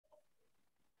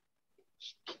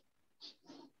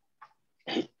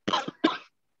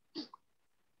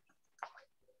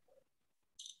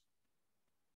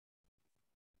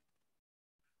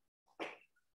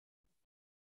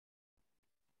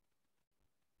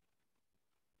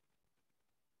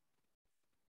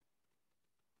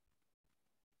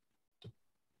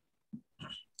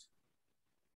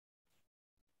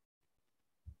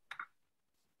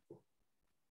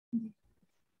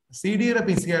CD rep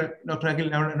is here, Dr.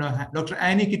 Aqeel, Dr.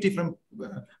 Annie Kitty from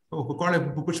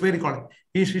Pushperi College.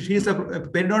 She is a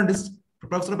periodontist,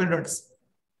 professor of periodontist.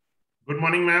 Good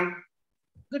morning, ma'am.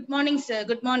 Good morning, sir.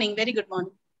 Good morning. Very good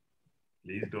morning.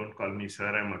 Please don't call me sir.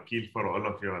 I'm Aqeel for all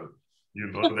of you all. You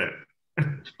know that.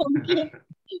 Okay.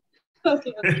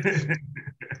 Okay.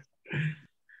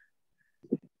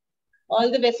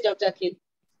 All the best, Dr. Aqeel.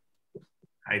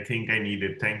 I think I need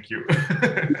it. Thank you.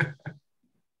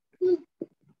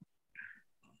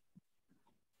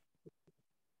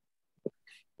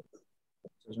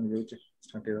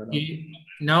 Okay.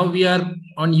 Now we are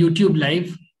on YouTube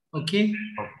live. Okay.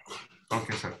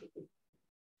 Okay, sir.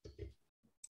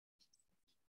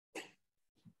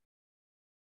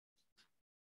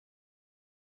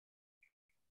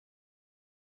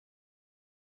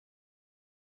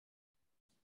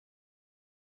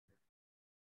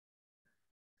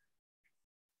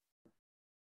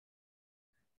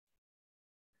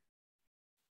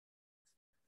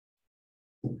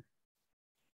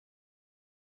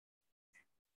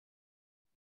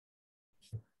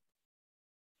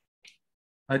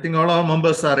 I think all our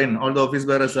members are in, all the office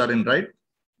bearers are in, right?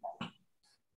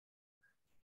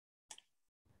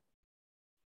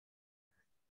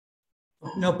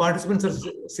 No, participants are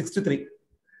 63.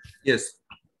 Yes.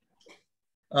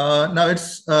 Now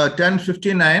it's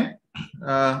 10:59.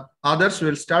 Others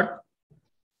will start.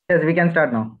 Yes, we can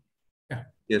start now. Yeah.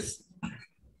 Yes.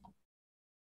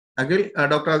 Aqeel,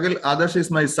 Dr. Aqeel, Adarsh is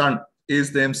my son. He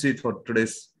is the MC for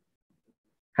today's.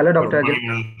 Hello, Dr.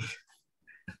 Aqeel.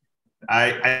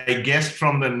 I guessed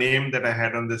from the name that I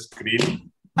had on the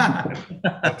screen,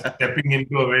 stepping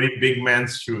into a very big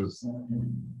man's shoes.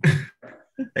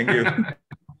 Thank you.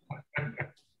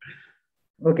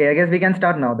 Okay, I guess we can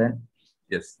start now then.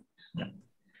 Yes.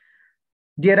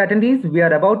 Dear attendees, we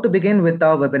are about to begin with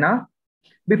our webinar.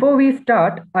 Before we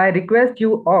start, I request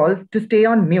you all to stay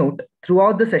on mute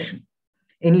throughout the session.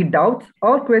 Any doubts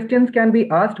or questions can be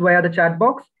asked via the chat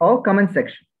box or comment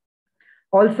section.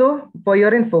 Also, for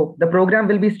your info, the program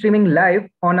will be streaming live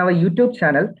on our YouTube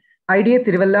channel, IDA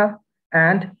Tiruvalla,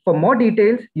 and for more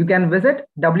details, you can visit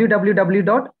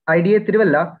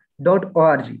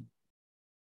www.idatiruvalla.org.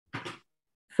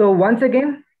 So once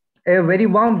again, a very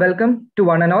warm welcome to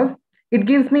one and all. It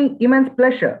gives me immense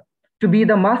pleasure to be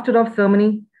the master of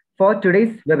ceremony for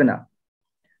today's webinar.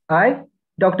 I,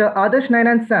 Dr. Adarsh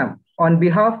Nainan Sam, on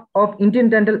behalf of Indian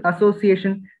Dental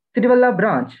Association, Tiruvalla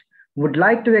branch, would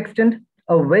like to extend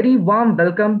a very warm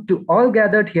welcome to all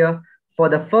gathered here for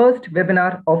the first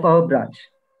webinar of our branch.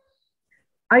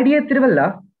 IDA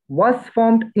Tiruvalla was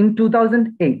formed in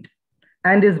 2008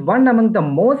 and is one among the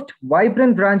most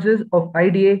vibrant branches of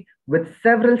IDA with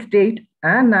several state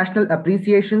and national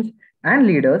appreciations and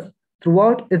leaders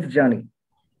throughout its journey.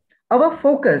 Our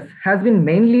focus has been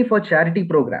mainly for charity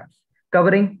programs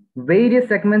covering various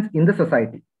segments in the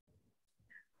society.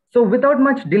 So without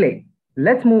much delay,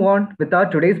 let's move on with our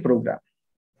today's program.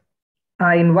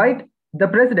 I invite the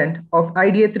president of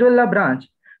IDA Tiruvalla branch,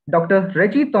 Dr.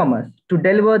 Reggie Thomas, to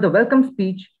deliver the welcome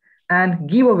speech and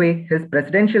give away his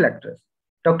presidential address.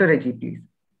 Dr. Reggie, please.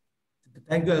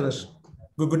 Thank you, Adarsh.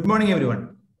 Good morning,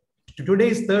 everyone. Today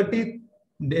is 30th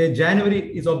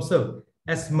January is observed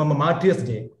as Martyrs'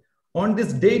 Day. On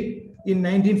this date in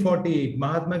 1948,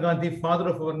 Mahatma Gandhi, father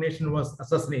of our nation, was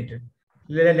assassinated.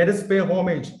 Let us pay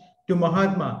homage to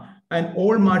Mahatma and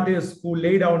all martyrs who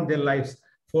laid down their lives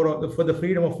for the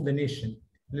freedom of the nation.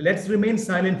 Let's remain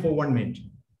silent for 1 minute.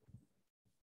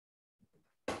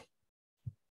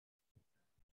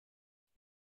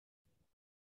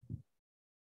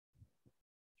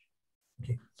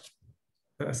 Okay.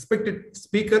 Respected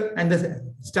speaker and the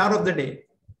star of the day,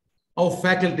 our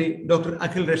faculty, Dr.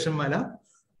 Aqeel Reshamvala,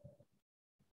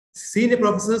 senior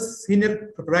professors,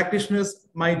 senior practitioners,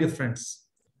 my dear friends.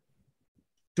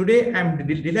 Today, I'm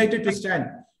delighted to stand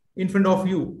in front of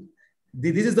you.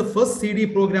 This is the first CD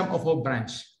program of our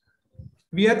branch.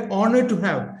 We are honored to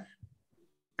have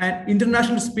an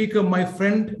international speaker, my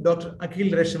friend, Dr.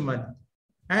 Aqeel Reshamvala.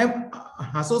 I am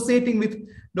associating with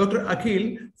Dr.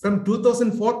 Aqeel from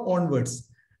 2004 onwards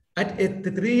at a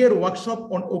 3-year workshop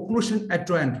on occlusion at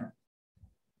Toronto.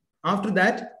 After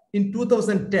that, in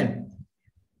 2010,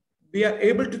 we are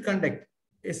able to conduct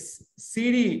a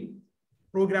CD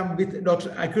program with Dr.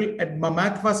 Aqeel at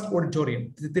MacFast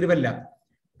Auditorium, Tiruvalla.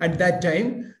 At that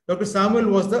time, Dr. Samuel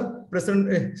was the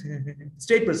president,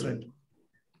 state president.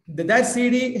 That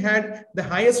CD had the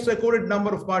highest recorded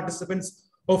number of participants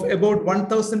of about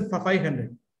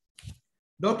 1,500.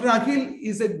 Dr. Aqeel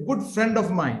is a good friend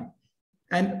of mine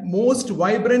and most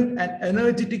vibrant and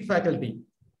energetic faculty.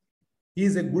 He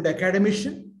is a good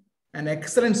academician, an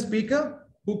excellent speaker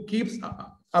who keeps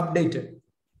updated.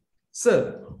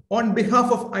 Sir, on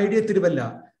behalf of IDEA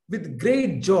Tiruvalla, with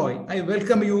great joy, I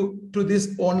welcome you to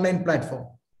this online platform.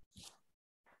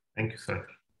 Thank you, sir.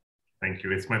 Thank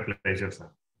you. It's my pleasure, sir.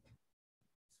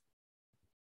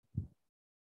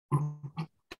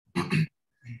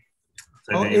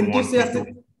 Our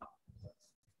enthusiastic,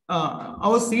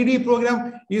 our CD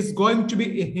program is going to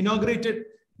be inaugurated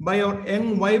by our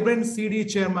young, vibrant CD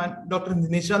chairman, Dr.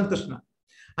 Nishant Krishna.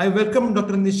 I welcome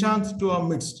Dr. Nishant to our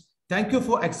midst. Thank you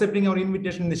for accepting our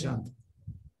invitation, Nishant.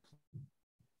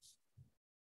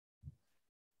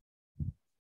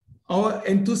 Our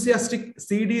enthusiastic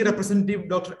CD representative,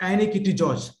 Dr. Annie Kitty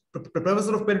George,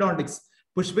 Professor of Periodontics,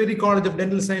 Pushperi College of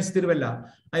Dental Science, Tiruvalla.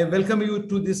 I welcome you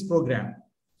to this program.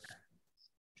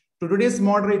 To today's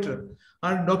moderator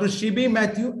are Dr. Shibi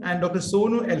Matthew and Dr.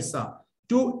 Sonu Elsa,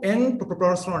 two young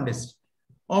professorists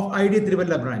of IDEA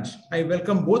Tiruvalla branch. I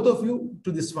welcome both of you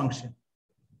to this function.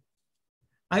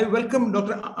 I welcome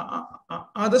Dr.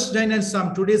 Adarsh Jain and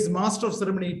Sam, today's master of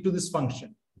ceremony, to this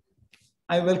function.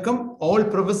 I welcome all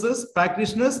professors,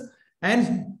 practitioners,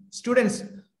 and students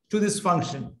to this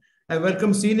function. I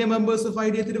welcome senior members of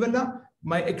IDEA Tiruvalla,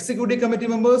 my executive committee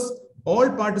members, all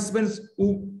participants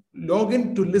who log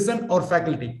in to listen, or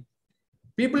faculty.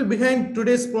 People behind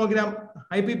today's program,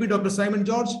 IPP Dr. Simon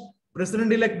George,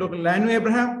 President-elect Dr. Lanu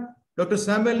Abraham, Dr.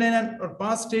 Samuel Nanan, our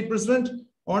past state president,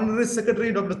 Honorary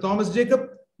Secretary Dr. Thomas Jacob,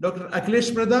 Dr.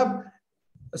 Akhilesh Pradap,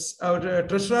 our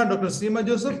Treasurer Dr. Seema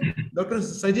Joseph, Dr.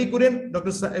 Saji Kurian,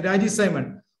 Dr. Raji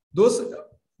Simon. Those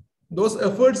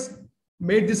efforts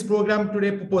made this program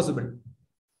today possible.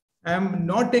 I am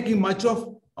not taking much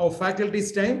of our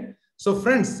faculty's time. So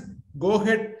friends, go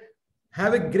ahead,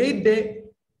 have a great day,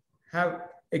 have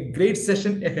a great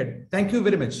session ahead. Thank you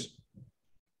very much.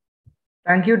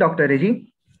 Thank you, Dr.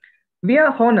 Reji. We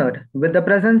are honored with the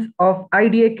presence of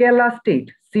IDA Kerala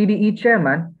State CDE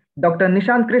Chairman, Dr.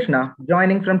 Nishant Krishna,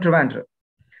 joining from Trivandrum.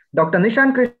 Dr.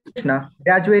 Nishant Krishna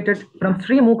graduated from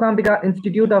Sri Mookambika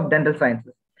Institute of Dental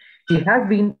Sciences. He has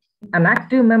been an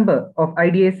active member of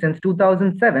IDA since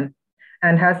 2007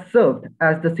 and has served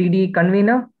as the CDE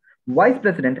convener, vice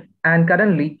president, and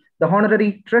currently the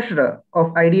honorary treasurer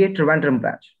of IDA Trivandrum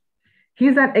branch. He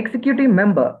is an executive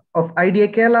member of IDA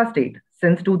Kerala State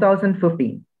since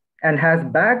 2015 and has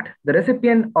bagged the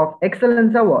recipient of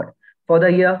Excellence Award for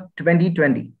the year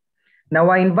 2020. Now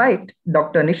I invite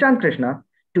Dr. Nishant Krishna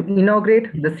to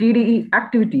inaugurate the CDE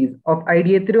activities of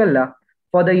IDA Tiruvalla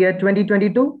for the year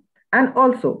 2022 and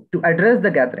also to address the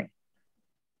gathering.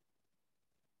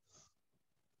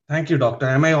 Thank you, Doctor.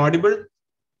 Am I audible?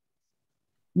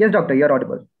 Yes, Doctor, you're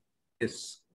audible.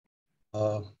 Yes.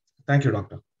 Thank you,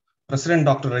 Doctor. President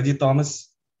Dr. Reggie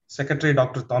Thomas, Secretary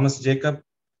Dr. Thomas Jacob,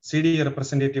 CDE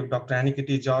Representative Dr. Annie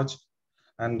Kitty George,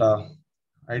 and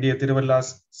IDA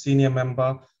Tiruvalla's senior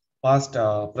member, past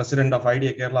President of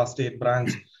IDA Kerala State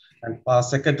Branch, and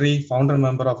past Secretary, founder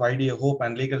member of IDA Hope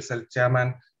and Legal Cell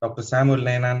Chairman, Dr. Samuel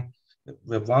Nanan.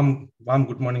 Warm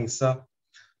good morning, sir.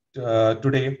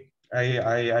 Today,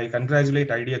 I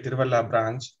congratulate IDA Tiruvalla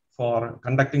branch for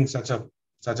conducting such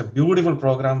a beautiful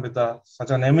program with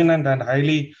such an eminent and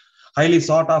highly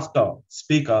sought after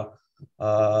speaker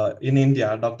in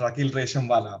India, Dr. Aqeel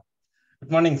Reshamvala.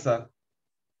 Good morning, sir.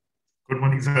 Good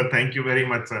morning, sir. Thank you very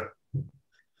much, sir.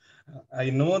 I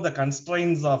know the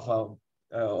constraints of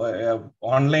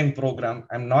online program.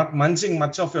 I'm not munching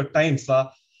much of your time, sir.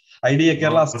 IDA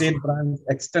Kerala State Branch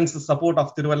extends the support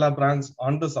of Tiruvalla branch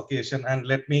on this occasion, and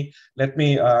let me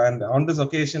and on this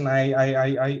occasion I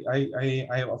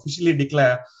officially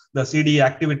declare the CD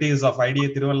activities of IDA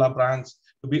Tiruvalla branch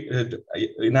to be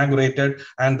inaugurated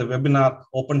and the webinar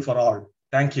open for all.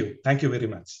 Thank you very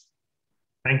much.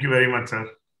 Thank you very much, sir.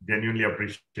 Genuinely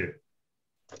appreciate it.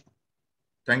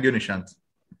 Thank you, Nishant.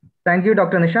 Thank you,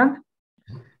 Dr. Nishant.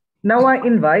 Now I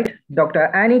invite Dr.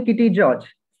 Annie Kitty George,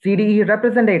 CDE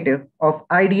representative of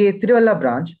IDA Tiruvalla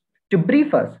branch, to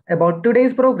brief us about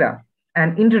today's program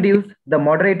and introduce the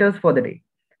moderators for the day.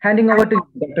 Handing over to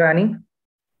you, Dr. Annie.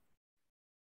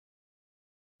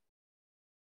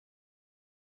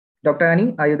 Dr.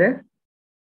 Annie, are you there?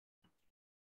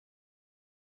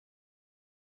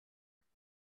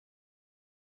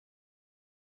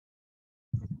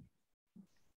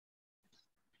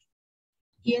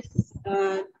 Yes.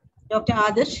 Dr.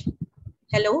 Adarsh,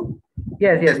 hello.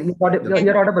 Yes,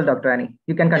 you're audible, Dr. Annie.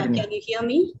 You can continue. Can you hear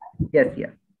me? Yes, yes.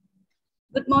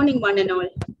 Good morning, one and all.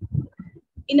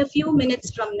 In a few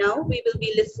minutes from now, we will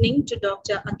be listening to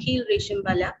Dr. Aqeel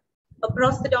Reshamvala, a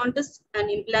prosthodontist and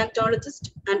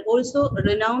implantologist, and also a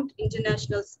renowned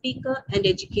international speaker and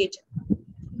educator.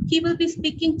 He will be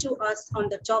speaking to us on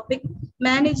the topic,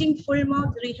 managing full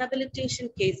mouth rehabilitation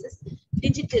cases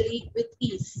digitally with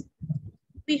ease.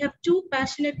 We have two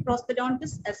passionate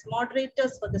prosthodontists as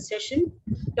moderators for the session,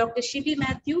 Dr. Shibi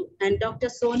Matthew and Dr.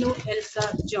 Sonu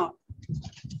Elsa John.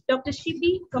 Dr.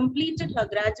 Shibi completed her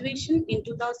graduation in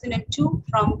 2002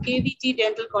 from KVT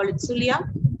Dental College, Sulia,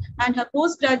 and her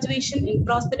post-graduation in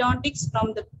prosthodontics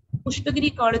from the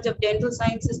Pushpagiri College of Dental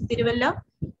Sciences, Tiruvalla,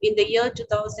 in the year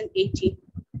 2018.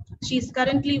 She is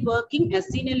currently working as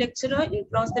senior lecturer in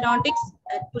prosthodontics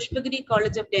at Pushpagiri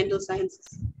College of Dental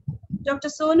Sciences. Dr.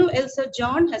 Sonu Elsa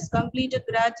John has completed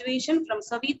graduation from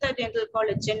Savita Dental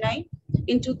College, Chennai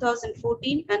in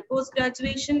 2014 and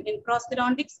post-graduation in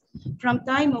prosthodontics from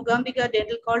Thai Mogambiga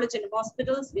Dental College and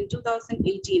Hospitals in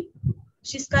 2018.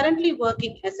 She's currently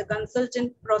working as a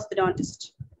consultant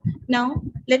prosthodontist. Now,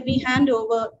 let me hand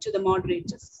over to the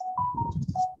moderators.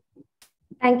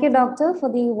 Thank you, Doctor,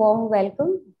 for the warm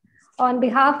welcome. On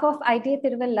behalf of IDA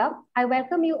Tiruvalla, I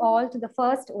welcome you all to the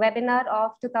first webinar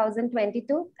of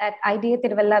 2022 at IDA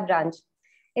Tiruvalla branch.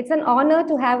 It's an honor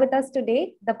to have with us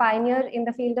today the pioneer in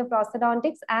the field of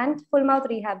prosthodontics and full mouth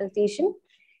rehabilitation.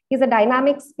 He's a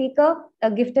dynamic speaker, a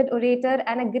gifted orator,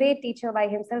 and a great teacher by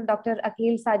himself, Dr.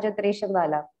 Aqeel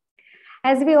Reshamvala.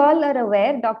 As we all are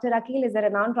aware, Dr. Aqeel is a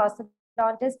renowned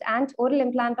prosthodontist and oral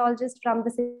implantologist from the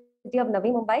city of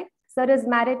Navi Mumbai. Sir is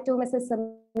married to Mrs.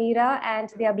 Samira and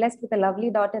they are blessed with a lovely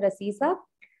daughter, Asisa.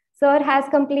 Sir has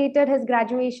completed his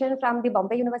graduation from the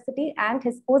Bombay University and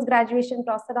his post-graduation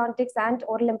prosthodontics and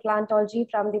oral implantology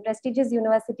from the prestigious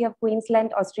University of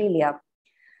Queensland, Australia.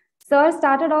 Sir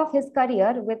started off his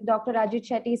career with Dr. Rajit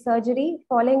Shetty's surgery,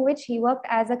 following which he worked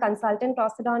as a consultant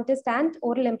prosthodontist and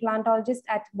oral implantologist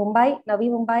at Mumbai, Navi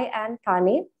Mumbai, and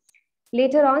Thane.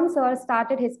 Later on, Sir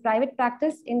started his private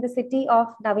practice in the city of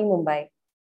Navi Mumbai.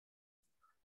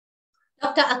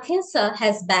 Dr. Aqeel sir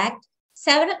has bagged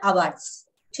several awards.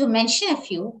 To mention a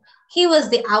few, he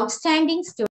was the outstanding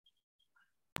student.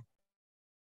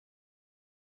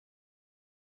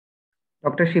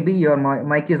 Dr. Shibi, your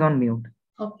mic is on mute.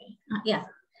 Okay, yeah,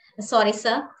 sorry,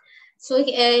 sir. So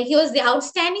he was the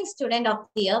outstanding student of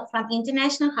the year from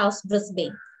International House,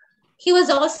 Brisbane. He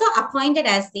was also appointed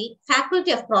as the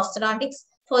Faculty of Prosthodontics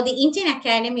for the Indian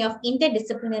Academy of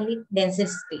Interdisciplinary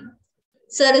Dentistry.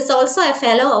 Sir is also a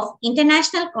fellow of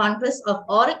International Congress of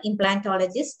Oral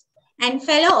Implantologists and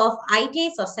fellow of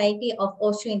ITA Society of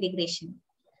Osseointegration.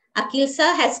 Aqeel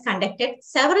sir has conducted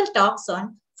several talks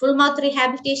on full mouth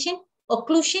rehabilitation,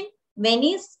 occlusion,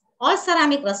 veneers, all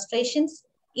ceramic restorations,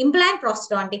 implant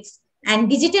prosthodontics, and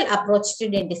digital approach to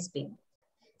dentistry.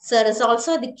 Sir is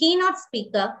also the keynote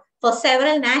speaker for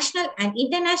several national and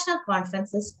international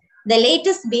conferences, the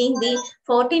latest being the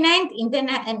 49th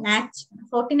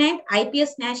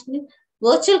IPS National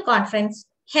Virtual Conference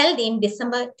held in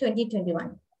December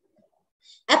 2021.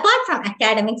 Apart from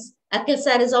academics, Aqeel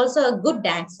sir is also a good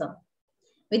dancer.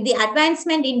 With the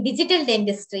advancement in digital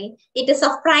dentistry, it is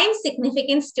of prime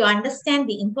significance to understand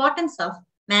the importance of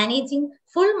managing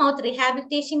full mouth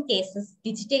rehabilitation cases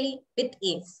digitally with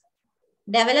ease.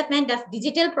 Development of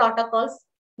digital protocols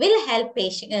will help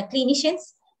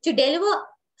clinicians to deliver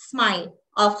smile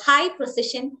of high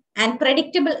precision and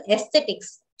predictable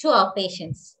aesthetics to our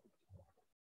patients.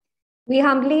 We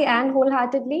humbly and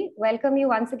wholeheartedly welcome you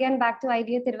once again back to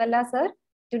IDA Tiruvalla, sir.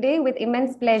 Today, with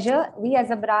immense pleasure, we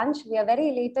as a branch, we are very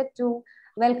elated to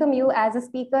welcome you as a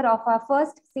speaker of our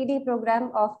first CD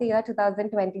program of the year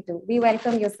 2022. We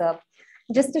welcome you, sir.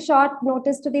 Just a short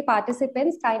notice to the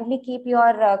participants, kindly keep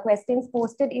your questions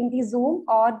posted in the Zoom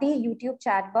or the YouTube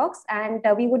chat box, and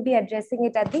we would be addressing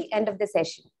it at the end of the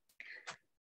session.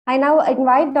 I now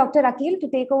invite Dr. Aqeel to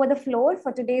take over the floor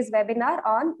for today's webinar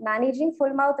on managing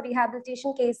full mouth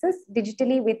rehabilitation cases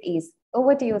digitally with ease.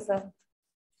 Over to you, sir.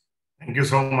 Thank you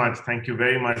so much. Thank you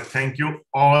very much. Thank you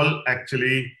all.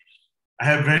 Actually, I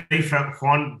have very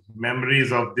fond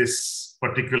memories of this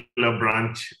particular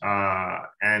branch.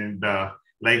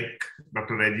 Like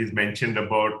Dr. Reggie's mentioned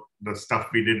about the stuff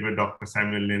we did with Dr.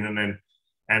 Samuel Linnen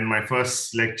and my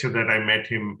first lecture that I met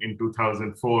him in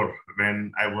 2004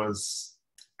 when I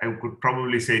could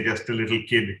probably say just a little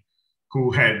kid who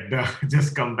had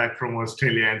just come back from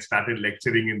Australia and started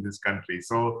lecturing in this country.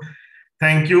 So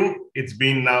thank you. It's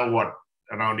been now,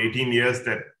 around 18 years,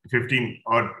 that 15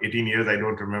 or 18 years, I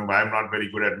don't remember. I'm not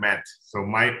very good at math. So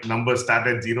my numbers start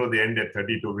at 0, they end at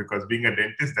 32, because being a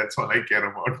dentist, that's all I care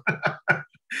about.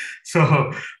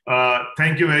 So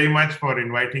thank you very much for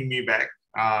inviting me back,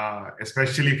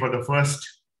 especially for the first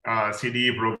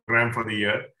CDE program for the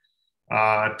year.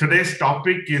 Today's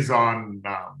topic is on,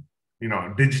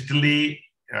 digitally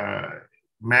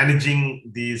managing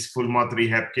these full mouth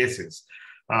rehab cases.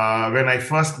 When I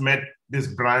first met this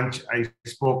branch, I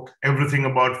spoke everything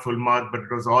about full mouth, but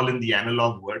it was all in the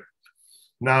analog world.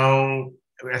 Now,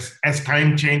 as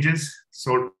time changes,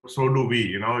 so do we.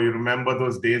 You remember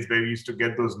those days where we used to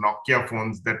get those Nokia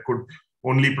phones that could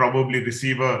only probably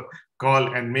receive a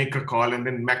call and make a call, and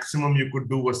then maximum you could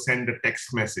do was send a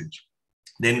text message.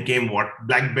 Then came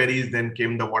Blackberries, then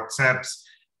came the WhatsApps,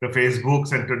 the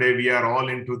Facebooks, and today we are all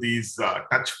into these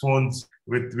touch phones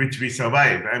with which we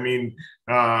survive. I mean,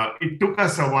 it took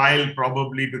us a while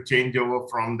probably to change over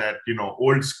from that,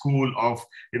 old school of,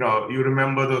 you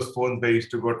remember those phones that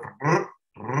used to go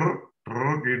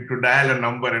to dial a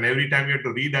number, and every time you had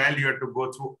to redial, you had to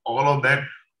go through all of that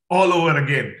all over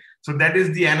again. So that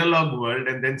is the analog world,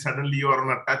 and then suddenly you are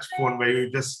on a touch phone where you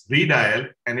just redial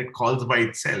and it calls by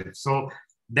itself. So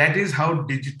that is how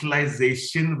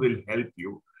digitalization will help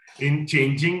you in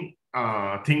changing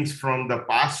things from the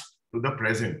past to the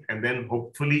present, and then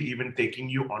hopefully even taking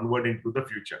you onward into the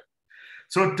future.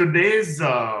 So today's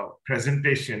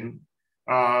presentation,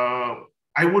 I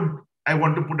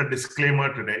want to put a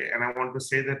disclaimer today, and I want to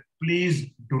say that please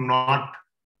do not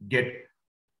get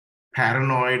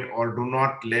paranoid or do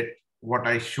not let what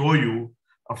I show you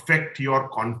affect your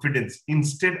confidence.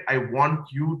 Instead, I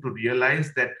want you to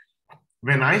realize that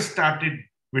when I started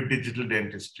with digital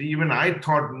dentistry, even I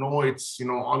thought, no, it's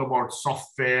all about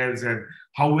softwares and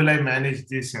how will I manage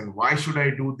this and why should I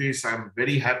do this? I'm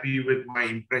very happy with my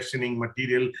impressioning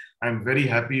material. I'm very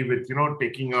happy with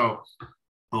taking a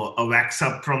wax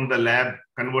up from the lab,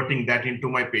 converting that into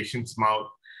my patient's mouth.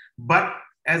 But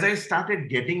as I started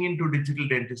getting into digital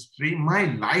dentistry, my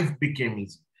life became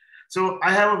easy. So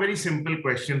I have a very simple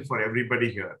question for everybody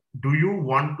here. Do you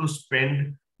want to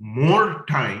spend more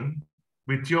time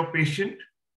with your patient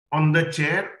on the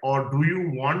chair, or do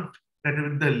you want that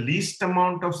with the least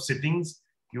amount of sittings,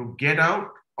 you get out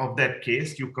of that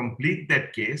case, you complete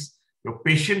that case, your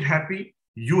patient happy,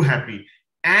 you happy,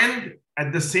 and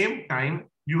at the same time,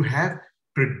 you have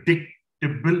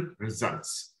predictable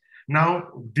results. Now,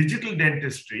 digital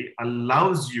dentistry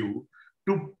allows you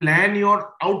to plan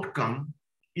your outcome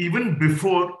even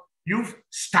before you've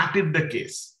started the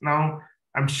case. Now,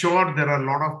 I'm sure there are a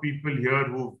lot of people here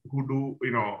who do,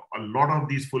 a lot of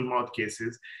these full mouth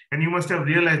cases. And you must have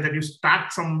realized that you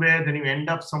start somewhere, then you end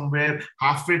up somewhere.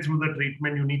 Halfway through the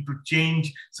treatment, you need to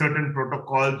change certain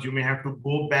protocols. You may have to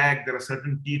go back. There are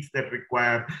certain teeth that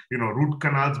require, root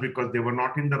canals because they were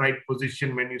not in the right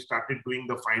position when you started doing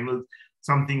the finals.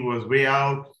 Something was way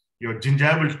out. Your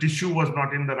gingival tissue was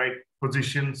not in the right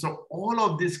position. So all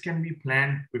of this can be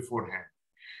planned beforehand.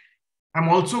 I'm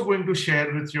also going to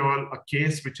share with you all a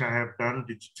case which I have done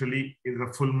digitally, is a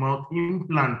full mouth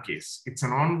implant case. It's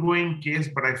an ongoing case,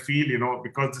 but I feel,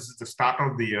 because this is the start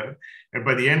of the year, and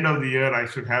by the end of the year, I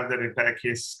should have that entire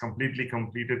case completely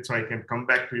completed so I can come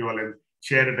back to you all and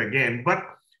share it again. But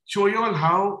show you all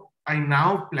how I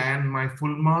now plan my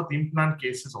full mouth implant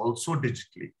cases also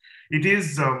digitally. It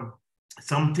is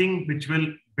something which will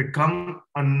become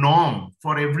a norm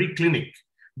for every clinic,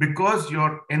 because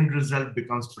your end result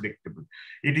becomes predictable.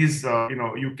 It is,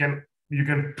 you can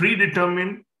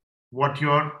predetermine what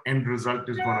your end result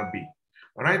is going to be.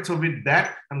 All right. So with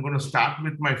that, I'm going to start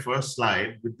with my first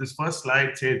slide. With this first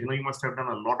slide says, you must have done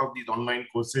a lot of these online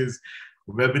courses,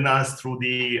 webinars through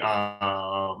the,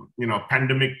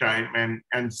 pandemic time,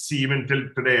 and see even till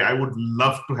today, I would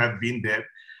love to have been there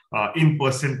in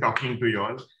person talking to you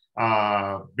all.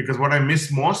 Because what I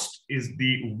miss most is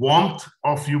the warmth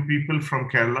of you people from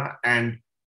Kerala, and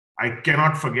I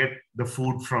cannot forget the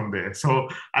food from there. So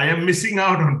I am missing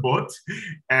out on both,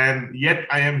 and yet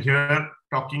I am here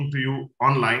talking to you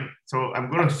online. So I'm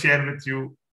going to share with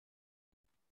you.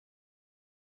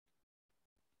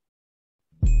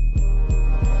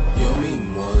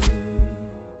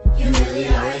 You really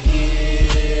are here.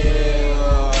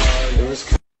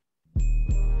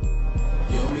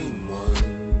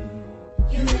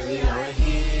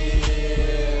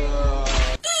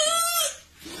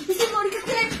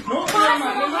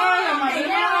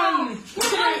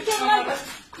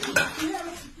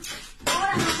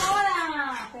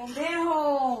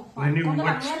 When you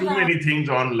watch too many things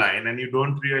online and you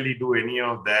don't really do any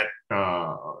of that,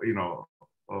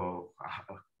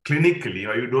 clinically,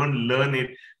 or you don't learn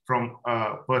it from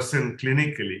a person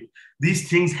clinically, these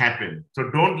things happen. So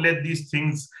don't let these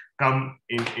things come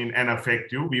in and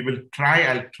affect you.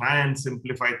 I'll try and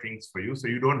simplify things for you so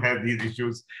you don't have these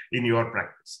issues in your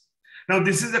practice. Now,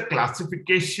 this is a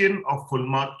classification of full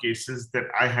mark cases that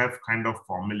I have kind of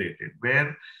formulated,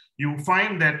 where you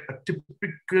find that a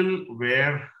typical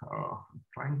I'm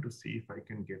trying to see if I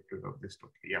can get rid of this.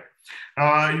 Okay,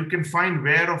 yeah. You can find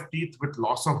wear of teeth with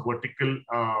loss of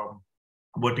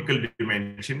vertical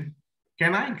dimension.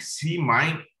 Can I see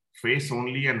my face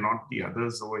only and not the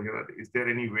others over here? Is there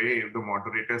any way the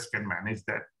moderators can manage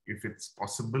that if it's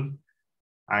possible?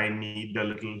 I need a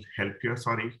little help here,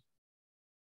 sorry.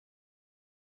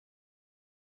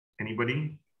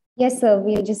 Anybody? Yes, sir,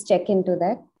 we'll just check into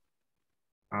that.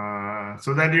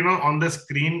 So that, on the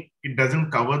screen, it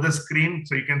doesn't cover the screen,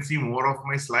 so you can see more of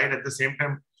my slide. At the same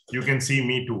time, you can see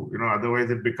me too.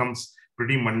 Otherwise it becomes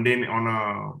pretty mundane on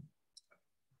a...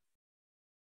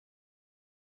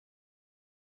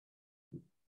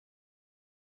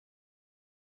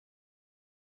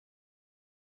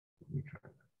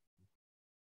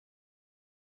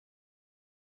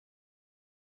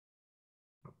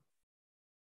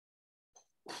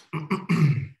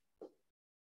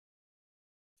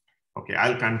 Okay,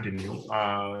 I'll continue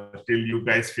till you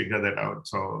guys figure that out.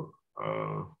 So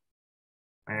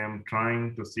I am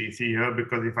trying to see here,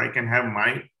 because if I can have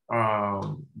my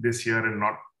this here and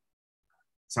not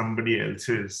somebody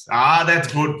else's.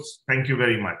 That's good. Thank you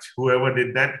very much. Whoever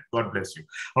did that, God bless you.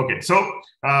 Okay, so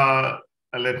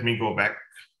let me go back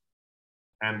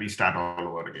and we start all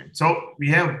over again. So we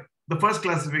have the first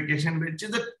classification, which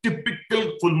is a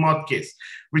typical full mouth case,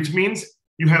 which means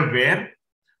you have wear.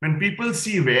 When people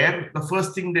see wear, the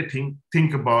first thing they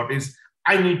think about is,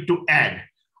 I need to add.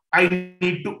 I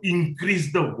need to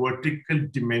increase the vertical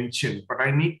dimension, but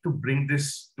I need to bring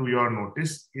this to your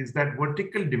notice, is that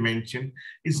vertical dimension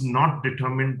is not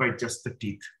determined by just the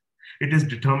teeth. It is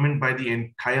determined by the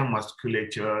entire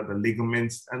musculature, the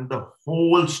ligaments, and the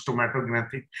whole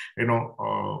stomatognathing,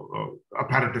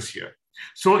 apparatus here.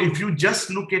 So if you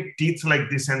just look at teeth like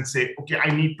this and say, okay,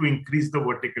 I need to increase the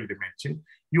vertical dimension,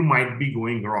 you might be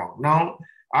going wrong. Now,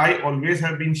 I always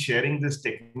have been sharing this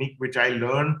technique, which I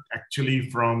learned actually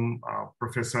from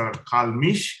Professor Carl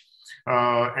Misch.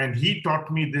 And he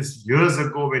taught me this years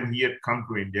ago when he had come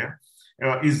to India,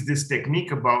 is this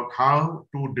technique about how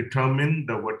to determine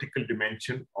the vertical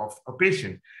dimension of a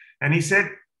patient. And he said,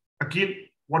 Aqeel,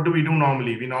 what do we do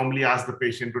normally? We normally ask the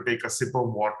patient to take a sip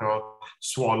of water,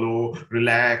 swallow,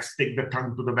 relax, take the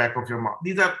tongue to the back of your mouth.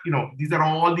 These are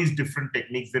all these different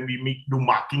techniques. Then we do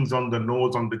markings on the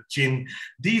nose, on the chin.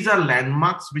 These are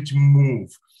landmarks which move.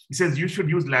 He says you should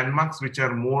use landmarks which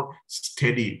are more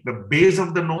steady. The base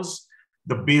of the nose,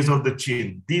 the base of the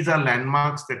chin. These are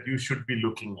landmarks that you should be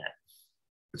looking at.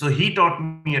 So he taught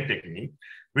me a technique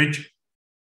which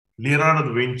Leonardo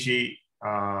da Vinci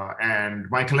and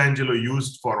Michelangelo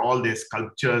used for all their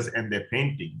sculptures and their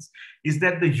paintings, is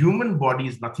that the human body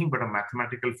is nothing but a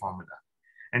mathematical formula.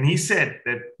 And he said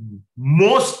that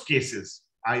most cases,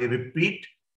 I repeat,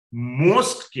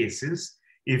 most cases,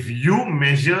 if you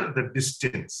measure the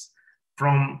distance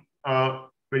from,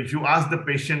 if you ask the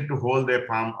patient to hold their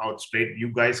palm out straight,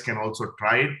 you guys can also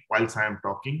try it whilst I am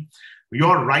talking.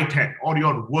 Your right hand or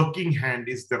your working hand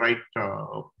is the right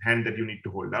hand that you need to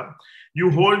hold up.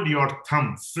 You hold your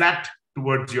thumb flat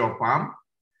towards your palm,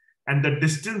 and the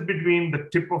distance between the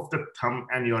tip of the thumb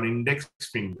and your index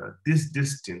finger, this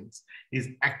distance is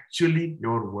actually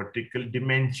your vertical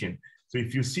dimension. So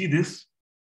if you see this,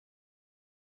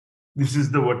 this is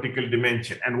the vertical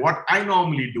dimension. And what I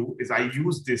normally do is I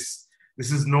use this.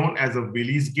 This is known as a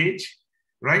Willys gauge,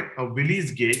 right? A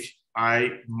Willys gauge,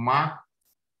 I mark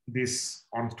this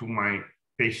onto my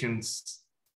patient's,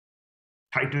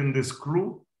 tighten this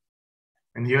screw,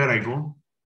 and here I go.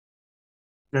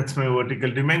 That's my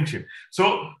vertical dimension.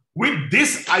 So with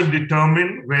this, I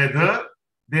determine whether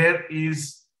there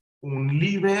is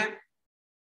only wear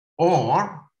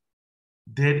or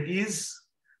there is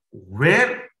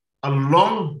wear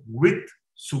along with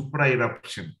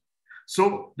supraeruption.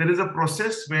 So there is a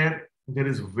process where there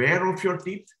is wear of your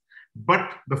teeth, but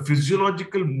the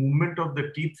physiological movement of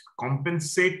the teeth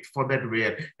compensate for that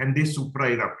wear and they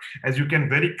supraerupt. As you can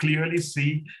very clearly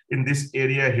see in this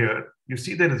area here, you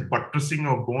see there is buttressing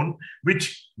of bone,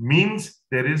 which means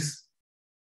there is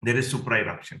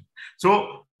supraeruption.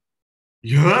 So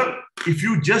here, if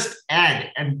you just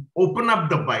add and open up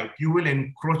the bite, you will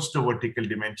encroach the vertical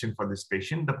dimension for this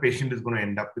patient. The patient is going to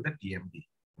end up with a TMD.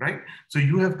 Right? So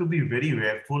you have to be very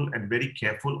careful and very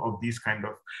careful of these kind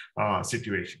of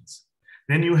situations.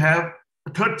 Then you have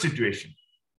a third situation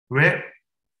where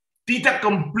Teeth are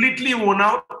completely worn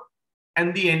out,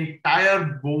 and the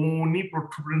entire bony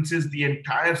protuberances, the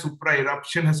entire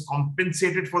supra-eruption has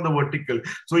compensated for the vertical.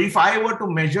 So if I were to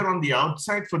measure on the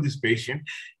outside for this patient,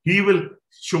 he will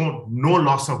show no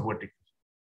loss of vertical.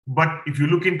 But if you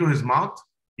look into his mouth,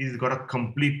 he's got a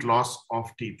complete loss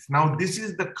of teeth. Now, this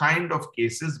is the kind of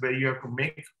cases where you have to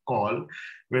make a call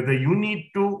whether you need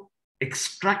to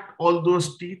extract all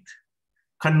those teeth,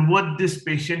 convert this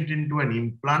patient into an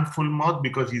implant full mouth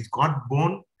because he's got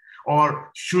bone, or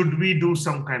should we do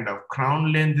some kind of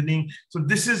crown lengthening? So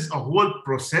this is a whole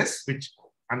process, which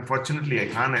unfortunately I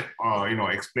can't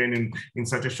explain in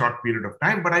such a short period of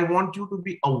time, but I want you to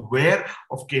be aware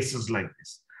of cases like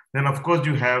this. Then of course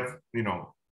you have,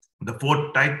 the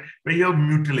fourth type where you have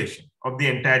mutilation of the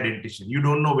entire dentition. You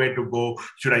don't know where to go.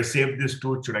 Should I save this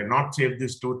tooth? Should I not save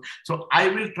this tooth? So I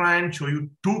will try and show you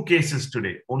two cases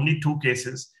today, only two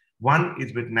cases. One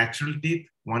is with natural teeth,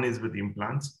 one is with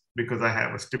implants, because I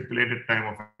have a stipulated time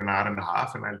of an hour and a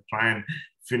half, and I'll try and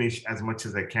finish as much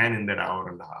as I can in that hour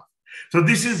and a half. So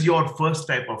this is your first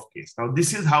type of case. Now,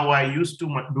 this is how I used to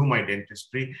do my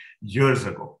dentistry years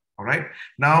ago. All right.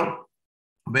 Now,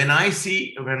 when I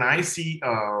see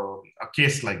a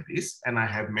case like this, and I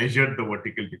have measured the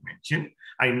vertical dimension,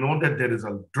 I know that there is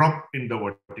a drop in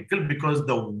the vertical because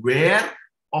the wear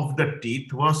of the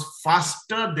teeth was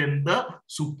faster than the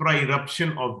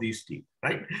supra-eruption of these teeth,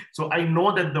 right? So I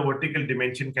know that the vertical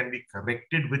dimension can be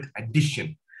corrected with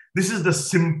addition. This is the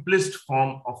simplest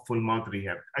form of full mouth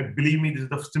rehab. I believe me, this is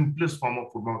the simplest form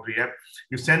of full mouth rehab.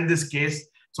 You send this case,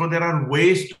 so there are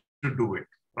ways to do it,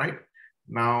 right?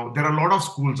 Now, there are a lot of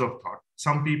schools of thought.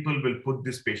 Some people will put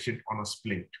this patient on a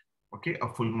splint, okay, a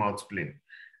full mouth splint.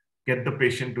 Get the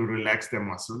patient to relax their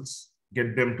muscles,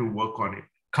 get them to work on it,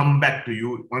 come back to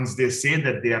you. Once they say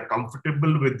that they are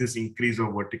comfortable with this increase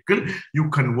of vertical, you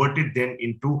convert it then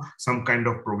into some kind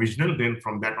of provisional. Then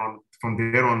from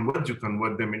there onwards, you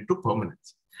convert them into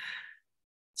permanence.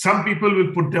 Some people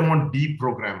will put them on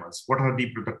deprogrammers. What are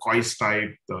deep? The Cois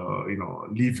type, the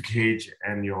leaf gauge,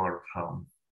 and your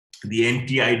the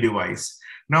NTI device.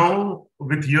 Now,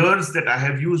 with years that I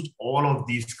have used all of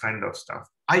these kind of stuff,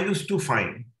 I used to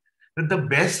find that the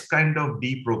best kind of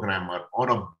deprogrammer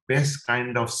or a best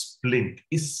kind of splint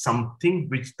is something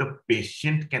which the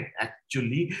patient can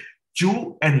actually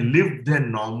chew and live their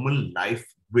normal life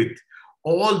with.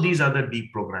 All these other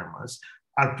deprogrammers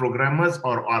are programmers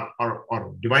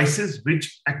or devices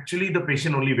which actually the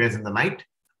patient only wears in the night,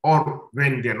 or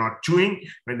when they're not chewing,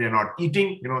 when they're not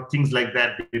eating, things like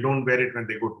that. They don't wear it when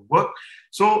they go to work.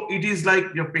 So it is like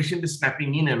your patient is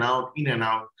snapping in and out, in and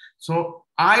out. So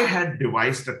I had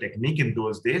devised a technique in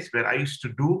those days where I used to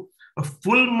do a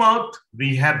full mouth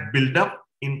rehab build-up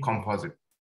in composite.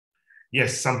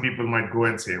 Yes, some people might go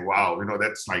and say, wow,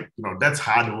 that's that's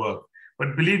hard work.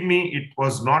 But believe me, it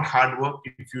was not hard work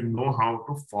if you know how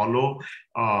to follow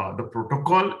the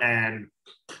protocol and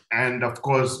of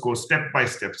course go step by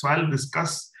step. So I'll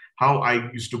discuss how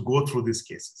I used to go through these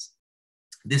cases.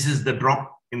 This is the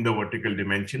drop in the vertical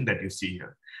dimension that you see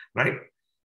here, right?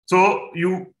 So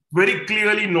you very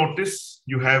clearly notice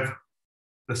you have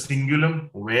the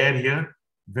cingulum wear here,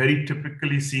 very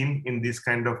typically seen in these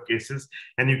kind of cases.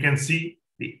 And you can see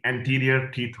the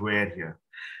anterior teeth wear here.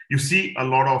 You see a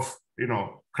lot of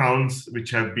crowns which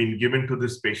have been given to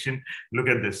this patient. Look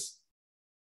at this.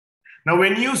 Now,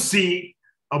 when you see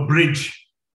a bridge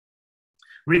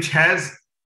which has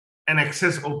an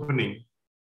excess opening,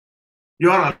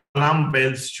 your alarm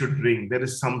bells should ring. There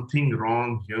is something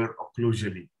wrong here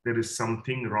occlusally. There is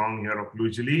something wrong here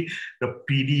occlusally. The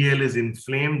PDL is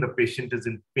inflamed. The patient is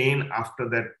in pain after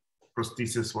that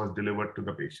prosthesis was delivered to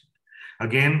the patient.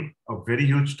 Again, a very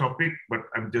huge topic, but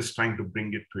I'm just trying to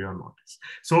bring it to your notice.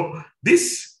 So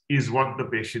this is what the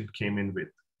patient came in with.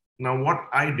 Now, what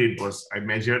I did was I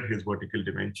measured his vertical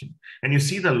dimension, and you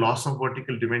see the loss of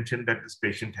vertical dimension that this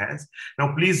patient has.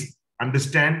 Now, please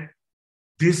understand,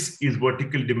 this is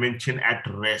vertical dimension at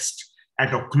rest.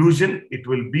 At occlusion, it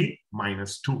will be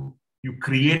 -2. You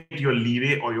create your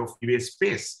leeway or your freeway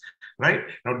space, right?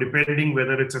 Now, depending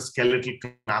whether it's a skeletal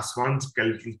class 1,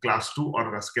 skeletal class 2,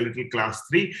 or a skeletal class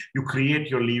 3, you create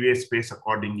your leeway space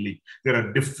accordingly. There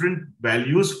are different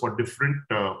values for different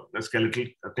skeletal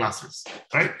classes,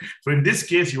 right? So in this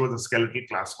case, he was a skeletal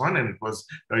class 1 and it was,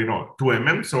 2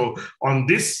 mm. So on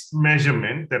this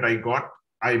measurement that I got,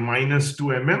 I -2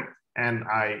 mm and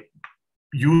I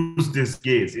use this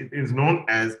gauge. It is known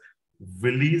as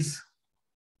Willys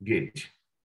gauge,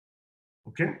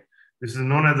 okay? This is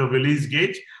known as a Willys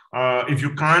gauge. If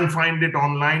you can't find it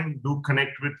online, do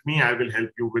connect with me. I will help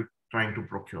you with trying to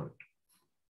procure it.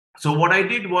 So what I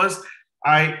did was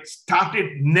I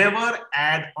started never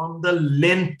add on the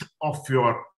length of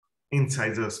your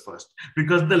incisors first,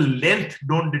 because the length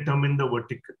don't determine the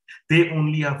vertical. They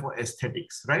only are for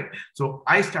aesthetics, right? So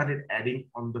I started adding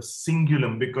on the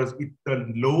cingulum, because if the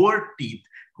lower teeth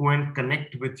go and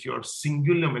connect with your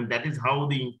cingulum, and that is how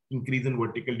the increase in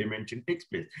vertical dimension takes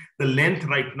place. The length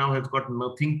right now has got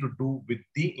nothing to do with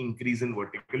the increase in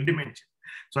vertical dimension.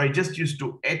 So I just used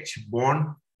to etch, bond,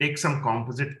 take some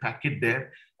composite packet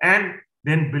there, and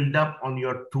then build up on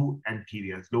your two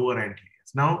anteriors, lower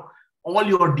anteriors. Now, all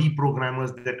your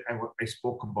deprogrammers that I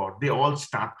spoke about, they all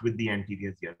start with the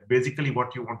anteriors here. Basically,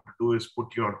 what you want to do is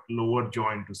put your lower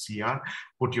jaw into CR,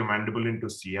 put your mandible into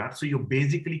CR. So you're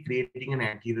basically creating an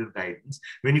anterior guidance.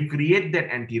 When you create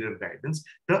that anterior guidance,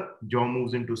 the jaw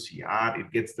moves into CR,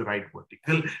 it gets the right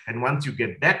vertical. And once you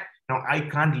get that, now I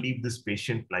can't leave this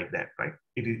patient like that, right?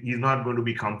 He's not going to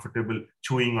be comfortable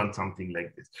chewing on something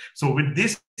like this. So with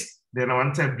this, then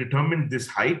once I've determined this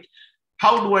height,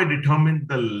 how do I determine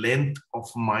the length of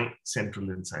my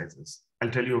central incisors? I'll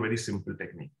tell you a very simple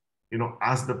technique.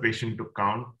 Ask the patient to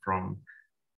count from,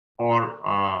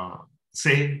 or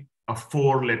say a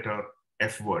 4-letter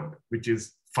F word, which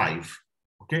is 5.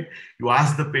 Okay. You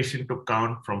ask the patient to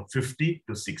count from 50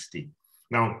 to 60.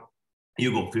 Now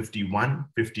you go 51,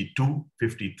 52,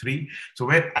 53. So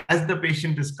as the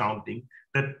patient is counting,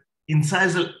 that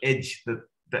incisal edge, the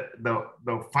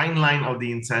fine line of the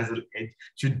incisal edge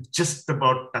should just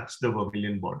about touch the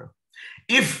vermilion border.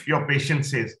 If your patient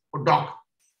says, "Oh, doc,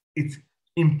 it's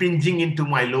impinging into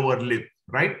my lower lip,"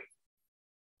 right?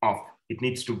 Off. It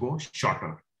needs to go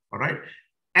shorter, all right?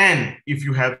 And if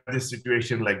you have this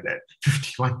situation like that,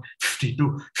 51,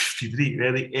 52, 53,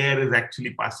 where the air is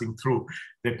actually passing through,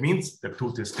 that means the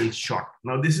tooth is still short.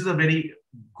 Now, this is a very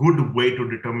good way to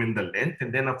determine the length.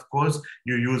 And then, of course,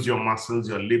 you use your muscles,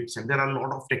 your lips, and there are a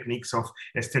lot of techniques of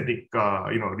aesthetic,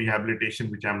 rehabilitation,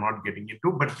 which I'm not getting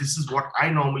into. But this is what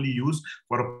I normally use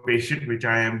for a patient which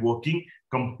I am working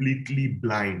completely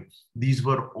blind. These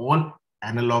were all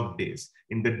analog days.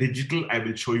 In the digital, I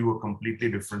will show you a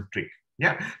completely different trick.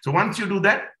 Yeah. So once you do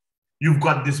that, you've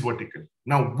got this vertical.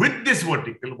 Now with this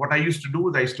vertical, what I used to do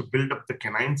is I used to build up the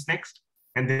canines next,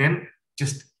 and then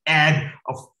just add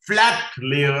a flat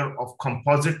layer of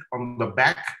composite on the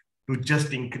back to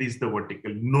just increase the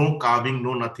vertical. No carving,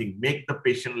 no nothing. Make the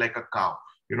patient like a cow,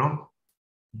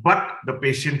 But the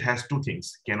patient has two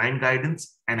things: canine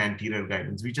guidance and anterior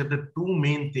guidance, which are the two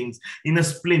main things. In a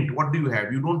splint, what do you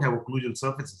have? You don't have occlusal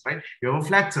surfaces, right? You have a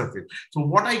flat surface. So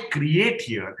what I create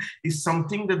here is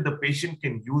something that the patient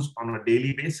can use on a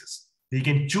daily basis. He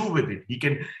can chew with it.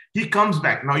 He comes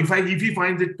back. Now, if he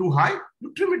finds it too high,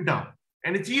 you trim it down.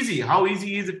 And it's easy. How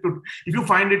easy is it to, if you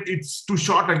find it's too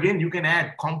short again, you can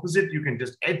add composite, you can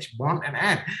just etch, bond, and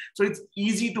add. So it's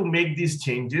easy to make these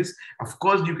changes. Of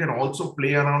course, you can also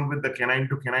play around with the canine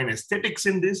to canine aesthetics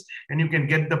in this, and you can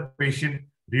get the patient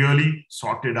really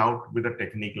sorted out with a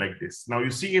technique like this. Now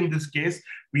you see in this case,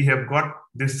 we have got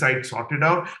this side sorted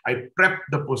out. I prepped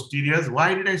the posteriors.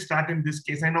 Why did I start in this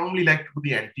case? I normally like to do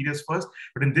the anteriors first,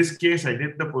 but in this case, I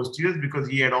did the posteriors because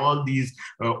he had all these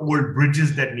old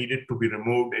bridges that needed to be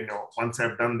removed. Once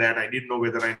I've done that, I didn't know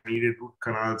whether I needed root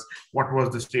canals, what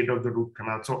was the state of the root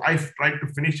canal. So I tried to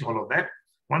finish all of that.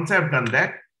 Once I've done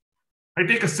that, I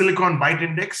take a silicone bite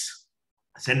index,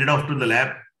 send it off to the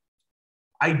lab.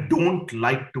 I don't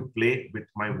like to play with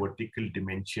my vertical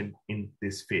dimension in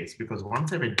this phase, because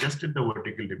once I've adjusted the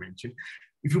vertical dimension,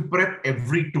 if you prep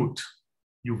every tooth,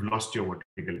 you've lost your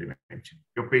vertical dimension.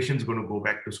 Your patient's going to go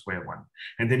back to square one.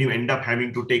 And then you end up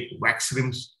having to take wax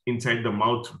rims inside the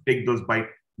mouth to take those bites.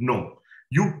 No,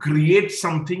 you create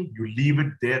something, you leave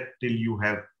it there till you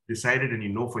have decided and you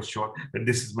know for sure that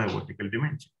this is my vertical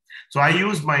dimension. So I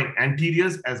use my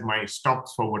anteriors as my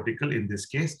stops for vertical in this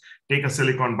case, take a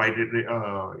silicone bite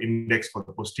index for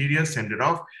the posteriors, send it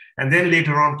off, and then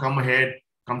later on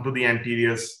come to the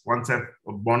anteriors once I've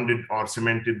bonded or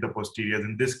cemented the posteriors.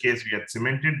 In this case, we had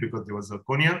cemented because there was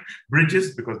zirconia,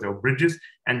 bridges because there were bridges,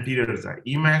 anteriors are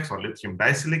Emax or lithium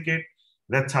disilicate.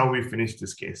 That's how we finished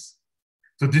this case.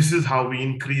 So this is how we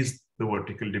increased the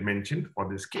vertical dimension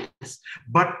for this case.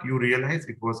 But you realize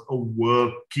it was a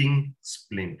working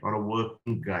splint or a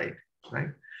working guide, right?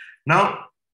 Now,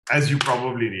 as you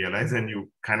probably realize and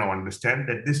you kind of understand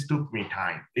that this took me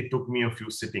time. It took me a few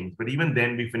sittings, but even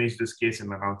then we finished this case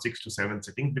in around 6 to 7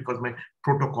 sittings because my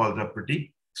protocols are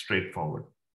pretty straightforward.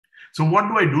 So what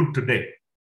do I do today?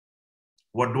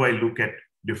 What do I look at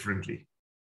differently?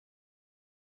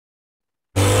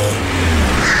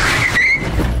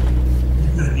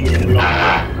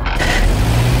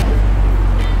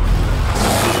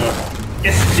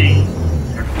 Testing,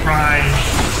 trying,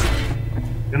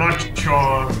 not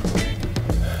sure.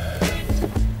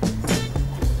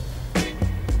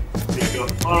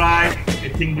 All right, I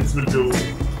think this will do.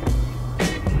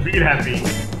 Feel happy.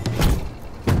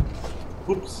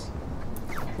 Oops.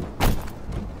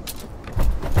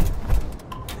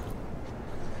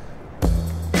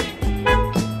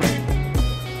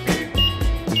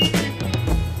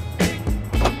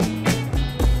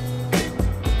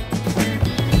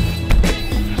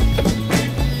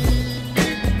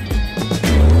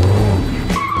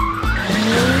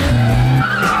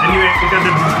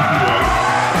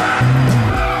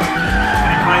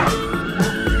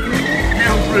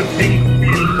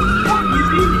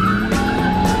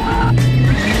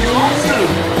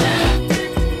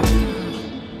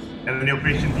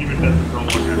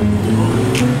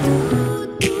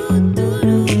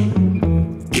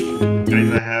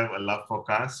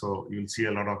 So you'll see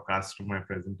a lot of cars through my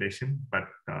presentation, but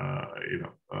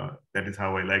that is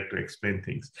how I like to explain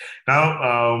things.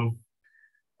 Now,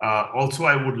 also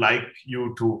I would like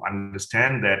you to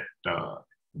understand that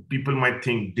people might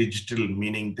think digital,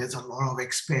 meaning there's a lot of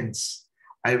expense.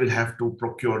 I will have to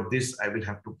procure this, I will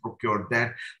have to procure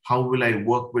that. How will I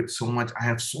work with so much? I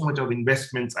have so much of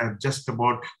investments. I have just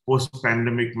about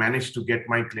post-pandemic managed to get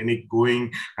my clinic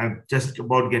going. I'm just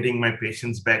about getting my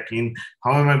patients back in.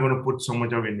 How am I going to put so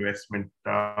much of investment?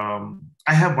 I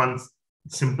have one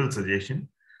simple suggestion.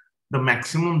 The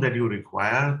maximum that you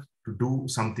require to do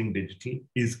something digital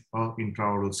is an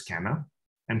intraoral scanner.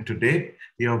 And today,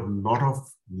 we have a lot of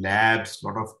labs, a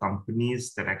lot of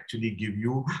companies that actually give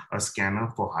you a scanner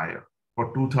for hire.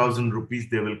 For 2,000 rupees,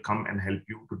 they will come and help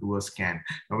you to do a scan.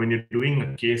 Now, when you're doing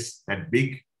a case that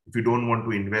big, if you don't want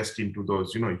to invest into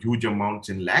those, huge amounts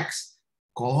in lakhs,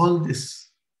 call this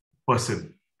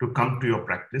person to come to your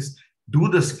practice, do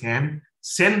the scan,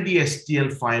 send the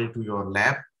STL file to your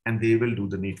lab, and they will do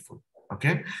the needful.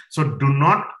 Okay, so do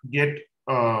not get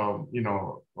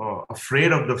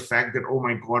afraid of the fact that, oh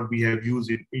my God, we have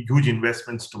huge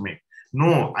investments to make.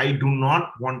 No, I do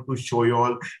not want to show you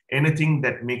all anything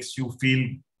that makes you feel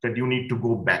that you need to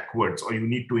go backwards or you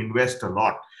need to invest a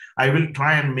lot. I will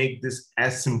try and make this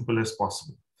as simple as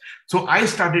possible. So I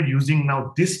started using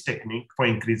now this technique for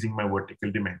increasing my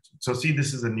vertical dimension. So see,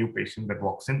 this is a new patient that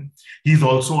walks in. He's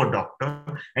also a doctor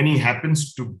and he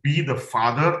happens to be the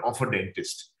father of a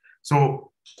dentist.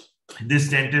 So this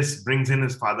dentist brings in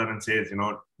his father and says,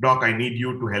 Doc, I need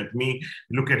you to help me.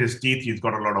 Look at his teeth. He's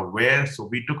got a lot of wear. So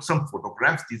we took some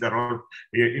photographs. These are all,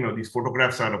 these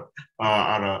photographs are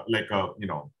like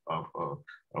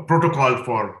a protocol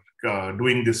for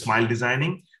doing this smile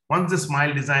designing. Once the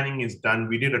smile designing is done,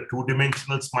 we did a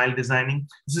 2-dimensional smile designing.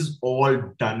 This is all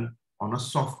done on a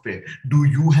software. Do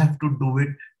you have to do it?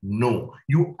 No,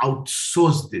 you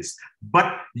outsource this,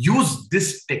 but use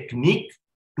this technique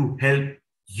to help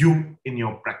you in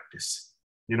your practice,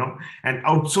 and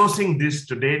outsourcing this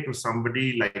today to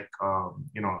somebody like,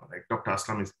 like Dr.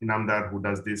 Aslam Inamdar, who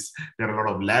does this. There are a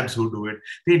lot of labs who do it.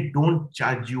 They don't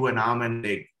charge you an arm and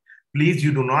leg. Please,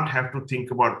 you do not have to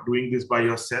think about doing this by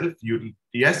yourself.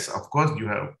 Yes, of course, you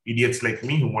have idiots like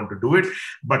me who want to do it,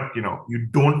 but you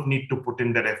don't need to put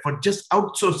in that effort. Just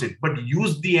outsource it, but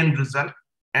use the end result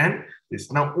and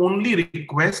this. Now, only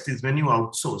request is when you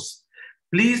outsource.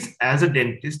 Please, as a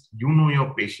dentist, you know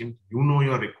your patient, you know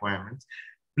your requirements.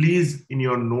 Please, in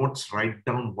your notes, write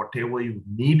down whatever you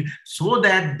need so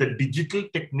that the digital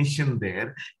technician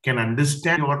there can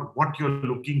understand what you're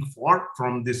looking for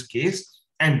from this case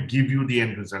and give you the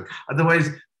end result. Otherwise,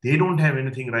 they don't have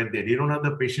anything right there. They don't have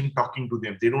the patient talking to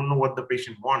them. They don't know what the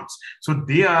patient wants. So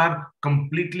they are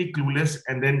completely clueless,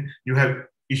 and then you have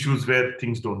issues where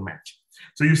things don't match.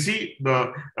 So you see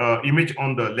the image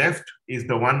on the left is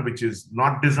the one which is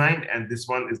not designed, and this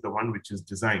one is the one which is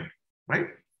designed, right?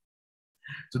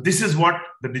 So this is what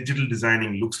the digital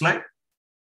designing looks like.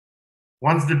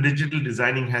 Once the digital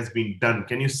designing has been done,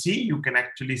 can you see? You can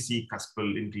actually see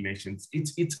cuspal inclinations.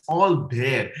 It's all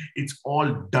there. It's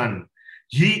all done.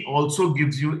 He also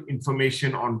gives you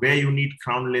information on where you need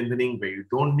crown lengthening, where you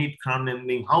don't need crown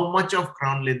lengthening, how much of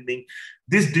crown lengthening.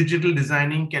 This digital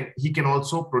designing the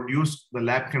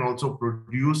lab can also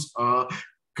produce a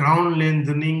crown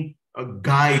lengthening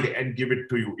guide and give it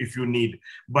to you if you need.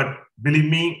 But believe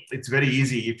me, it's very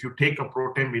easy. If you take a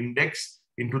ProTem index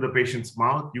into the patient's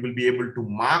mouth, you will be able to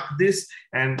mark this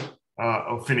and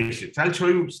finish it. So I'll show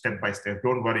you step by step.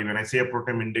 Don't worry. When I say a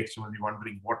ProTem index, you will be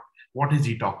wondering what is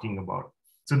he talking about.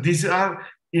 So these are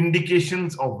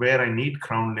indications of where I need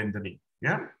crown lengthening.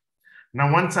 Yeah.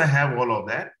 Now, once I have all of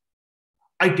that,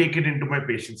 I take it into my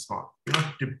patient's mouth.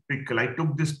 Typical. I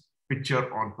took this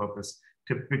picture on purpose.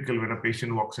 typical when a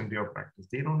patient walks into your practice.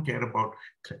 They don't care about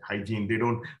hygiene. They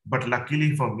don't. But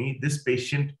luckily for me, this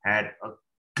patient had a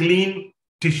clean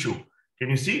tissue. Can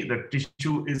you see the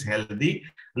tissue is healthy?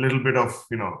 A little bit of,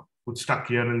 food stuck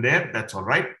here and there. That's all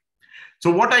right. So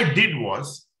what I did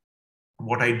was,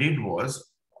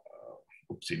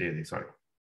 oopsie daisy, sorry.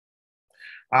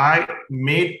 I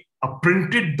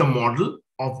printed the model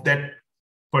of that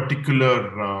particular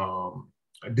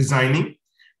designing.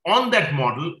 On that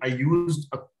model, I used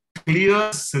a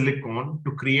clear silicone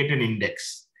to create an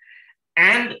index.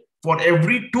 And for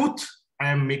every tooth, I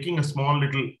am making a small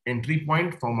little entry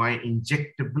point for my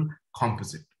injectable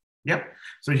composite. Yep.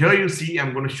 So here you see,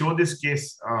 I'm going to show this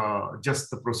case, just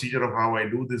the procedure of how I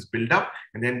do this build up.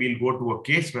 And then we'll go to a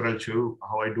case where I'll show you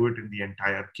how I do it in the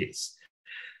entire case.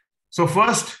 So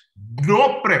first,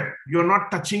 no prep. You're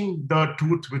not touching the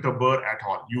tooth with a burr at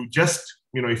all. You just,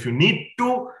 if you need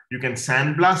to, you can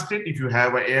sandblast it if you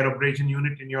have an air abrasion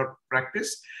unit in your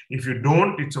practice. If you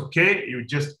don't, it's okay. You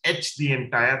just etch the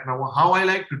entire. Now, how I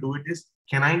like to do it is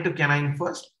canine to canine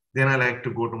first. Then I like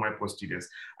to go to my posteriors.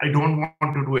 I don't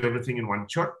want to do everything in one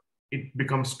shot. It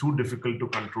becomes too difficult to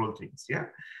control things. Yeah.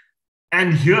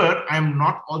 And here, I'm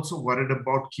not also worried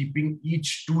about keeping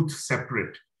each tooth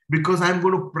separate, because I'm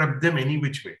going to prep them any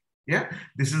which way. Yeah,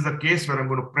 this is a case where I'm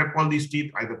going to prep all these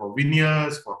teeth either for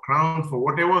veneers, for crowns, for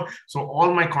whatever. So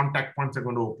all my contact points are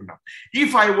going to open up.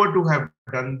 If I were to have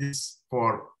done this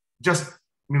for just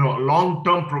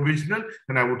long-term provisional,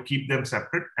 then I would keep them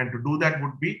separate. And to do that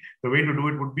would be, the way to do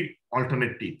it would be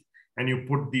alternate teeth. And you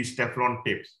put these Teflon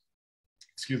tapes,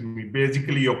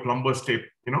 basically your plumber's tape,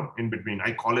 in between.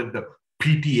 I call it the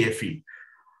PTFE.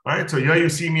 All right, so here you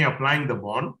see me applying the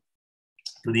bond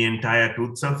to the entire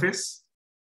tooth surface.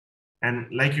 And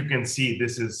like you can see,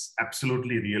 this is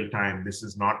absolutely real time. This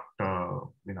is not,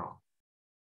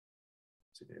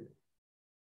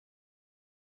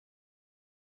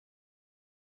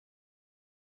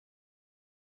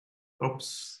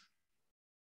 oops,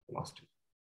 lost it.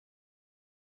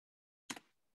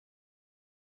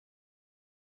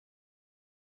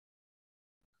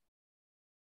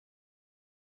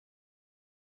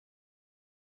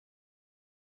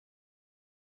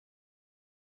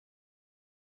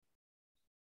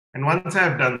 And once I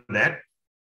have done that,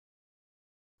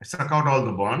 I suck out all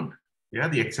the bond,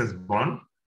 the excess bond.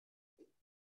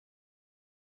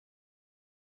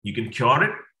 You can cure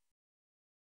it.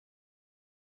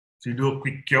 So you do a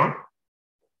quick cure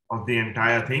of the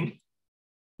entire thing.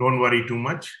 Don't worry too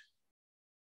much.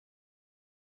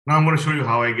 Now I'm going to show you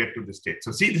how I get to this state.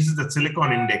 So see, this is the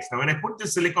silicone index. Now when I put the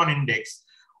silicone index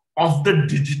of the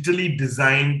digitally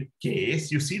designed case,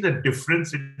 you see the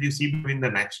difference that you see between the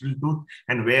natural tooth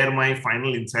and where my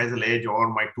final incisal edge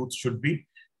or my tooth should be.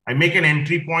 I make an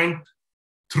entry point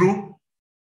through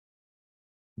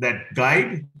that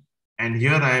guide, and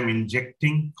here I am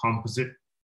injecting composite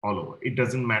all over. It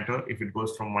doesn't matter if it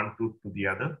goes from one tooth to the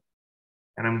other.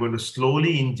 And I'm going to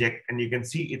slowly inject, and you can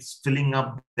see it's filling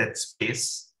up that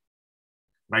space.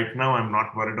 Right now, I'm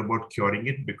not worried about curing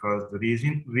it, because the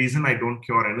reason I don't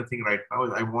cure anything right now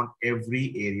is I want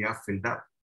every area filled up.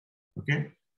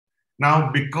 Okay.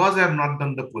 Now, because I have not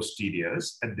done the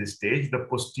posteriors at this stage, the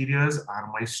posteriors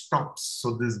are my stops.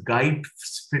 So this guide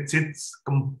sits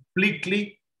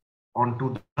completely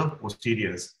onto the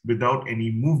posteriors without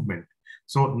any movement.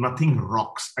 So nothing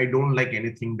rocks. I don't like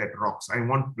anything that rocks. I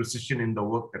want precision in the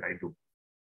work that I do.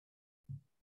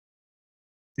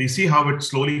 So you see how it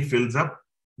slowly fills up?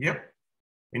 Yep.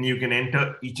 And you can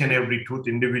enter each and every tooth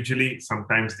individually.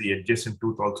 Sometimes the adjacent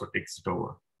tooth also takes it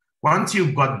over. Once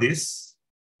you've got this,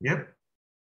 yep,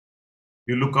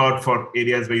 you look out for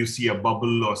areas where you see a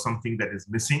bubble or something that is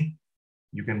missing.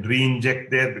 You can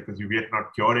re-inject there because you've yet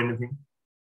not cured anything.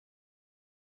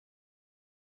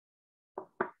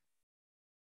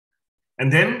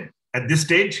 And then at this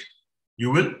stage, you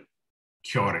will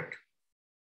cure it.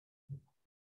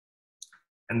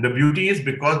 And the beauty is,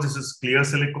 because this is clear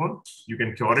silicone, you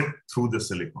can cure it through the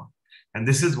silicone. And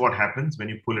this is what happens when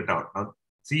you pull it out. Now,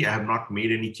 see, I have not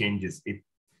made any changes.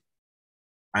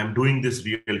 I'm doing this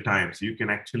real time. So you can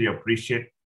actually appreciate,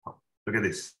 look at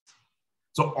this.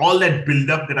 So all that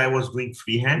buildup that I was doing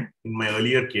freehand in my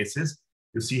earlier cases,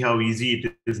 you see how easy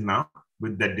it is now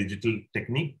with that digital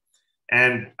technique.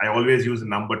 And I always use a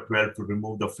number 12 to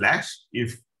remove the flash.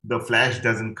 If the flash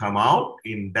doesn't come out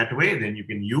in that way, then you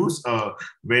can use a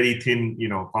very thin,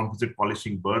 composite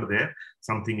polishing burr there,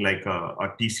 something like a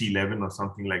TC11 or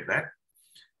something like that.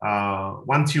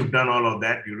 Once you've done all of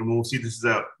that, you remove. See, this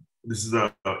is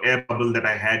a air bubble that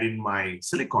I had in my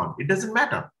silicone. It doesn't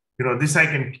matter. This I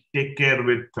can take care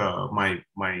with my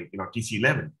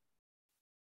TC11.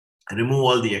 I remove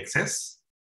all the excess.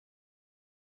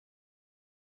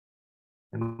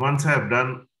 And once I have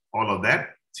done all of that,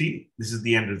 see, this is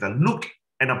the end result. Look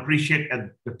and appreciate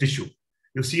at the tissue.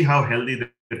 You see how healthy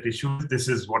the tissue is. This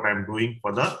is what I'm doing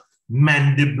for the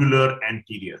mandibular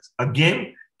anteriors.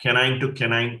 Again, canine to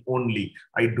canine only.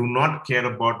 I do not care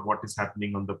about what is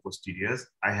happening on the posteriors.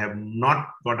 I have not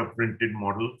got a printed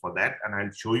model for that, and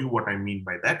I'll show you what I mean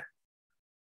by that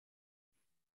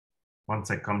once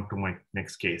I come to my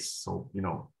next case. So,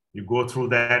 you go through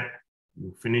that,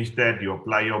 you finish that, you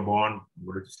apply your bond, you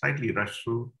will slightly rush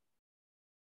through,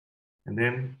 and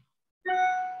then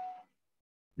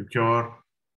you cure,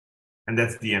 and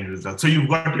that's the end result. So you've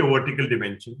got your vertical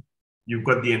dimension, you've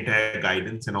got the entire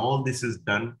guidance, and all this is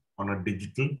done on a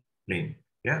digital plane,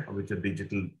 with a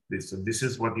digital this. So this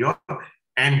is what your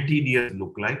anteriors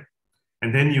look like.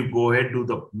 And then you go ahead, do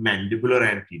the mandibular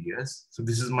anteriors. So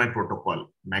this is my protocol,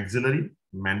 maxillary,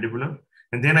 mandibular,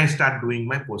 and then I start doing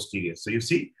my posteriors. So you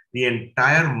see, the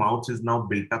entire mouth is now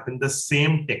built up in the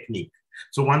same technique.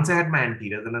 So once I had my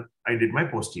anteriors, then I did my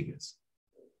posteriors.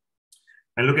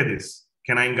 And look at this.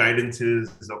 Canine guidances,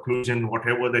 occlusion,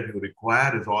 whatever that you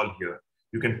require is all here.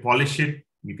 You can polish it.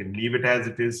 You can leave it as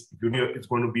it is. It's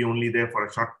going to be only there for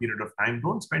a short period of time.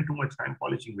 Don't spend too much time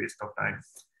polishing, waste of time.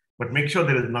 But make sure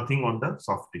there is nothing on the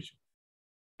soft tissue.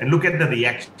 And look at the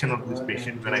reaction of this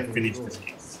patient when I finish this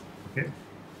case. Okay.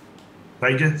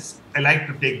 So I like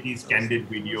to take these candid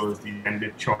videos, these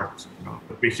candid shots.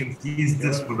 The patient sees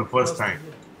this for the first time.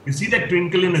 You see that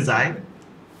twinkle in his eye?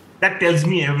 That tells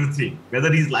me everything.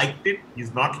 Whether he's liked it,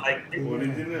 he's not liked it.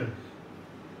 Original.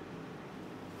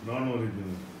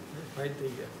 Non-original.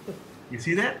 You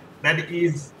see that? That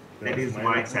is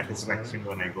my satisfaction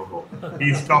when I go home.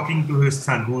 He's talking to his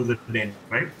son, who is a dentist,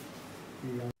 right?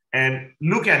 And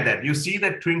look at that. You see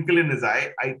that twinkle in his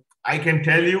eye. I can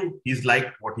tell you he's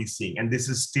liked what he's seeing. And this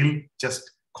is still just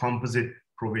composite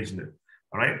provisional.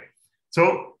 All right.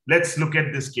 So let's look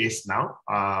at this case now,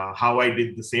 how I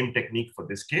did the same technique for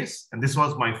this case. And this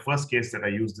was my first case that I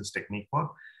used this technique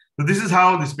for. So this is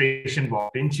how this patient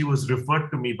walked in. She was referred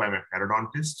to me by my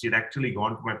periodontist. She'd actually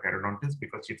gone to my periodontist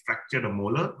because she'd fractured a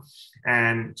molar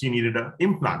and she needed an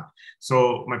implant.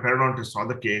 So my periodontist saw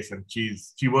the case, and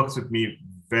she works with me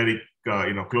very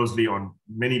closely on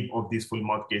many of these full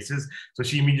mouth cases. So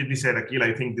she immediately said, Aqeel,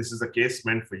 I think this is a case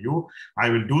meant for you. I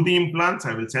will do the implants.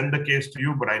 I will send the case to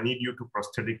you, but I need you to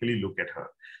prosthetically look at her.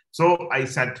 So I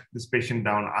sat this patient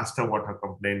down, asked her what her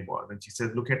complaint was. And she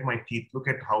said, look at my teeth, look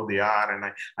at how they are.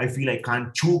 And I feel I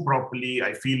can't chew properly.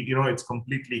 I feel, it's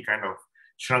completely kind of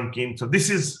shrunk in. So this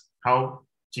is how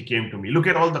she came to me. Look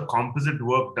at all the composite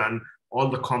work done, all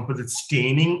the composite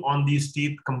staining on these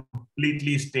teeth,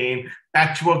 completely stained,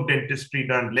 patchwork dentistry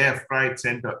done, left, right,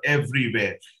 center,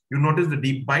 everywhere. You notice the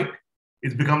deep bite?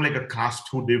 It's become like a class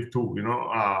 2 div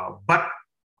 2, but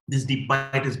this deep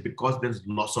bite is because there's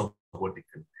loss of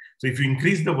vertical. So if you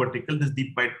increase the vertical, this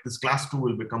deep bite, this class 2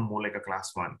 will become more like a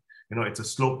class 1. It's a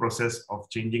slow process of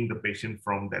changing the patient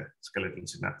from that skeletal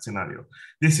scenario.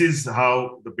 This is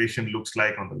how the patient looks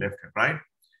like on the left and right.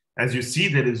 As you see,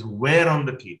 there is wear on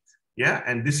the teeth. Yeah,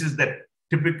 and this is that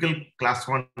typical class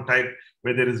 1 type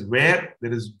where there is wear,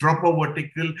 there is drop of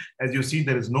vertical. As you see,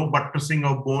 there is no buttressing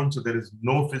of bone, so there is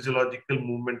no physiological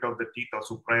movement of the teeth or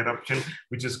supraeruption,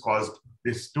 which has caused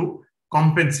this to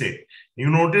compensate. You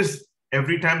notice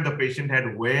every time the patient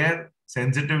had wear,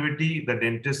 sensitivity, the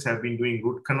dentists have been doing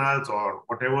root canals or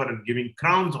whatever and giving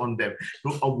crowns on them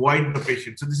to avoid the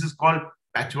patient. So this is called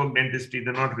patchwork dentistry.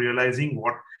 They're not realizing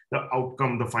what the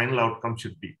outcome, the final outcome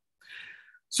should be.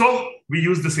 So we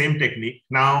use the same technique.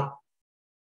 Now,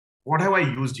 what have I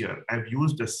used here? I've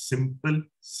used a simple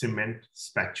cement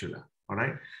spatula, all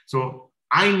right? So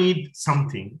I need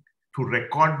something to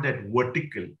record that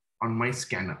vertical on my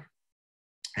scanner.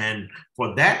 And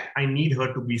for that, I need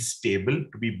her to be stable,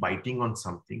 to be biting on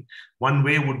something. One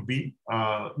way would be,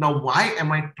 now why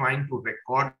am I trying to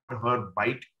record her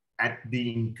bite at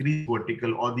the increased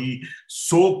vertical or the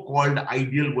so-called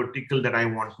ideal vertical that I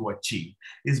want to achieve?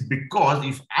 Is because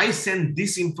if I send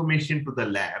this information to the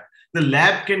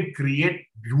lab can create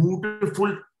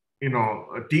beautiful,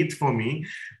 teeth for me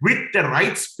with the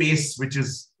right space which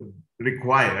is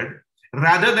required,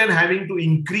 rather than having to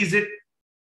increase it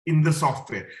in the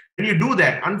software. When you do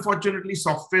that, unfortunately,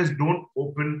 softwares don't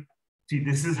open. See,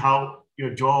 this is how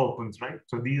your jaw opens, right?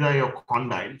 So these are your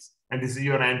condyles, and this is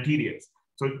your anteriors.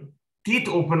 So teeth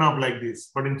open up like this,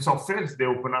 but in softwares, they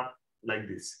open up like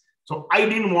this. So I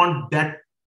didn't want that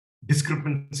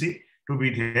discrepancy to be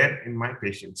there in my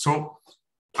patient. So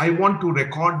I want to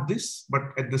record this, but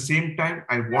at the same time,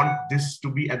 I want this to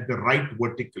be at the right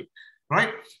vertical,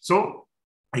 right? So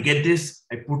I get this,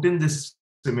 I put in this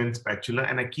cement spatula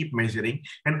and I keep measuring.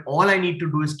 And all I need to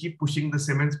do is keep pushing the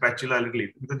cement spatula a little,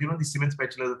 because the cement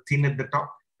spatula is thin at the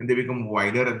top and they become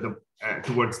wider at the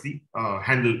towards the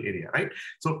handle area, right?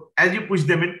 So as you push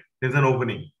them in, there's an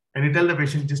opening. And you tell the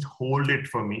patient, just hold it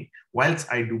for me whilst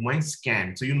I do my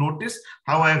scan. So you notice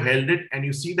how I've held it, and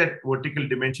you see that vertical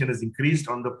dimension has increased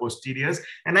on the posteriors.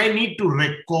 And I need to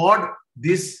record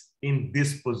this in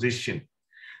this position.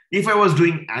 If I was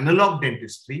doing analog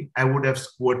dentistry, I would have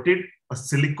squirted a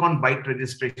silicone bite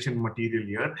registration material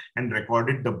here and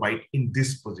recorded the bite in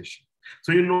this position.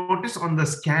 So you notice on the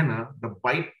scanner, the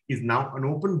bite is now an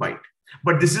open bite.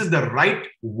 But this is the right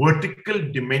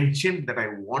vertical dimension that I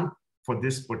want for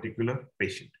this particular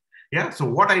patient. Yeah. So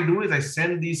what I do is I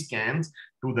send these scans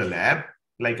to the lab.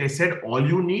 Like I said, all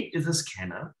you need is a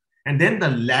scanner, and then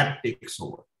the lab takes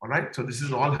over. All right. So this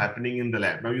is all happening in the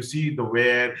lab. Now you see the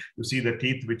wear, you see the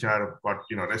teeth which are got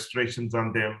restorations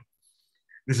on them.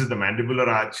 This is the mandibular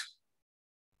arch.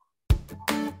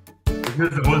 This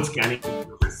is the whole scanning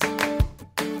process.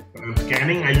 When I'm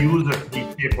scanning, I use a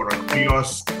 3K or a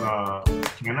Trios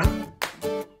scanner,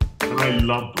 and I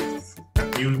love this.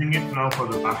 I'm using it now for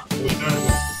the last 4 years.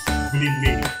 Believe me,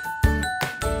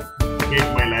 it made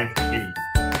my life easy.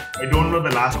 I don't know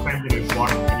the last time that I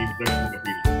bought any impression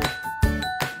material.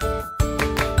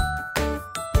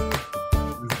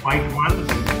 This is bite 1, this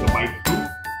is the bite 2.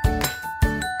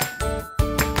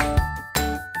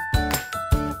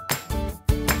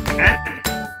 And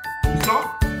you saw,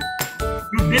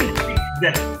 you didn't fix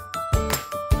that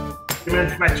cement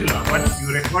spatula, but you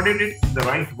recorded it in the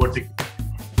right vertical.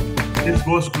 This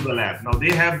goes to the lab. Now they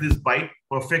have this bite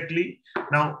perfectly.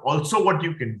 Now also what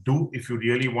you can do if you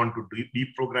really want to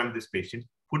deprogram this patient,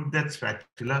 put that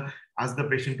spatula, ask the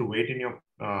patient to wait in your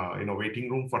waiting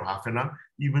room for half an hour.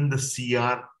 Even the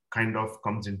CR kind of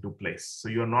comes into place. So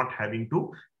you're not having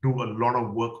to do a lot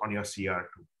of work on your CR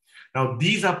too. Now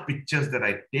these are pictures that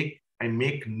I take, I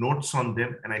make notes on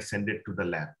them, and I send it to the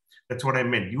lab. That's what I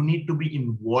meant. You need to be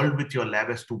involved with your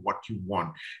lab as to what you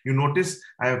want. You notice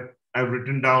I've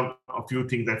written down a few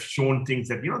things. I've shown things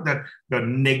that, that the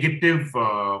negative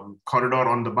corridor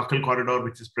on the buccal corridor,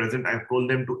 which is present, I've told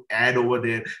them to add over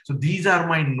there. So these are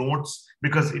my notes,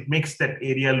 because it makes that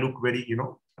area look very,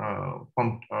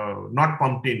 pumped, not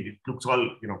pumped in. It looks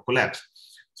all, collapsed.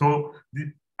 So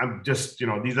I'm just,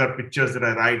 these are pictures that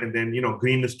I write, and then,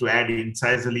 green is to add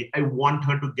incisally. I want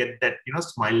her to get that,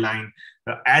 smile line,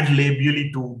 add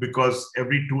labially too, because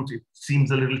every tooth, it seems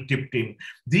a little tipped in.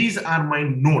 These are my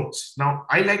notes. Now,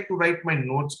 I like to write my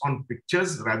notes on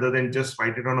pictures rather than just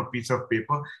write it on a piece of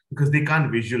paper, because they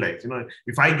can't visualize.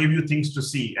 If I give you things to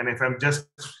see, and if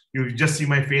you just see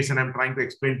my face and I'm trying to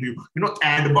explain to you,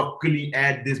 add buccally,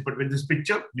 add this, but with this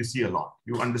picture, you see a lot,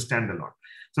 you understand a lot.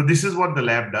 So this is what the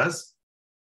lab does.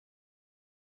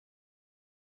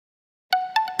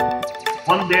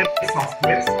 On their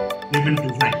software, they will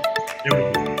design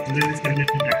everything, and then they send it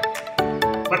back.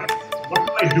 But what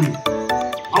do I do?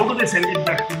 How do they send it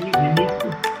back to me?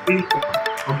 We need to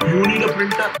print. Do you need a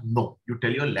printer? No. You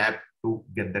tell your lab to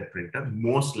get that printer.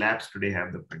 Most labs today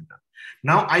have the printer.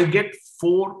 Now I get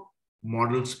 4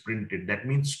 models printed. That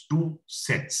means 2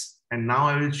 sets. And now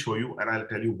I will show you, and I'll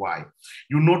tell you why.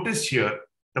 You notice here,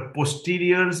 the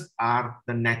posteriors are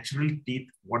the natural teeth,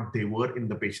 what they were in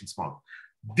the patient's mouth.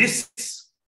 This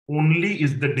only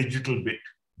is the digital bit,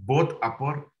 both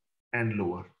upper and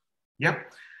lower.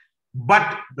 Yep.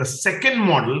 But the second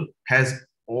model has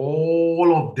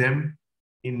all of them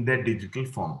in their digital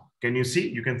form. Can you see?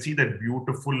 You can see that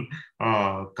beautiful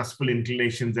cuspal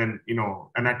inclinations and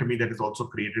anatomy that is also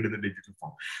created in the digital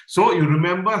form. So you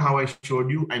remember how I showed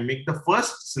you, I make the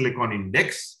first silicon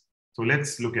index. So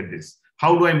let's look at this.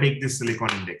 How do I make these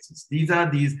silicon indexes?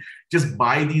 Just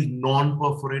buy these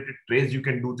non-perforated trays. You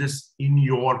can do this in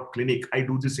your clinic. I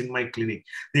do this in my clinic.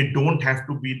 They don't have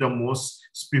to be the most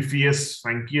spiffiest,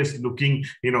 funkiest looking,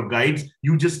 guides.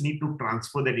 You just need to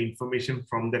transfer that information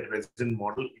from that resin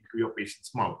model into your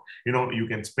patient's mouth. You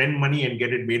can spend money and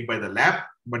get it made by the lab,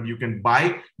 but you can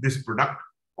buy this product,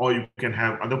 or you can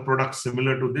have other products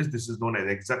similar to this. This is known as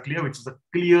Exacclear, which is a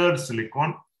clear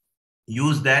silicone.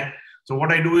 Use that. So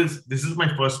what I do is, this is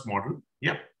my first model.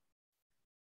 Yep.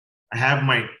 I have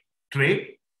my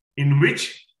tray in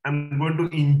which I'm going to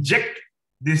inject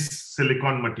this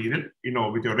silicone material,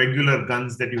 with your regular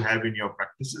guns that you have in your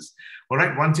practices. All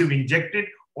right. Once you've injected,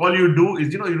 all you do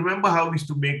is, you remember how we used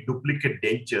to make duplicate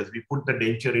dentures? We put the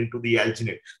denture into the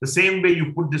alginate. The same way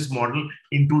you put this model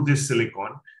into this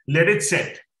silicone, let it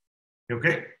set.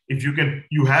 Okay. If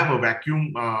you have a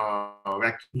vacuum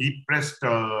heat pressed,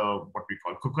 what we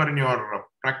call cooker in your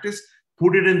practice,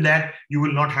 put it in that, you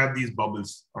will not have these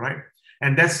bubbles. All right.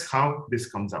 And that's how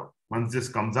this comes out. Once this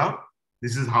comes out,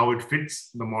 this is how it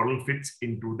fits. The model fits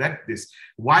into that.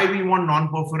 Why we want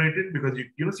non-perforated? Because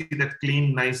you see that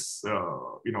clean, nice,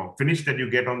 finish that you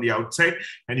get on the outside,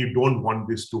 and you don't want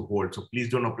this to hold. So please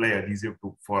don't apply adhesive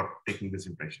for taking this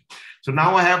impression. So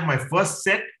now I have my first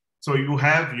set. So you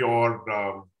have your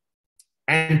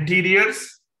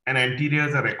anteriors, and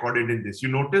anteriors are recorded in this. You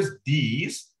notice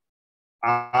these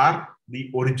are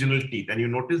the original teeth, and you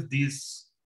notice these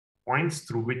points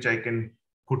through which I can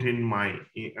put in my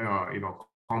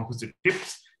composite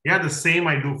tips. Yeah, the same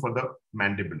I do for the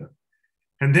mandibular.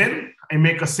 And then I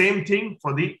make the same thing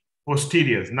for the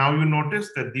posteriors. Now you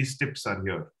notice that these tips are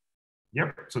here.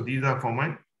 Yep. So these are for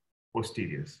my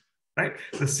posteriors, right?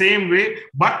 The same way,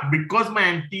 but because my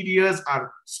anteriors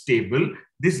are stable,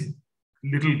 this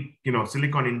little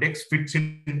silicone index fits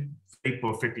in very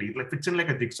perfectly. It fits in like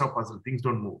a jigsaw puzzle. Things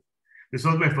don't move. This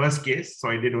was my first case, so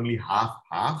I did only half.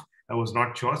 I was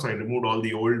not sure, so I removed all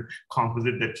the old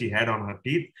composite that she had on her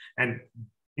teeth, and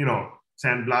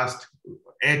sandblast,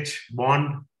 etch,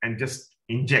 bond, and just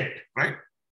inject. Right?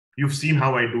 You've seen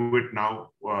how I do it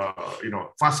now,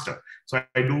 faster. So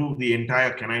I do the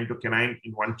entire canine to canine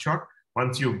in one shot.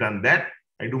 Once you've done that,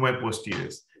 I do my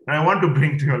posteriors. Now I want to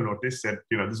bring to your notice that,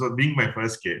 this was being my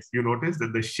first case. You notice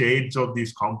that the shades of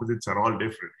these composites are all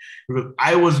different, because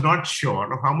I was not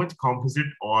sure of how much composite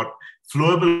or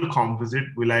flowable composite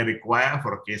will I require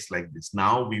for a case like this.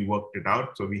 Now we worked it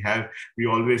out. So we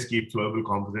always keep flowable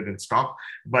composite in stock.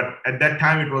 But at that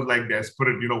time it was like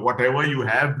desperate, whatever you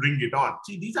have, bring it on.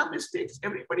 See, these are mistakes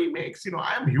everybody makes.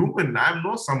 I'm human. I'm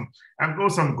no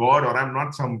some god, or I'm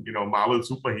not some, Marvel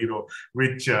superhero,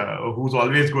 who's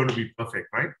always going to be perfect,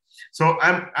 right? So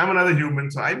I'm another human.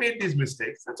 So I made these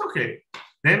mistakes. That's okay.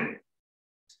 Then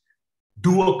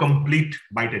do a complete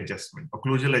bite adjustment.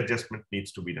 Occlusal adjustment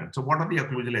needs to be done. So what are the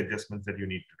occlusal adjustments that you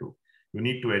need to do? You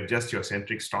need to adjust your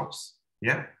centric stops.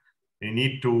 Yeah. You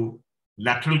need to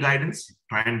lateral guidance,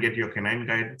 try and get your canine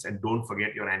guidance, and don't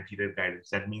forget your anterior guidance.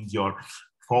 That means your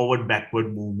forward,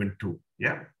 backward movement too.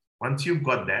 Yeah. Once you've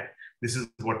got that, this is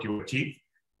what you achieve.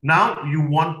 Now you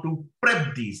want to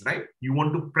prep these, right? You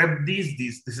want to prep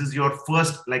these. This is your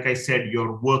first, like I said,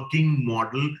 your working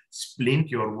model splint,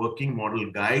 your working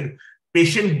model guide.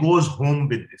 Patient goes home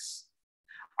with this.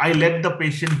 I let the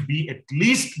patient be at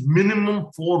least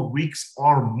minimum 4 weeks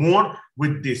or more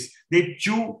with this. They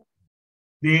chew,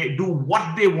 they do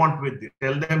what they want with it.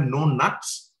 Tell them no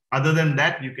nuts. Other than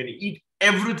that, you can eat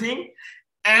everything.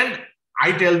 And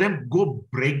I tell them, go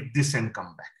break this and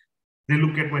come back. They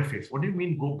look at my face. What do you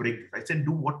mean go break this? I said,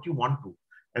 do what you want to.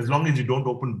 As long as you don't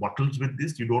open bottles with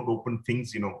this, you don't open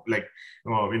things, like,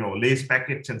 Lay's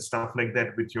packets and stuff like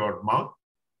that with your mouth.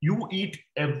 You eat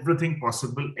everything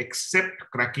possible except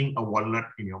cracking a walnut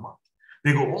in your mouth.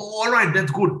 They go, oh, all right,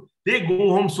 that's good. They go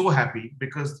home so happy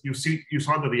because you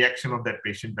saw the reaction of that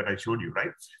patient that I showed you,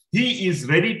 right? He is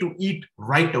ready to eat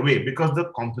right away because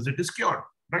the composite is cured,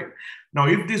 right? Now,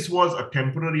 if this was a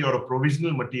temporary or a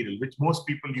provisional material, which most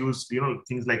people use,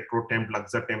 things like ProTemp,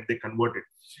 Luxatemp, they convert it.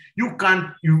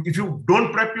 If you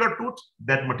don't prep your tooth,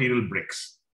 that material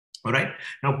breaks. All right.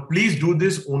 Now, please do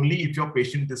this only if your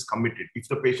patient is committed. If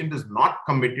the patient is not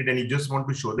committed and you just want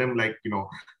to show them,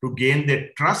 to gain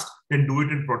their trust, then do it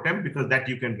in ProTemp, because that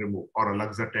you can remove, or a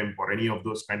Luxatemp or any of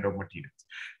those kind of materials.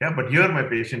 Yeah. But here my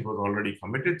patient was already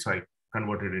committed, so I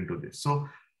converted into this. So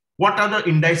what are the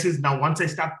indices? Now, once I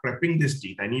start prepping this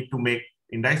teeth, I need to make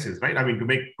indices, right? I mean, to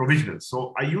make provisionals.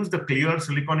 So I use the clear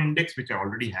silicone index, which I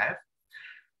already have.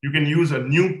 You can use a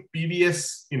new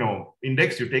PVS,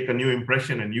 index. You take a new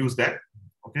impression and use that.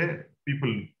 Okay, people,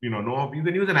 know you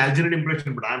can use an alginate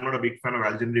impression, but I'm not a big fan of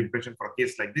alginate impression for a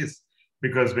case like this,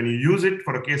 because when you use it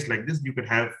for a case like this, you could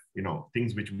have,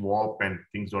 things which warp and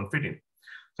things don't fit in.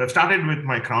 So I've started with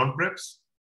my crown preps,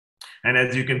 and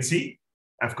as you can see,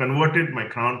 I've converted my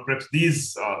crown preps.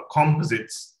 These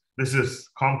composites. This is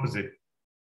composite.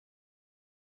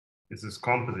 This is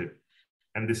composite,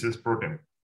 and this is ProTemp.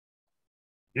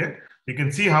 Yeah, you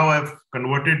can see how I've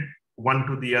converted one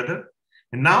to the other.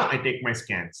 And now I take my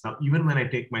scans. Now, even when I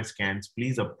take my scans,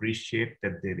 please appreciate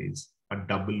that there is a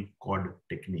double cord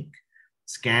technique.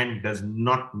 Scan does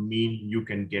not mean you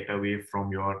can get away from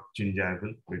your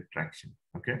gingival retraction.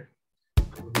 Okay.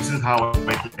 This is how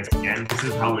I take my scan. This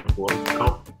is how it works.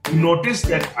 Now, you notice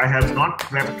that I have not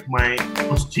prepped my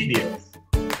posteriors.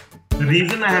 The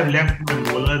reason I have left my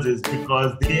molars is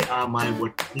because they are my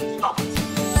vertical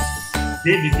stops.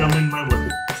 They determine my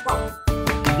vertical stop.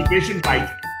 If the patient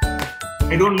bites,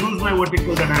 I don't lose my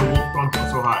vertical that I worked on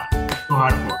so hard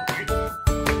for, right?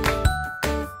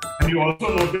 And you also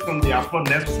notice on the upper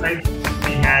left side,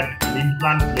 we had an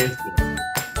implant placed there.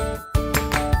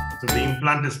 So the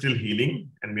implant is still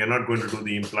healing, and we are not going to do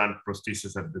the implant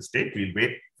prosthesis at this stage. We'll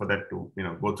wait for that to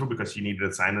go through, because she needed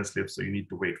a sinus lift, so you need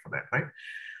to wait for that, right?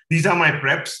 These are my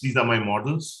preps. These are my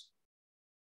models.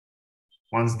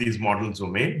 Once these models were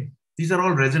made, these are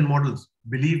all resin models.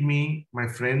 Believe me, my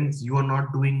friends, you are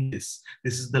not doing this.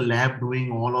 This is the lab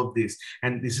doing all of this.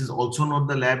 And this is also not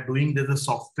the lab doing. There's a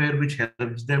software which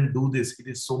helps them do this. It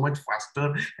is so much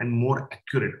faster and more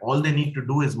accurate. All they need to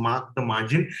do is mark the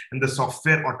margin, and the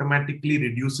software automatically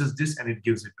reduces this and it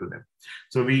gives it to them.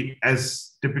 So we,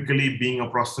 as typically being a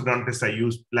prosthodontist, I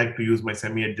like to use my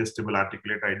semi-adjustable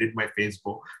articulator. I did my face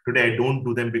bow. Today I don't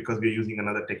do them because we're using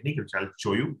another technique, which I'll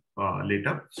show you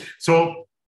later. So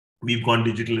we've gone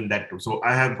digital in that too. So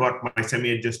I have got my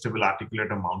semi-adjustable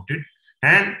articulator mounted.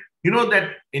 And you know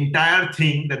that entire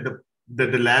thing that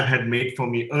the lab had made for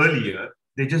me earlier,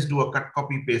 they just do a cut,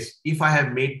 copy, paste. If I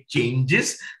have made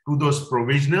changes to those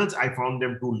provisionals, I found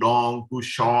them too long, too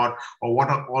short, or what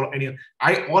are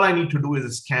all I need to do is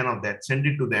a scan of that, send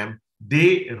it to them.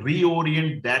 They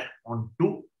reorient that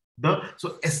onto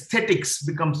so aesthetics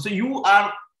becomes, so you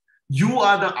are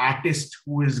the artist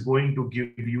who is going to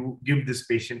give this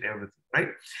patient everything, right?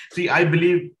 See, I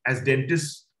believe as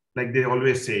dentists, like they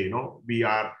always say, we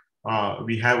have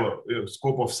a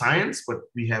scope of science, but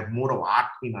we have more of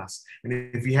art in us. And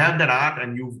if you have that art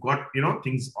and you've got,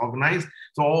 things organized,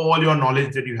 so all your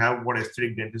knowledge that you have about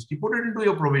aesthetic dentistry, put it into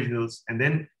your provisionals and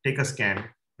then take a scan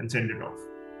and send it off.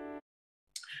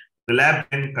 The lab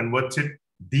then converts it.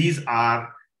 These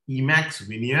are Emax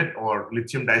veneer or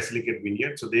lithium disilicate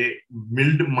veneer. So they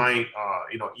milled my,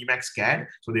 Emax CAD.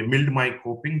 So they milled my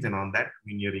copings, and on that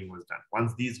veneering was done.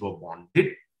 Once these were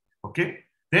bonded, okay,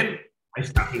 then I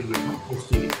started with my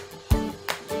posterior.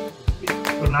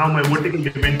 So now my vertical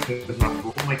dimension does not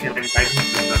go, my canine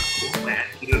guidance does not go, my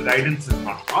anterior guidance is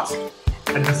not lost.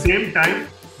 At the same time,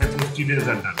 my posteriors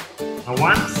are done. Now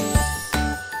once,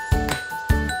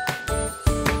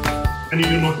 and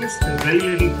you notice there's very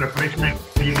little preparation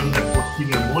actually on that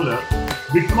posterior molar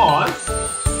because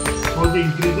for the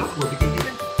increase of vertical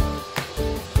dimension.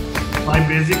 So I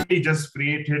basically just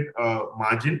created a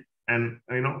margin and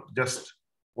just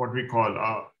what we call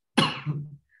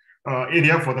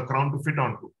area for the crown to fit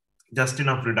onto, just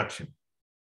enough reduction.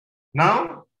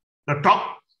 Now the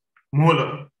top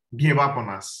molar gave up on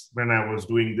us when I was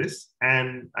doing this,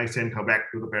 and I sent her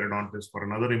back to the periodontist for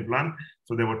another implant.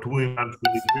 So there were 2 implants to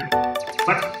be did,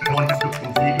 but I wanted to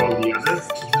complete all the others.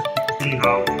 This is typically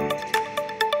how the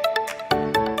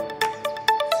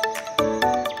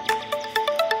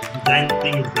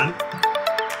designing is done.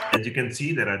 As you can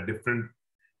see, there are different.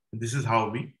 This is how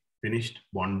we finished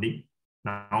bonding.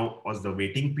 Now was the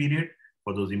waiting period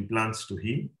for those implants to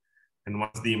heal, and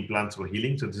once the implants were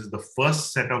healing, so this is the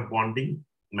first set of bonding.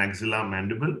 Maxilla,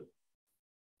 mandible,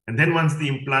 and then once the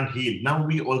implant healed, now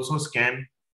we also scan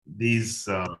these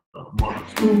models.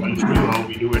 I'll show you how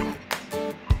we do it.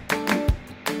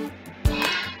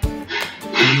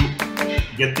 You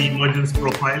get the emergence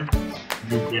profile,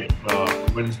 you get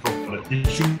emergence profile of the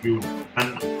tissue, you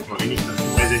run any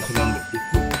customization on the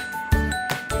tissue.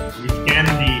 We scan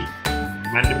the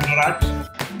mandibular arch.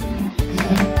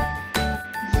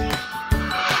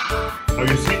 Now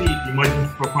you see the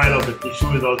emergence profile of the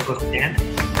tissue is also scanned.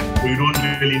 So you don't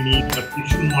really need a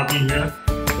tissue model here.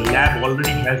 The lab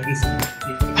already has this.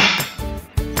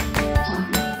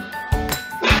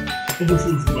 This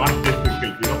is not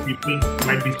difficult. People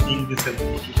might be seeing this and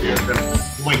thinking,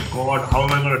 oh my God, how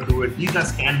am I going to do it? These are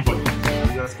scan bodies.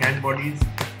 These are scan bodies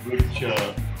which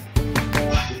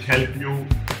help you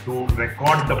to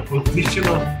record the position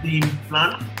of the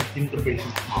implant in the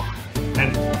patient's mouth.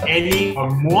 And any or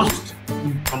most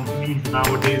companies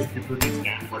nowadays people these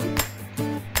scan bodies.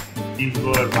 These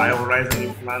were biohorizon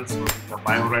implants, or the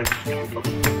biohorizon scan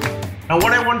bodies. Now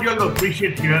what I want you all to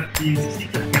appreciate here is see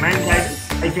the canine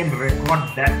guidance. I can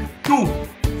record that too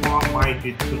for my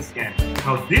digital scan.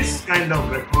 Now this kind of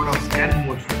record of scan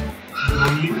motion is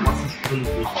only possible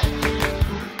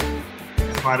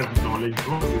as far as knowledge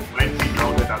goes. It might be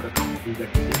now that other companies are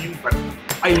getting in, but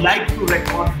I like to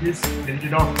record this, send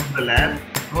it off to the lab,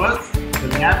 because the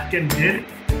lab can then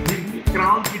give me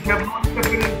crowns which have no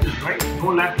interferences, right? No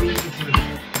lateral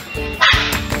interferences.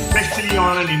 Especially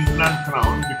on an implant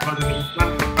crown, because an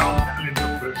implant crown has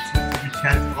interferences which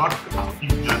has got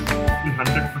casting done with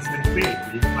 100% fail.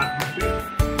 The implant will fail.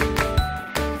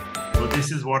 So this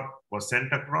is what was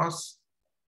sent across.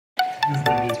 This is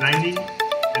the designing,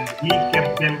 and we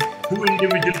kept them 2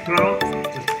 individual crowns,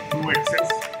 just 2 excess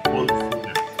all through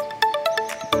them.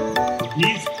 So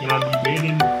these cannot be made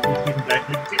in lithium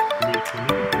dielectric.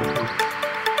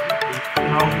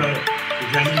 How the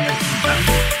designing has been done.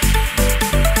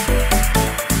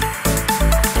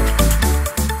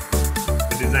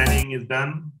 everything is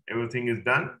done. Everything is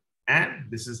done. And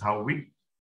this is how we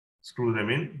screw them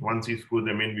in. Once we screw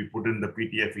them in, we put in the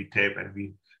PTFE tape and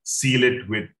we seal it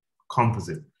with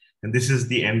composite. And this is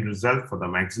the end result for the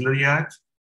maxillary arch.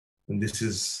 And this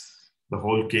is the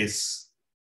whole case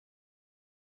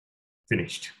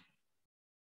finished.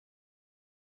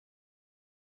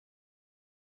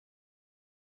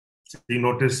 So you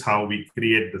notice how we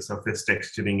create the surface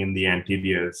texturing in the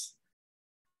anteriors.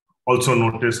 Also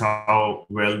notice how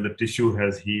well the tissue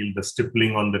has healed, the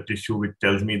stippling on the tissue, which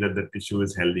tells me that the tissue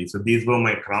is healthy. So these were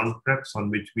my crown preps on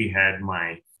which we had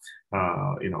my,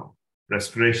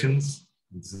 restorations.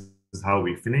 This is how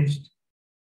we finished.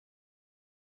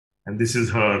 And this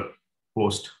is her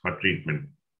post her treatment.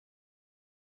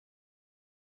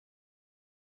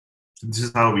 This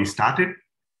is how we started,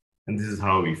 and this is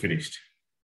how we finished.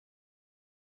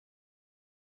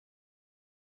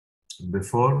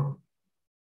 Before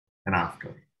and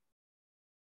after.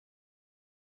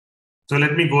 So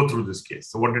let me go through this case.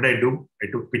 So what did I do? I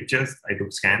took pictures, I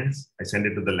took scans, I sent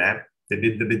it to the lab. They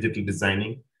did the digital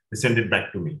designing. They sent it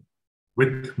back to me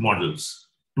with models,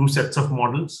 2 sets of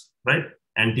models, right?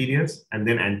 Anteriors, and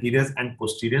then anteriors and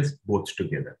posteriors both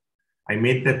together. I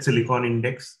made that silicone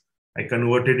index. I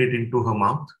converted it into her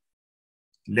mouth,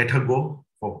 let her go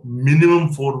for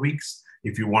minimum 4 weeks.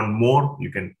 If you want more,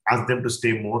 you can ask them to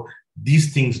stay more.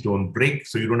 These things don't break,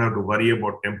 so you don't have to worry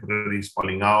about temporaries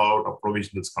falling out or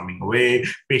provisionals coming away.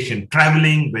 Patient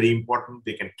traveling, very important.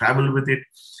 They can travel with it.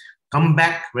 Come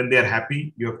back when they're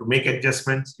happy. You have to make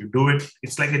adjustments. You do it.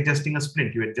 It's like adjusting a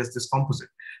splint. You adjust this composite.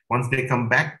 Once they come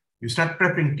back, you start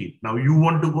prepping teeth. Now you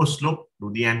want to go slow.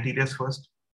 Do the anteriors first.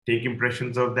 Take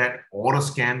impressions of that or a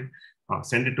scan.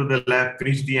 Send it to the lab.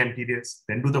 Finish the anteriors.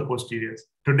 Then do the posteriors.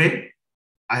 Today,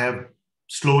 I have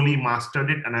slowly mastered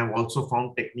it, and I've also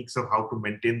found techniques of how to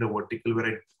maintain the vertical, where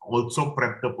I also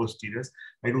prep the posteriors.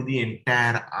 I do the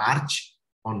entire arch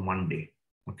on one day.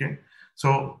 Okay,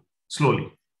 so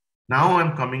slowly. Now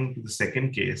I'm coming to the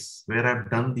second case where I've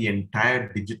done the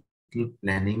entire digital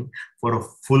planning for a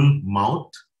full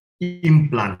mouth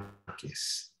implant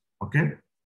case. Okay,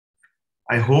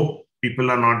 I hope people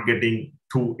are not getting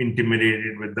too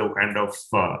intimidated with the kind of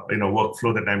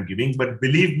workflow that I'm giving. But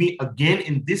believe me, again,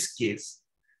 in this case,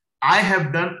 I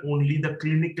have done only the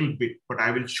clinical bit, but I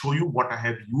will show you what I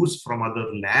have used from other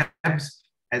labs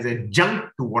as a jump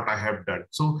to what I have done.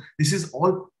 So this is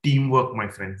all teamwork, my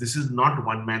friends. This is not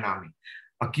one-man army.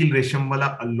 Aqeel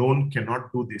Reshamvala alone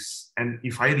cannot do this. And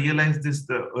if I realize this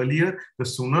the earlier, the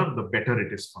sooner, the better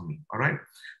it is for me. All right.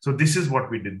 So this is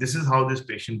what we did. This is how this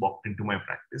patient walked into my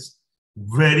practice.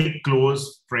 Very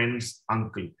close friend's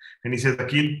uncle. And he says,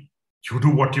 Aqeel, you do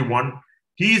what you want.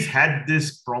 He's had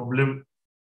this problem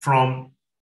from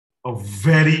a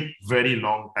very, very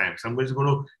long time. So I'm just going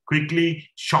to quickly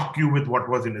shock you with what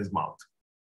was in his mouth.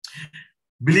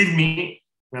 Believe me,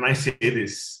 when I say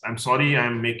this, I'm sorry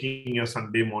I'm making your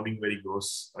Sunday morning very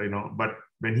gross, but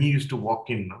when he used to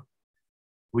walk in,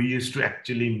 we used to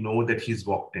actually know that he's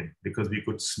walked in because we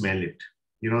could smell it.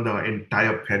 The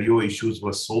entire perio issues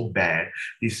were so bad.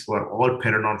 These were all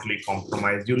periodontally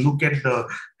compromised. You look at the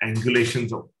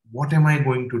angulations of what am I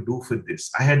going to do for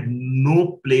this? I had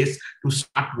no place to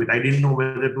start with. I didn't know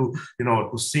whether to,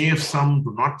 to save some,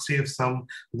 to not save some.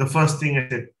 The first thing I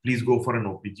said, please go for an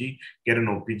OPG, get an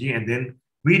OPG. And then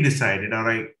we decided, all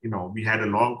right, we had a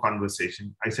long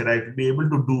conversation. I said, I'll be able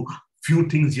to do few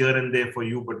things here and there for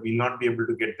you, but we'll not be able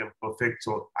to get them perfect.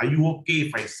 So are you okay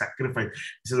if I sacrifice?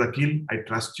 He says, Aqeel, I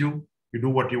trust you. You do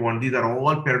what you want. These are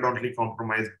all periodontally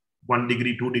compromised, 1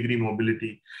 degree, 2 degree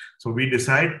mobility. So we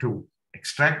decide to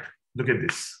extract. Look at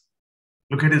this.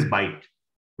 Look at his bite.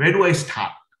 Where do I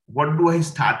start? What do I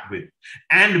start with?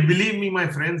 And believe me, my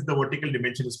friends, the vertical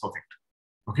dimension is perfect.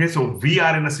 Okay, so we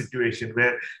are in a situation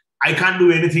where I can't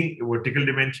do anything vertical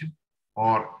dimension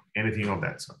or anything of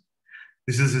that sort.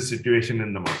 This is his situation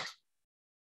in the mouth.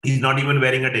 He's not even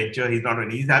wearing a denture.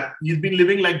 He's been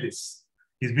living like this.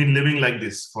 He's been living like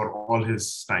this for all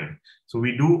his time. So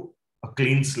we do a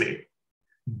clean slate,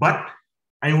 but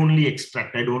I only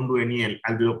extract. I don't do any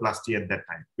alveoloplasty at that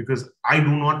time because I do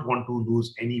not want to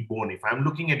lose any bone. If I'm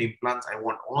looking at implants, I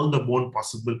want all the bone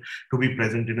possible to be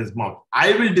present in his mouth.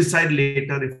 I will decide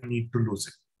later if I need to lose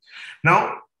it.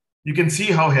 Now, you can see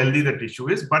how healthy the tissue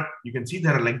is, but you can see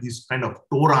there are like these kind of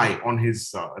tori on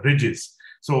his ridges.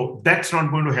 So that's not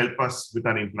going to help us with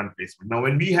our implant placement. Now,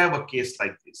 when we have a case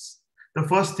like this, the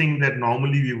first thing that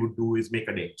normally we would do is make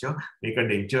a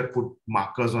denture, put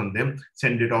markers on them,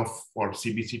 send it off for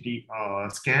CBCT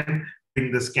scan,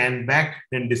 bring the scan back,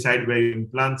 then decide where your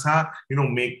implants are,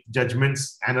 make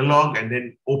judgments analog, and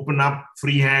then open up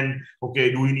freehand.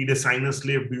 Okay, do you need a sinus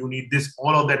lift? Do you need this?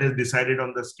 All of that is decided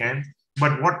on the scan.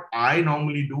 But what I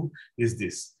normally do is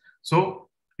this. So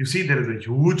you see there is a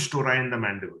huge tori in the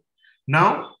mandible.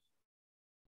 Now,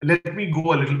 let me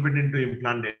go a little bit into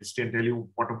implant dentistry and tell you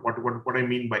what I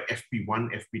mean by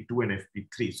FP1, FP2, and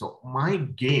FP3. So my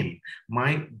game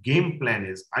plan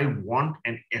is I want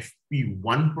an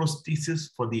FP1 prosthesis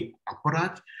for the upper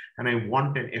arch, and I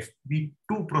want an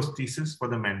FP2 prosthesis for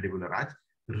the mandibular arch.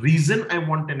 The reason I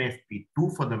want an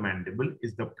FP2 for the mandible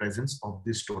is the presence of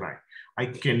this tori. I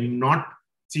cannot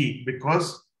see,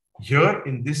 because here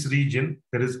in this region,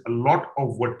 there is a lot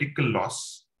of vertical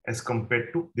loss as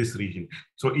compared to this region.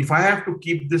 So if I have to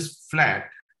keep this flat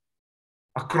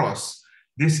across,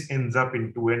 this ends up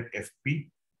into an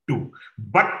FP2.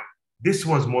 But this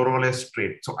was more or less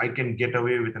straight. So I can get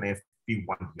away with an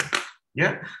FP1 here.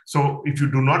 Yeah. So if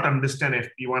you do not understand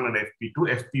FP1 and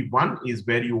FP2, FP1 is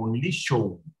where you only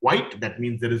show white. That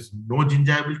means there is no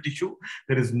gingival tissue.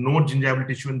 There is no gingival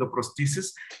tissue in the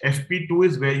prosthesis. FP2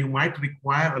 is where you might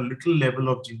require a little level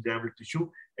of gingival tissue.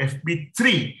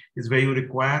 FP3 is where you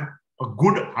require a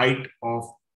good height of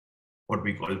what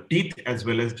we call teeth as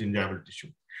well as gingival tissue.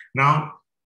 Now,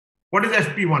 what is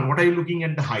FP1? What are you looking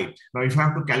at the height? Now, if I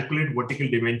have to calculate vertical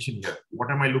dimension here,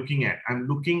 what am I looking at? I'm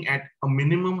looking at a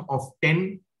minimum of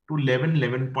 10 to 11,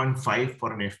 11.5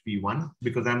 for an FP1,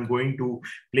 because I'm going to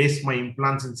place my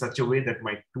implants in such a way that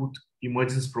my tooth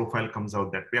emergence profile comes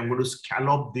out that way. I'm going to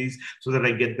scallop these so that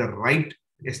I get the right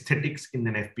aesthetics in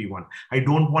an FP1. I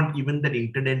don't want even that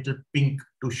interdental pink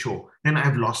to show. Then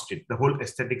I've lost it. The whole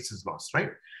aesthetics is lost,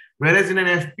 right? Whereas in an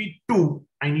FP2,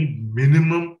 I need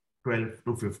minimum 12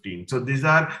 to 15. So these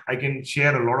are, I can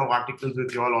share a lot of articles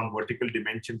with you all on vertical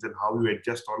dimensions and how you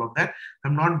adjust all of that.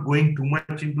 I'm not going too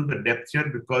much into the depth here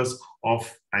because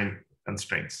of time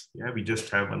constraints. Yeah, we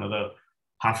just have another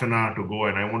half an hour to go,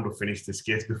 and I want to finish this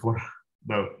case before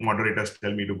the moderators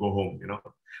tell me to go home,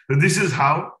 So this is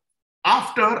how,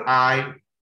 after I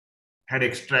had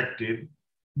extracted,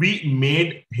 we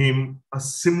made him a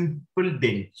simple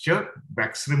denture,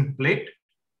 backstream plate,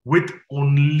 with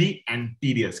only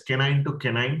anteriors, canine to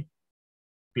canine,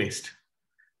 placed.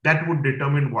 That would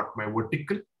determine what my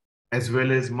vertical as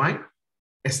well as my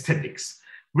aesthetics.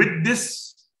 With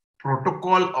this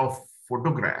protocol of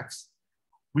photographs,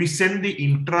 we send the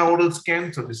intraoral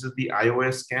scan. So this is the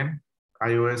IOS scan.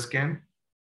 IOS scan.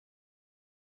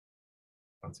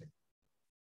 One second.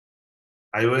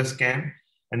 IOS scan.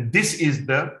 And this is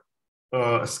the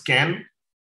scan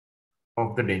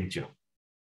of the denture.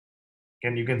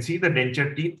 You can see the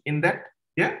denture teeth in that.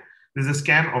 Yeah, this is a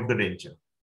scan of the denture.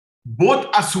 Both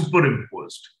are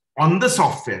superimposed on the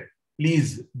software.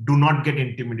 Please do not get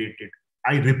intimidated.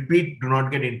 I repeat, do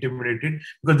not get intimidated,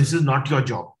 because this is not your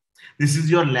job. This is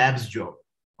your lab's job.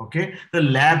 Okay, the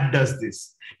lab does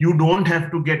this. You don't have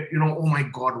to get, oh my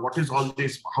God, what is all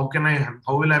this? How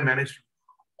will I manage?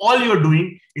 All you're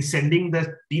doing is sending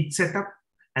the teeth setup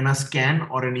and a scan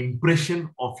or an impression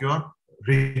of your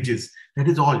ridges. That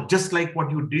is all, just like what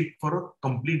you did for a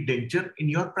complete denture in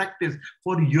your practice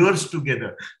for years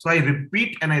together. So I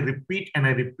repeat and I repeat and I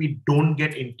repeat, don't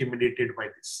get intimidated by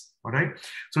this. All right.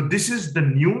 So this is the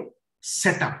new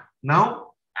setup.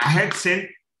 Now I had sent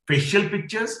facial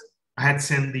pictures, I had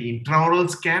sent the intraoral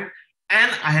scan,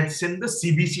 and I had sent the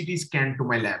CBCT scan to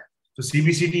my lab. So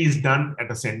CBCT is done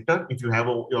at a center. If you have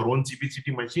your own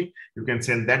CBCT machine, you can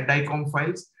send that DICOM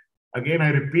files. Again, I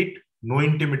repeat, no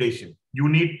intimidation. You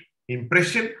need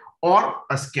impression or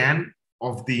a scan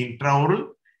of the intraoral,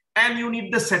 and you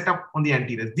need the setup on the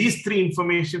anterior. These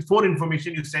four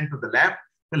information you send to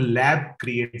the lab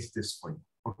creates this for you,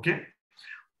 okay?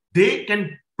 They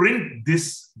can print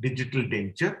this digital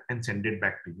denture and send it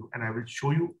back to you, and I will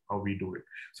show you how we do it.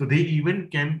 So they even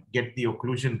can get the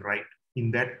occlusion right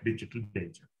in that digital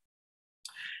denture.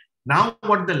 Now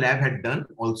what the lab had done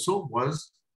also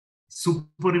was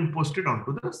superimposed it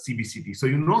onto the CBCT. So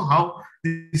you know how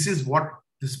this is what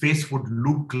this face would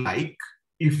look like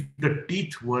if the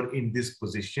teeth were in this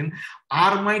position.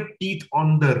 Are my teeth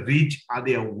on the ridge? Are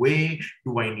they away?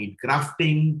 Do I need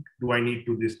grafting? Do I need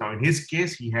to this? Now in his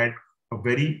case, he had a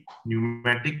very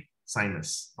pneumatic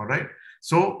sinus. All right.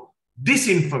 So this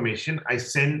information I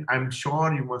send, I'm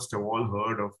sure you must have all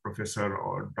heard of Professor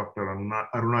or Dr.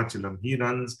 Arunachalam. He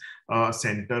runs a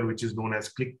center which is known as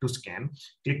Click to Scan.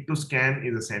 Click to Scan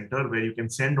is a center where you can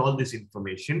send all this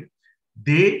information.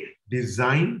 They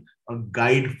design a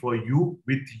guide for you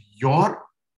with your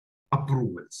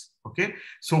approvals. Okay.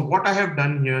 So what I have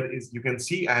done here is, you can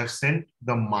see I have sent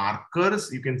the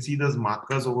markers. You can see those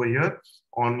markers over here.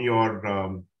 on your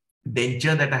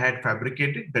denture that I had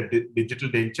fabricated, the digital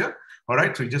denture. All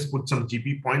right, so you just put some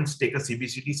GP points, take a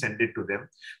CBCT, send it to them.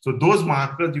 So those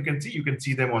markers you can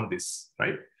see them on this,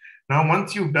 right? Now,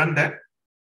 once you've done that,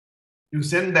 you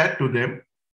send that to them,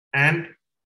 and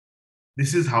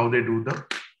this is how they do the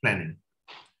planning.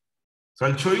 So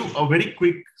I'll show you a very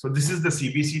quick, so this is the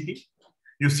CBCT.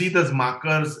 You see those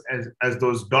markers as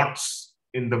those dots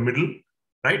in the middle,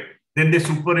 right? Then they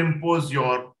superimpose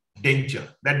your denture,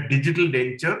 that digital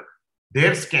denture,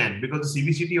 their scan, because the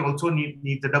CBCT also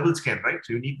needs a double scan, right?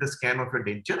 So you need the scan of your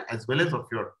denture as well as of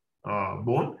your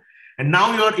bone. And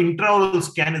now your intraoral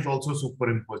scan is also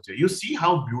superimposed here. You see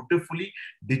how beautifully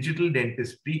digital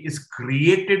dentistry is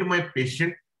created my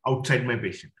patient outside my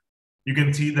patient. You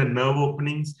can see the nerve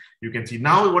openings. You can see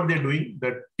now what they're doing,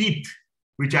 the teeth,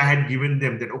 which I had given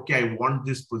them that, okay, I want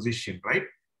this position, right?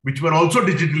 Which were also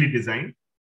digitally designed,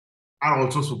 are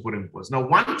also superimposed. Now,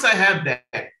 once I have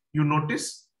that, you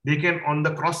notice they can, on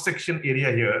the cross-section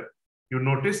area here, you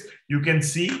notice you can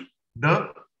see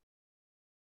the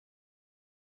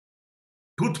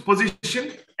tooth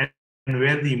position and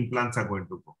where the implants are going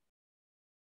to go.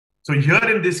 So here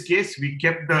in this case, we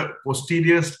kept the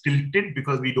posteriors tilted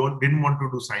because we didn't want to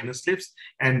do sinus lifts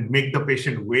and make the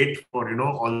patient wait for,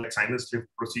 all that sinus lift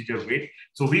procedure wait.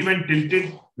 So we went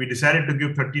tilted. We decided to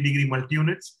give 30-degree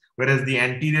multi-units, whereas the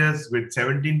anteriors with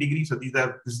 17 degrees. So this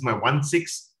is my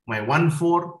 1.6, my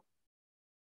 1.4,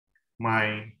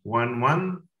 my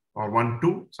 1.1 or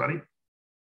 1.2, sorry.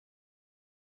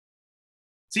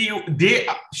 See, they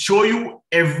show you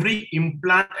every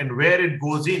implant and where it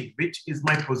goes in, which is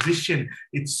my position.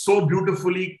 It's so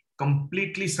beautifully,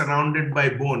 completely surrounded by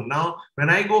bone. Now, when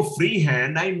I go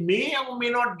freehand, I may or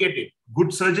may not get it.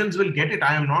 Good surgeons will get it.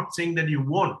 I am not saying that you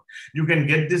won't. You can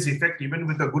get this effect even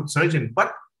with a good surgeon.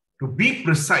 But to be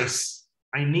precise,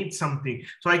 I need something.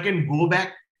 So I can go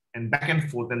back and back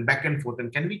and forth and back and forth.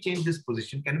 And can we change this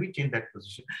position? Can we change that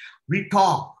position? We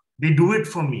talk. They do it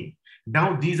for me.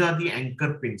 Now, these are the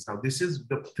anchor pins. Now, this is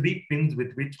the 3 pins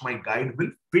with which my guide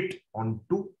will fit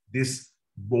onto this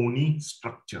bony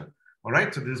structure. All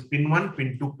right. So this is pin 1,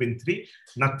 pin 2, pin 3.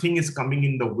 Nothing is coming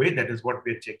in the way. That is what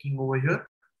we're checking over here.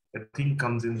 Nothing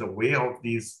comes in the way of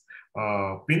these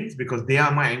pins because they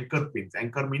are my anchor pins.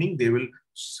 Anchor meaning they will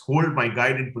hold my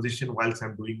guide in position whilst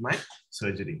I'm doing my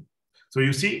surgery. So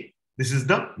you see, this is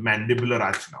the mandibular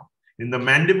arch now. In the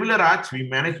mandibular arch, we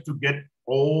managed to get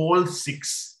all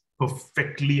 6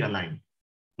 perfectly aligned.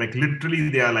 Like literally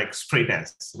they are like straight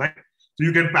as, right? So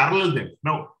you can parallel them.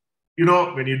 Now,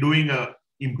 when you're doing a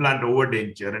implant over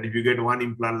denture, and if you get one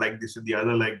implant like this and the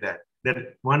other like that,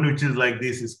 that one which is like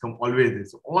this is always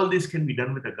this. So all this can be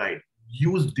done with a guide.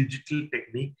 Use digital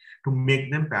technique to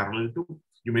make them parallel to.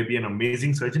 You may be an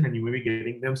amazing surgeon and you may be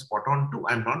getting them spot on too.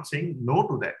 I'm not saying no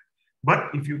to that.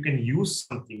 But if you can use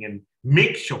something and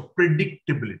make sure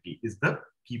predictability is the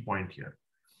key point here.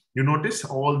 You notice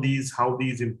all these, how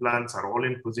these implants are all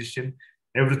in position,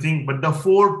 everything, but the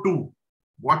 4-2,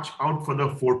 watch out for the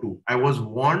 4-2. I was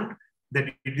warned that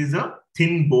it is a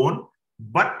thin bone,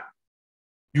 but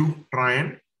you try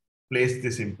and place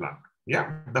this implant.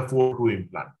 Yeah, the 4-2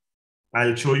 implant.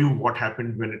 I'll show you what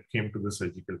happened when it came to the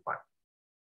surgical part.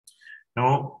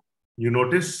 Now, you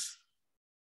notice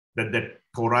that that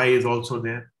tori is also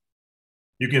there.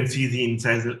 You can see the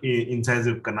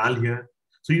incisive canal here.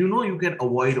 So, you can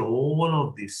avoid all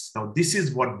of this. Now, this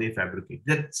is what they fabricate.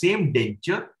 That same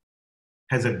denture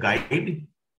has a guide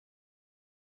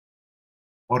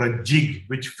or a jig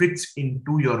which fits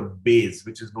into your base,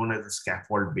 which is known as a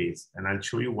scaffold base. And I'll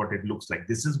show you what it looks like.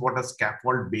 This is what a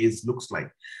scaffold base looks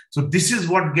like. So this is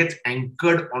what gets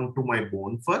anchored onto my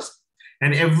bone first.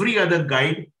 And every other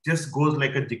guide just goes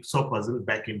like a jigsaw puzzle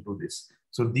back into this.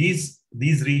 So these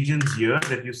regions here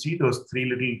that you see, those 3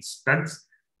 little studs,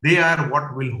 they are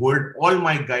what will hold all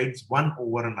my guides one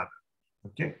over another.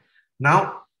 Okay.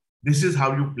 Now, this is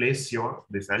how you place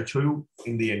this. I'll show you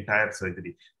in the entire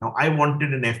surgery. Now, I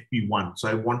wanted an FP1. So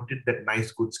I wanted that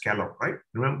nice good scallop, right?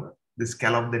 Remember the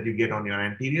scallop that you get on your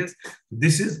anteriors.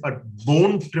 This is a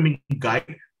bone trimming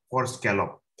guide for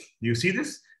scallop. You see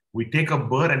this? We take a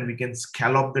burr and we can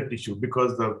scallop the tissue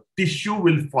because the tissue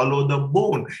will follow the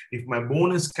bone. If my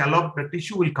bone is scalloped, the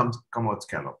tissue will come out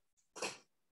scalloped.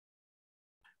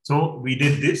 So we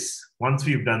did this. Once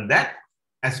we've done that,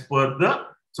 as per the,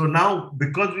 so now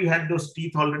because we had those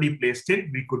teeth already placed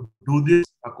in, we could do this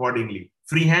accordingly.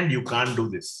 Freehand, you can't do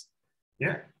this.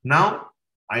 Yeah. Now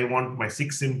I want my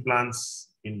 6 implants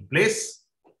in place.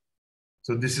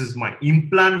 So this is my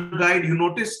implant guide. You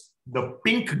notice the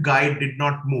pink guide did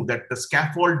not move, that the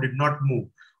scaffold did not move.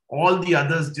 All the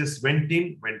others just went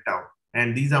in, went out.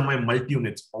 And these are my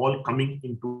multi-units, all coming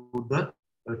into the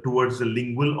towards the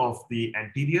lingual of the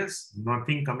anteriors,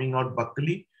 nothing coming out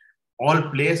buccally, all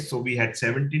placed. So we had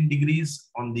 17 degrees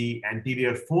on the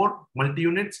anterior 4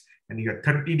 multi-units, and you had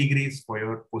 30 degrees for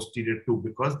your posterior 2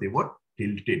 because they were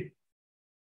tilted.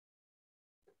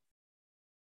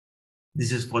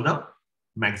 This is for the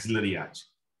maxillary arch.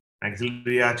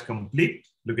 Maxillary arch complete.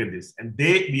 Look at this. And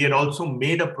we had also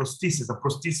made a prosthesis. A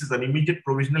prosthesis, an immediate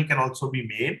provisional, can also be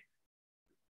made.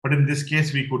 But in this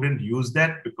case, we couldn't use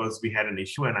that because we had an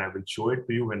issue, and I will show it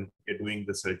to you when you're doing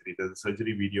the surgery. There's a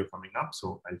surgery video coming up,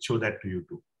 so I'll show that to you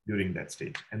too during that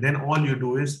stage. And then all you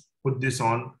do is put this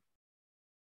on,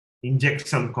 inject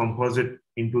some composite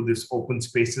into this open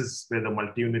spaces where the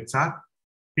multi-units are,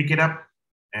 pick it up,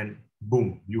 and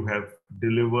boom, you have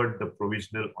delivered the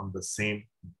provisional on the same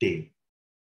day.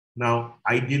 Now,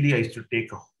 ideally, I used to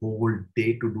take a whole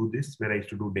day to do this, where I used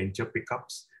to do denture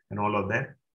pickups and all of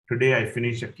that. Today, I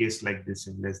finished a case like this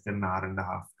in less than an hour and a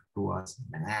half to 2 hours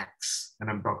max. And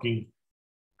I'm talking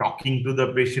to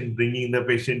the patient, bringing the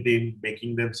patient in,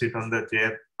 making them sit on the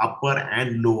chair, upper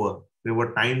and lower. There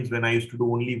were times when I used to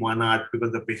do only 1 arch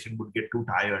because the patient would get too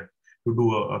tired to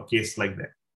do a case like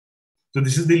that. So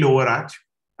this is the lower arch.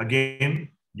 Again,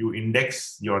 you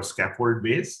index your scaffold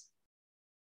base.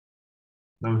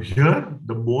 Now here,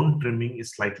 the bone trimming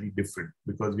is slightly different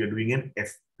because we are doing an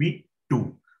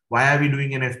FP2. Why are we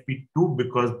doing an FP2?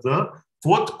 Because the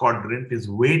 4th quadrant is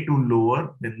way too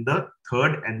lower than the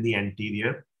 3rd and the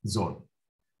anterior zone.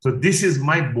 So this is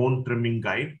my bone trimming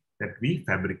guide that we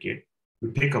fabricate.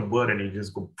 You take a burr and you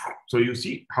just go. So you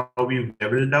see how we've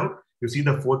leveled out. You see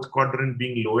the 4th quadrant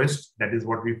being lowest. That is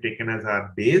what we've taken as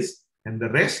our base. And the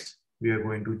rest, we are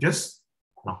going to just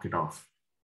knock it off.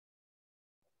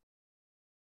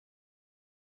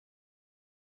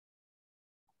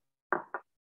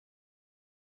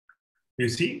 You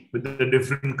see, with the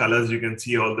different colors, you can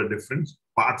see all the different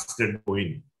parts that go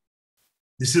in.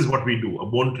 This is what we do, a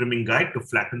bone trimming guide to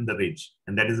flatten the ridge.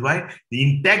 And that is why the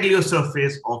intaglio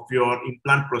surface of your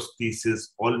implant prosthesis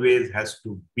always has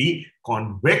to be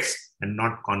convex and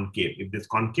not concave. If it's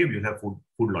concave, you have full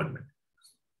lodgement.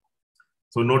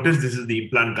 So notice this is the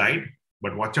implant guide,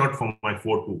 but watch out for my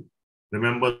 4-2.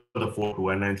 Remember the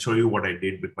 4-2, and I'll show you what I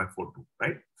did with my 4-2,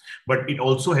 right? But it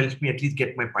also helps me at least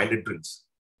get my pilot drills.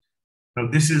 Now,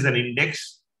 this is an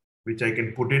index which I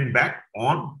can put in back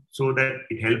on so that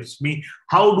it helps me.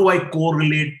 How do I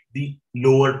correlate the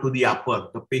lower to the upper?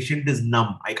 The patient is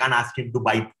numb. I can't ask him to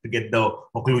bite to get the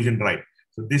occlusion right.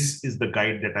 So this is the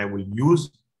guide that I will use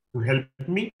to help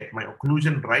me get my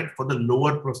occlusion right for the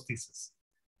lower prosthesis.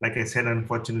 Like I said,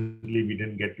 unfortunately, we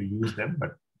didn't get to use them,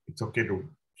 but it's okay to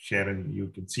share and you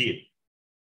can see it.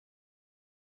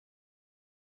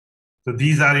 So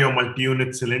these are your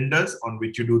multi-unit cylinders on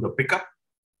which you do the pickup.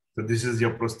 So this is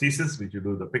your prosthesis which you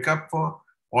do the pickup for.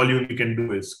 All you can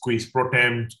do is squeeze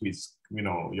protem, squeeze,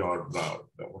 your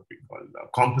what we call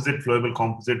composite, flowable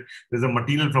composite. There's a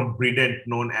material from Brident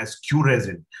known as Q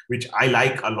resin, which I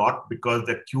like a lot because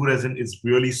that Q resin is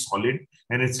really solid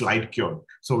and it's light cured.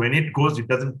 So when it goes, it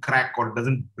doesn't crack or it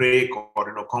doesn't break,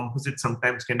 or composite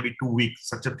sometimes can be too weak.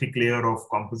 Such a thick layer of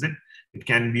composite, it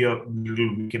can be a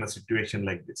little weak in a situation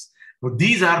like this. So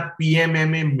these are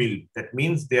PMMA mill. That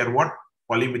means they are what?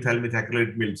 Polymethyl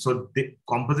methacrylate mill. So the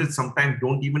composites sometimes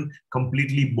don't even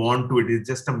completely bond to it. It's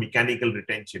just a mechanical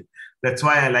retention. That's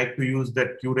why I like to use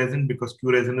that Q resin, because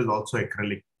Q resin is also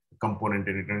acrylic component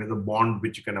in it and it's a bond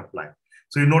which you can apply.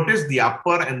 So you notice the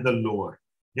upper and the lower.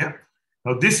 Yeah.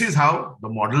 Now this is how the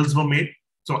models were made.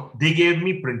 So they gave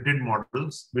me printed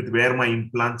models with where my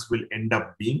implants will end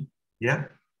up being. Yeah.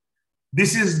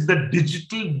 This is the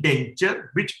digital denture,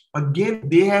 which again,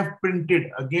 they have printed.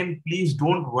 Again, please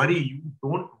don't worry. You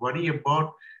don't worry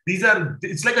about,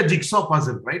 it's like a jigsaw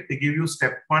puzzle, right? They give you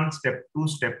step 1, step 2,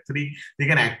 step 3. They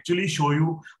can actually show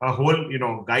you a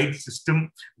whole, guide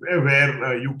system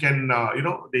where you can,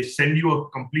 they send you a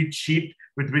complete sheet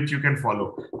with which you can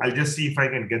follow. I'll just see if I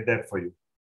can get that for you.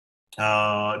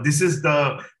 This is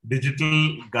the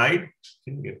digital guide.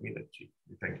 Can you get me that sheet?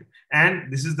 Thank you. And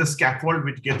this is the scaffold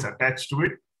which gets attached to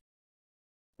it.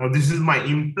 Now, this is my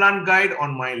implant guide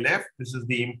on my left. This is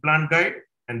the implant guide,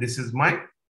 and this is my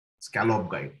scallop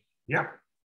guide. Yeah.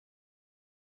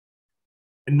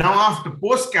 And now, after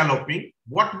post-scalloping,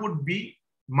 what would be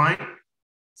my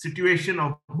situation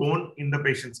of bone in the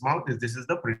patient's mouth? This is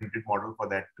the printed model for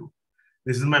that too.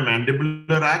 This is my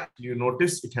mandibular arch. You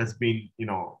notice it has been,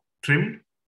 trimmed.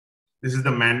 This is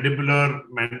the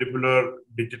mandibular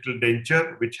digital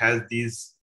denture, which has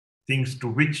these things to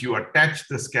which you attach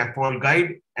the scaffold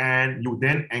guide and you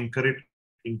then anchor it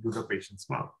into the patient's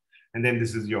mouth. And then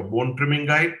this is your bone trimming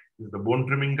guide. This is the bone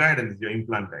trimming guide, and this is your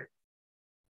implant guide.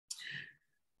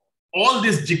 All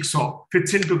this jigsaw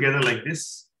fits in together like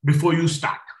this before you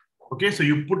start. Okay, so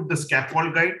you put the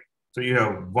scaffold guide. So you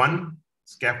have 1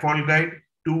 scaffold guide,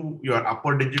 2 your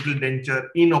upper digital denture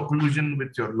in occlusion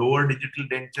with your lower digital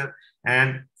denture,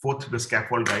 and 4th the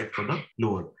scaffold guide for the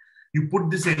lower. You put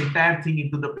this entire thing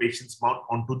into the patient's mouth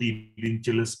onto the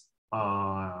edentulous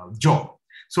jaw.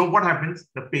 So what happens?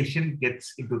 The patient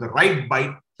gets into the right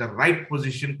bite, the right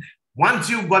position. Once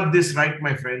you've got this right,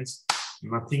 my friends,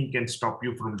 nothing can stop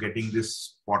you from getting this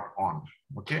spot on.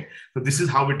 Okay, so this is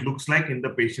how it looks like in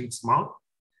the patient's mouth.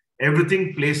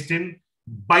 Everything placed in,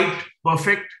 bite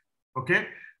perfect. Okay,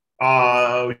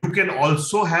 you can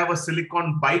also have a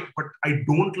silicone bite, but I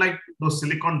don't like those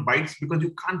silicone bites because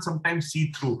you can't sometimes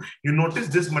see through. You notice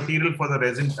this material for the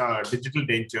resin digital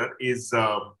denture is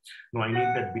no, I need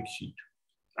that big sheet.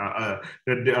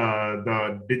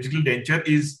 The digital denture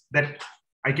is that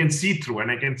I can see through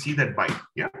and I can see that bite.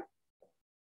 Yeah.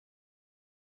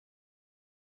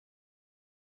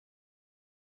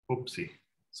 Oopsie,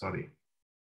 sorry.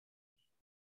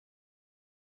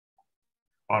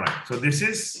 All right, so this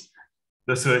is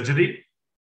the surgery.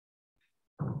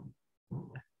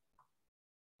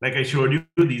 Like I showed you,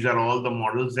 these are all the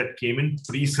models that came in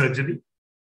pre-surgery.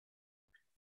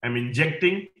 I'm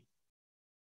injecting.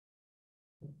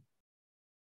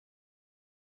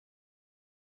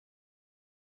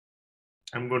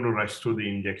 I'm going to rush through the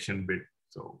injection bit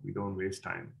so we don't waste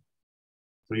time.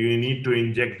 So you need to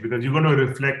inject because you're going to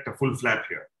reflect a full flap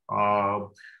here.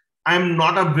 I'm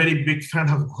not a very big fan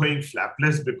of going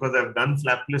flapless because I've done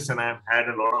flapless and I've had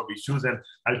a lot of issues. And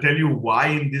I'll tell you why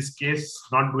in this case,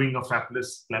 not doing a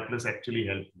flapless actually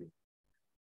helped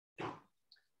me.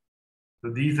 So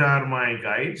these are my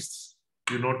guides.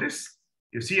 You notice,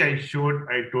 you see, I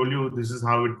told you this is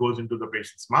how it goes into the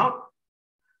patient's mouth,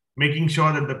 making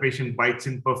sure that the patient bites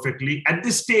in perfectly. At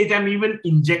this stage, I'm even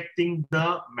injecting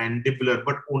the mandibular,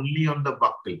 but only on the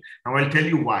buccal. Now I'll tell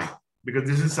you why. Because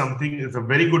this is something, it's a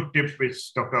very good tip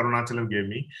which Dr. Arunachalam gave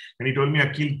me. And he told me,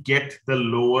 Aqeel, get the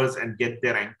lowers and get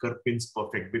their anchor pins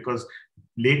perfect. Because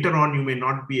later on, you may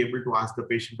not be able to ask the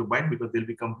patient to bite because they'll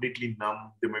be completely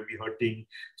numb. They might be hurting.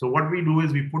 So what we do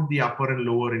is we put the upper and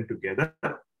lower in together.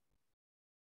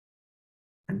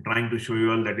 I'm trying to show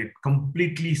you all that it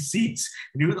completely seats.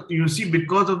 You see,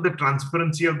 because of the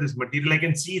transparency of this material, I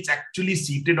can see it's actually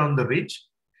seated on the ridge.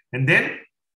 And then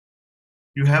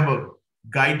you have a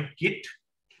guide kit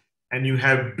and you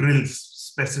have drills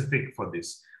specific for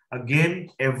this.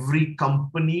 Again, every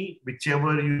company,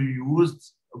 whichever you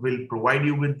use, will provide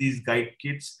you with these guide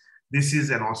kits. This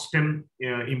is an Austin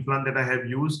implant that I have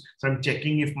used. So I'm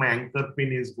checking if my anchor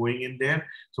pin is going in there.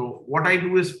 So what I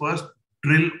do is first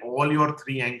drill all your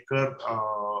 3 anchor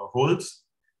holes.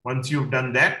 Once you've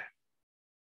done that,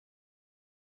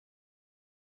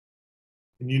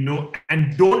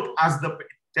 and don't ask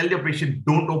tell your patient,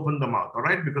 don't open the mouth, all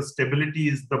right? Because stability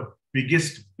is the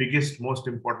biggest, most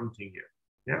important thing here.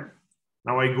 Yeah.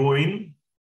 Now I go in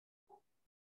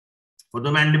for the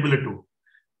mandibular too.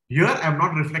 Here, I've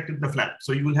not reflected the flap.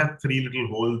 So you will have 3 little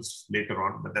holes later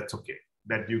on, but that's okay.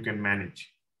 That you can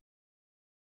manage.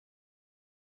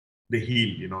 The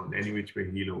heel, any which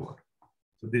way heel over.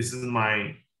 So this is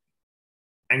my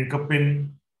anchor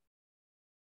pin.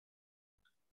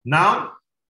 Now,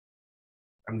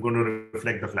 I'm going to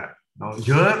reflect the flap. Now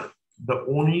here, the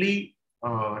only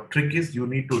trick is you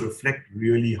need to reflect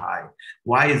really high.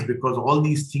 Why? Is because all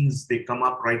these things, they come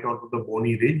up right out of the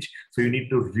bony ridge. So you need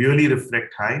to really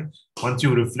reflect high. Once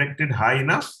you reflected high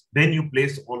enough, then you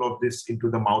place all of this into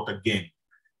the mouth again.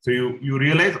 So you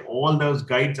realize all those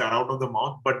guides are out of the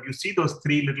mouth, but you see those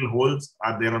 3 little holes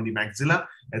are there on the maxilla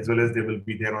as well as they will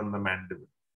be there on the mandible.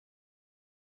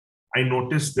 I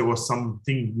noticed there was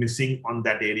something missing on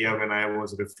that area when I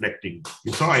was reflecting.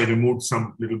 You saw I removed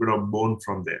some little bit of bone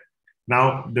from there.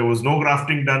 Now, there was no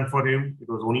grafting done for him. It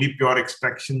was only pure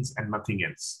extractions and nothing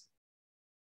else.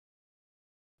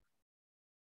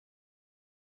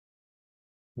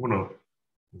 I'm going to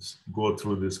just go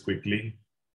through this quickly.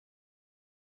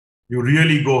 You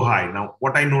really go high. Now,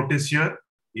 what I notice here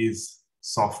is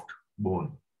soft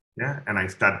bone. Yeah, and I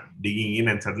start digging in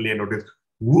and suddenly I notice,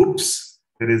 whoops,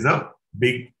 there is a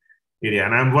big area.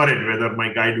 And I'm worried whether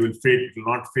my guide will fit, it will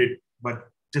not fit, but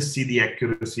just see the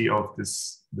accuracy of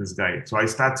this guide. So I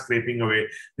start scraping away.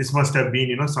 This must have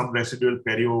been, some residual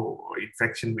perio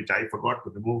infection, which I forgot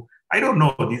to remove. I don't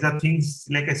know. These are things,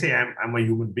 like I say, I'm a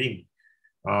human being.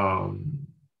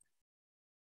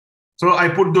 So I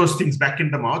put those things back in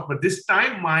the mouth, but this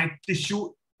time my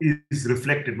tissue is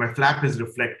reflected. My flap is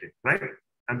reflected, right?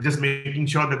 I'm just making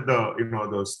sure that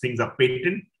those things are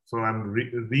patent. So I'm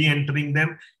re-entering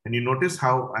them, and you notice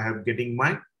how I have getting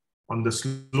my on the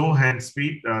slow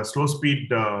speed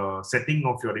setting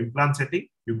of your implant setting.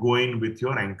 You go in with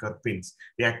your anchor pins.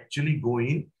 They actually go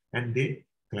in and they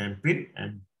clamp in,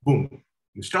 and boom,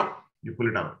 you stop, you pull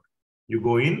it out. You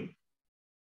go in,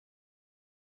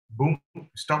 boom,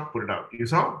 stop, pull it out. You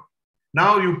saw?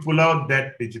 Now you pull out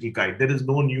that digital guide. There is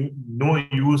no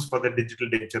use for the digital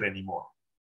denture anymore.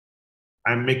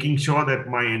 I'm making sure that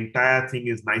my entire thing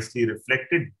is nicely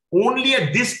reflected. Only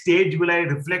at this stage will I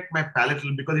reflect my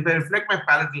palatal, because if I reflect my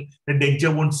palatal, the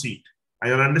denture won't see it. Are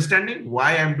you understanding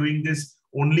why I'm doing this?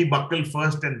 Only buccal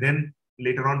first and then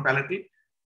later on palatal.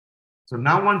 So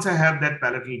now once I have that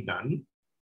palatal done,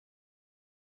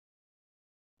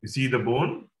 you see the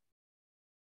bone,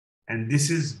 and this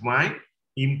is my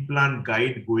implant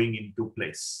guide going into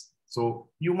place. So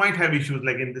you might have issues,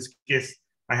 like in this case,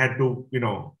 I had to,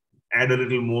 add a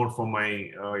little more for my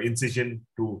incision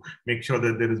to make sure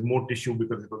that there is more tissue,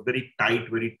 because it was very tight,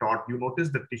 very taut. You notice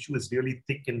the tissue is really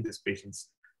thick in this patient's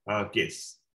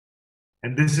case.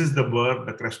 And this is the burr,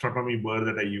 the crestotomy burr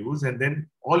that I use. And then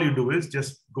all you do is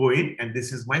just go in, and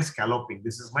this is my scalloping.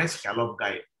 This is my scallop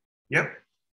guide. Yep.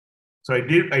 So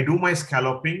I do my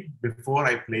scalloping before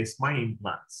I place my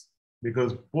implants,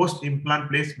 because post-implant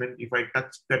placement, if I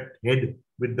touch that head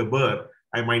with the burr,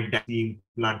 I might damage the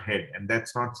implant head, and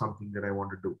that's not something that I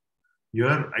want to do.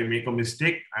 Here, I make a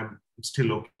mistake, I'm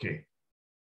still okay.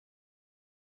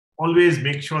 Always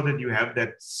make sure that you have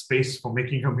that space for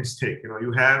making a mistake.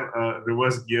 You have a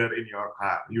reverse gear in your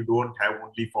car. You don't have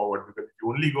only forward, because if you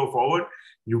only go forward,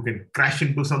 you can crash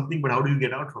into something, but how do you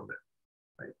get out from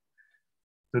that, right?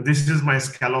 So this is my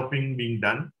scalloping being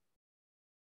done.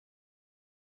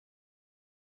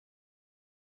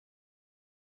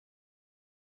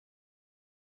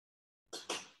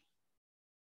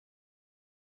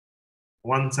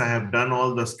 Once I have done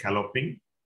all the scalloping,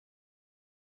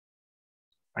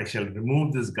 I shall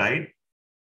remove this guide,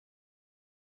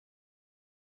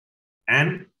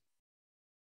 and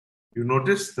you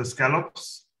notice the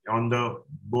scallops on the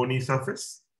bony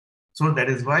surface. So that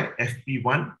is why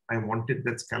FP1, I wanted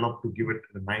that scallop to give it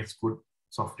a nice, good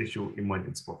soft tissue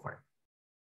emergence profile.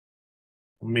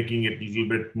 I'm making it a little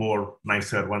bit more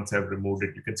nicer once I've removed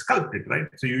it. You can sculpt it, right?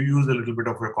 So you use a little bit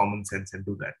of your common sense and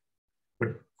do that. But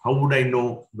how would I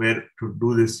know where to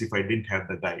do this if I didn't have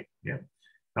the guide? Yeah.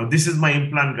 Now this is my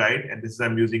implant guide, and this is,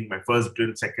 I'm using my first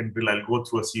drill, second drill. I'll go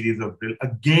through a series of drill.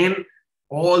 Again,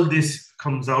 all this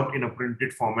comes out in a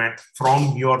printed format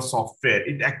from your software.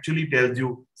 It actually tells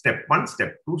you step 1,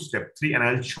 step 2, step 3, and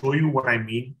I'll show you what I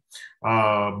mean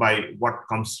by what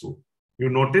comes through. You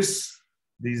notice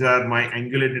these are my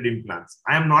angulated implants.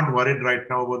 I am not worried right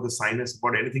now about the sinus,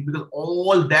 about anything, because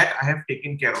all that I have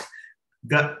taken care of.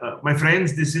 My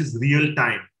friends, this is real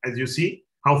time. As you see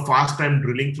how fast I'm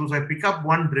drilling through. So I pick up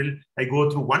one drill, I go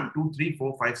through 1, 2, 3,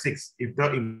 4, 5, 6. If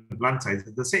the implant size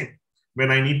is the same. When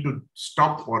I need to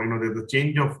stop, or there's a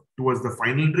change towards the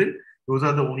final drill, those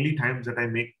are the only times that I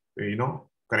make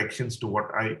corrections to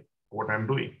what I'm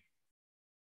doing.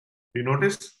 You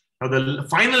notice now the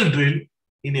final drill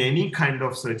in any kind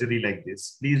of surgery like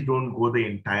this, please don't go the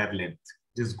entire length.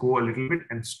 Just go a little bit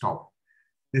and stop.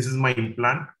 This is my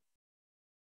implant,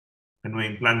 and my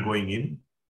implant going in.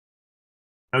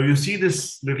 Now you see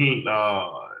this little,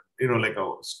 like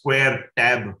a square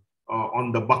tab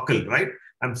on the buccal, right?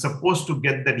 I'm supposed to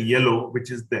get that yellow,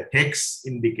 which is the hex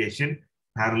indication,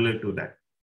 parallel to that.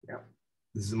 Yeah.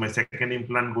 This is my second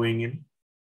implant going in.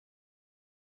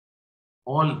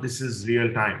 All this is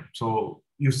real time. So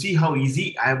you see how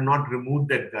easy. I have not removed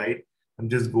that guide. I'm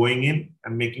just going in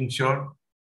and making sure.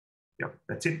 Yeah,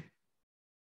 that's it.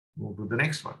 Move to the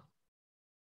next one.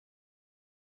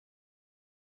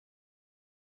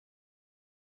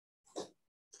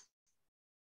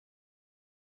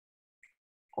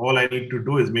 All I need to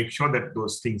do is make sure that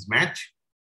those things match.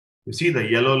 You see the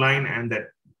yellow line and that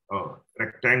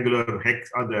rectangular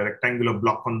hex, or the rectangular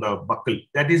block on the buccal.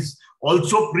 That is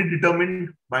also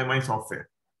predetermined by my software.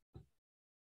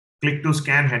 Click to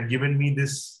scan had given me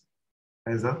this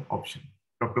as an option.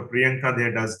 Dr. Priyanka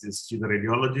there does this. She's a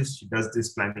radiologist. She does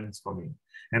this plannings for me.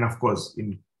 And of course,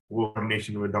 in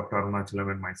coordination with Dr. Arunachalam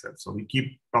and myself. So we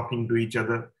keep talking to each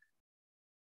other.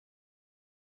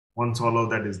 Once all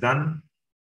of that is done,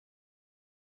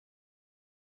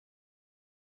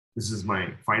 this is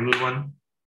my final one.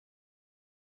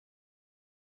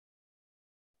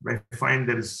 I find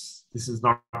this is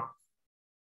not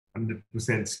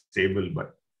 100% stable,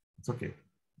 but it's okay.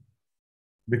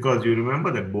 Because you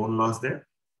remember that bone loss there?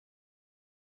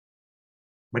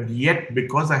 But yet,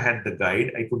 because I had the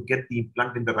guide, I could get the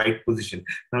implant in the right position.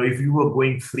 Now, if you were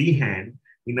going freehand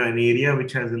in an area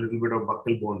which has a little bit of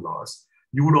buccal bone loss,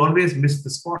 you would always miss the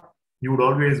spot. You would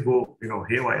always go,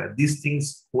 haywire. These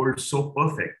things hold so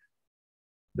perfect.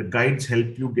 The guides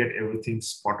help you get everything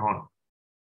spot on.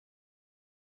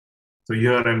 So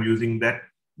here I'm using that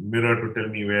mirror to tell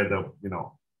me where the,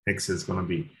 hex is going to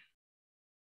be.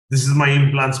 This is my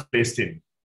implants placed in.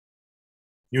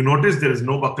 You notice there is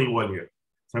no buccal wall here.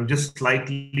 So I'm just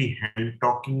slightly hand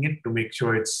torquing it to make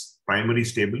sure it's primary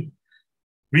stable.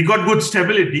 We got good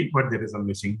stability, but there is a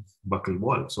missing buccal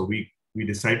wall. So we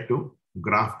decide to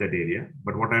graft that area.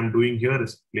 But what I'm doing here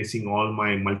is placing all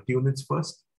my multi-units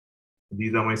first.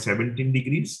 These are my 17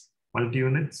 degrees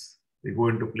multi-units. They go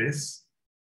into place.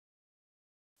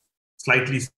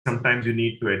 Slightly, sometimes you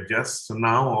need to adjust. So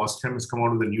now Ostium has come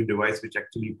out with a new device which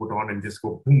actually you put on and just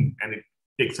go boom, and it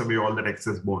takes away all that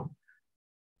excess bone.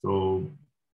 So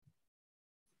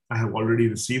I have already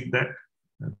received that.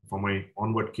 For my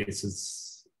onward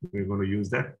cases, we're going to use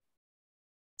that.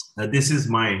 This is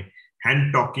my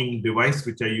hand torquing device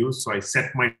which I use. So I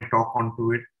set my torque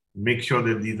onto it, make sure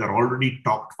that these are already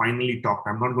torqued, finally torqued.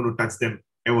 I'm not going to touch them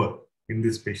ever in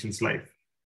this patient's life.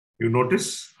 You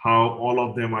notice how all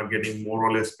of them are getting more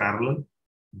or less parallel.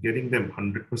 Getting them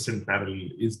 100% parallel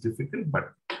is difficult,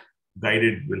 but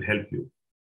guided will help you.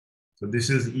 So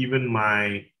this is even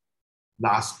my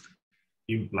last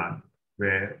implant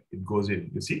where it goes in.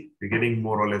 You see, we're getting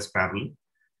more or less parallel.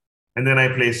 And then I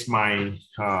place my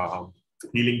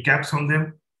healing caps on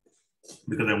them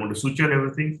because I want to suture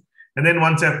everything. And then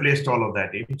once I've placed all of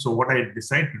that in, so what I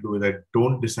decide to do is I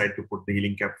don't decide to put the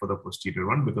healing cap for the posterior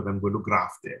one because I'm going to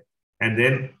graft there. And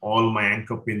then all my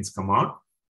anchor pins come out.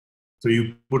 So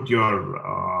you put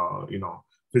your,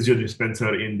 physio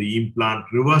dispenser in the implant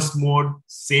reverse mode,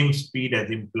 same speed as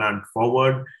implant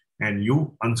forward, and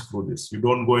you unscrew this. You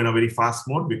don't go in a very fast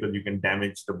mode because you can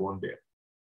damage the bone there.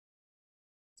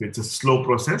 So it's a slow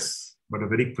process, but a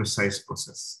very precise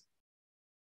process.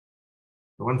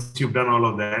 So once you've done all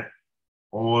of that,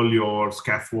 all your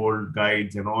scaffold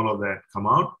guides and all of that come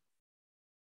out.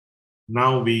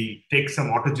 Now we take some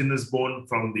autogenous bone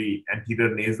from the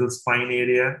anterior nasal spine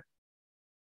area.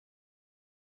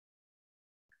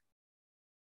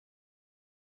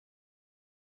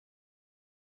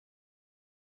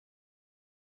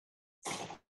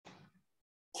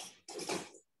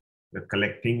 We're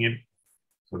collecting it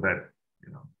so that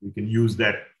we can use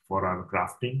that for our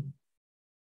grafting.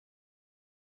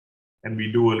 And we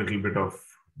do a little bit of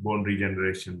bone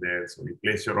regeneration there. So we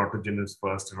place your autogenous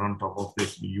first, and on top of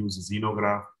this, we use a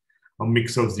xenograft, a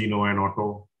mix of xeno and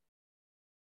auto.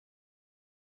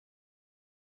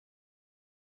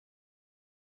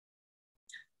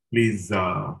 Please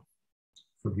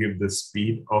forgive the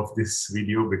speed of this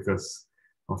video because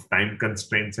of time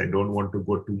constraints. I don't want to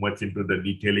go too much into the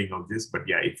detailing of this, but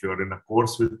yeah, if you're in a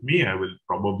course with me, I will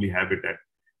probably have it at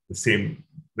the same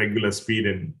regular speed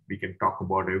and we can talk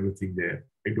about everything there.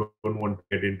 I don't want to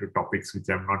get into topics which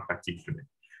I'm not touching today.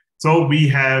 So we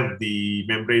have the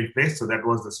membrane placed. So that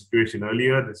was the situation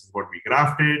earlier. This is what we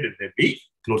grafted and then we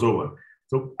close over.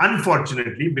 So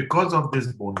unfortunately, because of this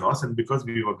bone loss and because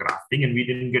we were grafting and we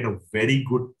didn't get a very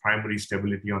good primary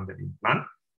stability on that implant,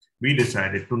 we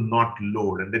decided to not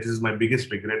load. And that is my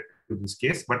biggest regret to this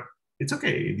case, but it's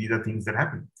okay. These are things that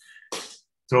happen.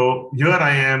 So here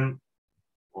I am,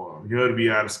 here we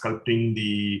are sculpting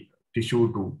the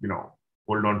tissue to,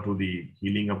 hold on to the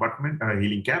healing abutment,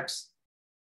 healing caps.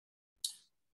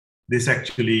 This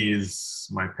actually is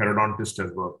my periodontist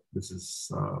as well. This is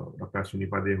Dr.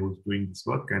 Ashwini who's doing this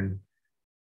work. And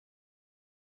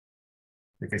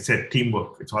like I said,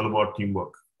 teamwork. It's all about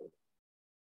teamwork.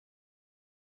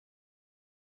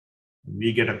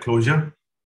 We get a closure.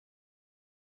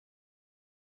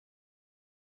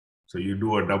 So you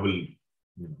do a double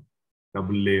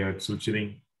layered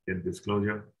suturing, get this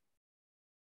closure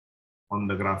on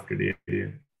the grafted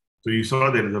area. So you saw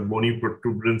there is a bony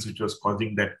protuberance which was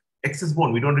causing that excess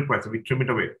bone. We don't require, so we trim it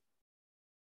away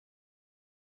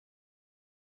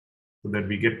so that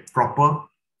we get proper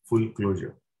full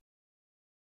closure.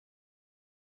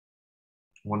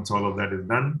 Once all of that is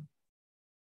done,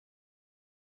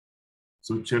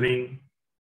 suturing,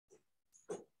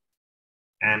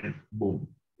 and boom,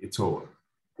 it's over.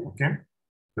 Okay,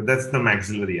 so that's the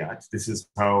maxillary arch. This is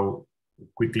how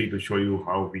quickly to show you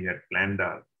how we had planned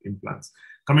our implants.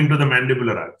 Coming to the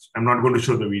mandibular arch, I'm not going to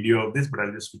show the video of this, but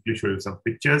I'll just quickly show you some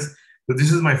pictures. So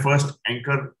this is my first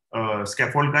anchor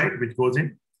scaffold guide which goes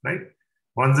in, right?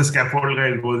 Once the scaffold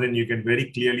guide goes in, you can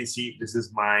very clearly see this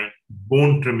is my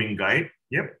bone trimming guide.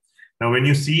 Yep. Now, when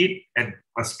you see it at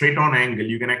a straight on angle,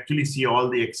 you can actually see all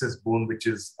the excess bone which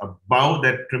is above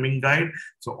that trimming guide.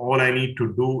 So all I need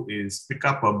to do is pick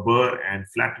up a burr and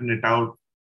flatten it out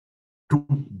to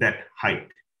that height.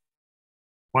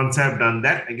 Once I've done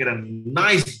that, I get a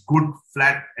nice, good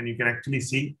flat, and you can actually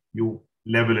see you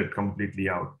level it completely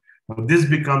out. Now this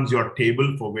becomes your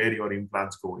table for where your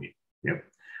implants go in. Yep.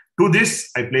 To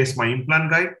this, I place my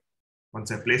implant guide.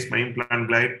 Once I place my implant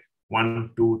guide,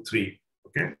 1, 2, 3.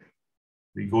 Okay.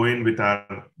 We go in with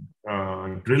our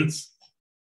drills.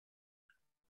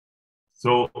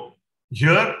 So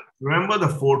here, remember the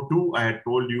 4-2 I had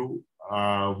told you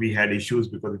we had issues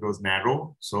because it was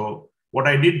narrow. So what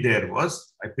I did there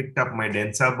was I picked up my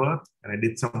densa burr and I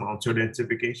did some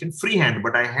osteodensification densification freehand,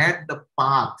 but I had the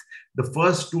path. The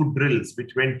first 2 drills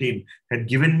which went in had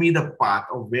given me the path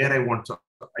of where I want. So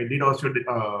I did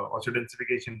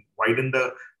osteodensification, widen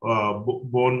the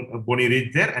bony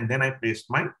ridge there, and then I placed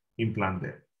my implant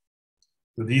there.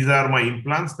 So these are my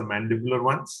implants, the mandibular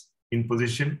ones, in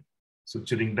position,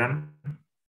 suturing done.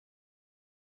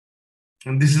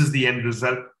 And this is the end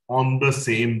result on the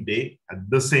same day, at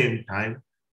the same time,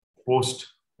 post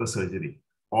the surgery.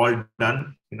 All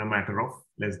done in a matter of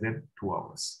less than 2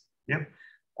 hours. Yeah,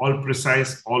 all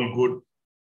precise, all good.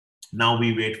 Now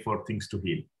we wait for things to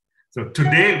heal. So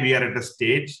today we are at a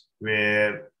stage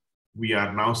where we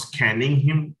are now scanning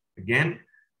him again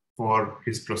for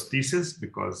his prosthesis,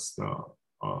 because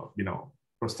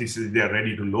prosthesis, they are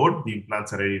ready to load, the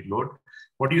implants are ready to load.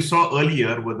 What you saw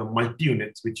earlier were the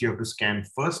multi-units which you have to scan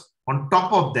first. On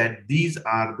top of that, these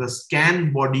are the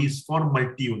scan bodies for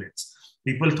multi-units.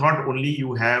 People thought only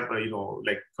you have,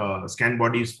 scan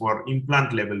bodies for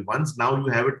implant level ones. Now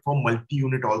you have it for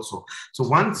multi-unit also. So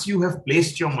once you have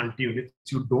placed your multi-units,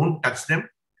 you don't touch them,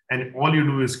 and all you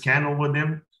do is scan over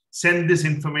them, send this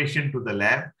information to the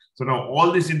lab. So now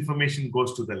all this information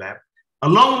goes to the lab.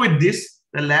 Along with this,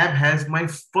 the lab has my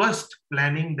first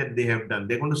planning that they have done.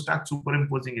 They're going to start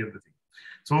superimposing everything.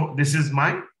 So this is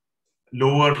my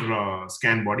lower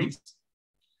scan bodies.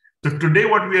 So today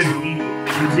what we are doing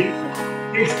is using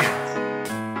face scans.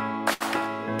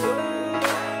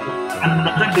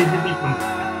 Another digital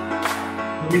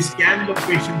component. We scan the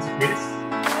patient's face,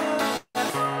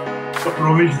 the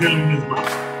provisional in his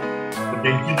mouth, the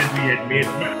denture that we had made, the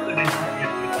denture we had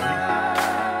made.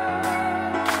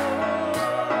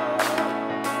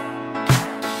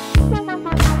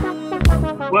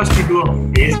 First we do a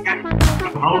face scan.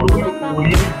 How do we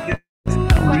orient this?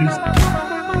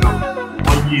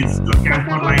 All these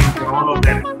camphor lines and all of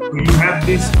that. So you have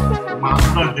this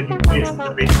marker that you place in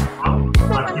the patient's mouth,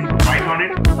 nothing to bite on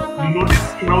it. You notice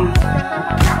how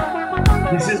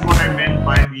this is what I meant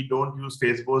by we don't use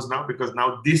face bows now, because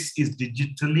now this is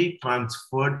digitally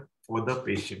transferred for the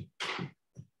patient.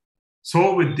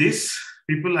 So with this,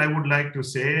 people, I would like to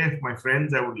say, my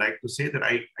friends, I would like to say that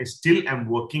I still am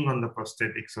working on the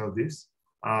prosthetics of this.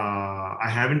 I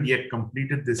haven't yet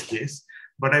completed this case,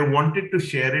 but I wanted to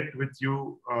share it with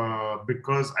you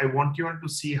because I want you all to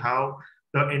see how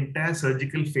the entire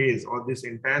surgical phase or this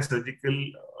entire surgical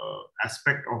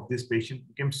aspect of this patient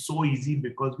became so easy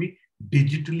because we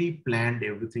digitally planned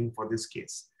everything for this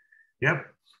case. Yep.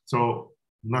 So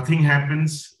nothing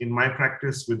happens in my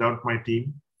practice without my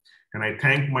team. And I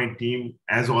thank my team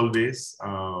as always,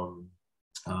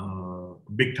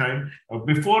 big time.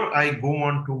 Before I go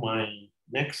on to my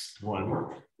next one,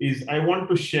 is I want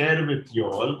to share with you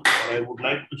all, or I would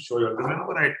like to show you.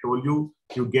 Remember I told you,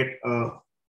 you get a,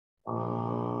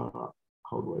 how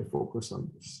do I focus on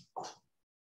this?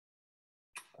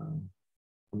 I'm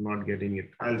not getting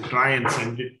it. I'll try and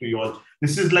send it to you all.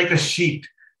 This is like a sheet,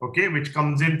 okay, which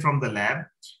comes in from the lab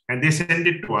and they send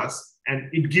it to us. And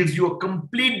it gives you a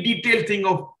complete detailed thing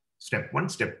of step 1,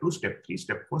 step 2, step 3,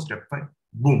 step 4, step 5.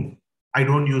 Boom. I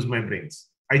don't use my brains.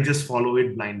 I just follow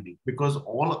it blindly because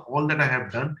all that I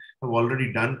have done, I've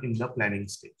already done in the planning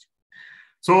stage.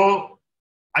 So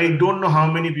I don't know how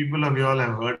many people of you all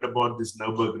have heard about this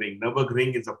Nürburgring.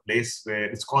 Nürburgring is a place where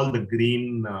it's called the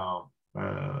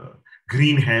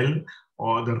green hell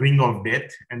or the ring of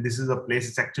death. And this is a place,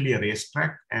 it's actually a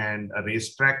racetrack, and a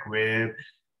racetrack where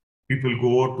people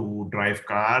go to drive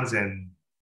cars. And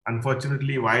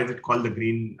unfortunately, why is it called the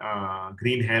green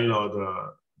hell or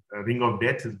the ring of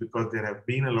death is because there have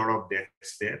been a lot of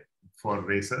deaths there for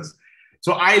racers.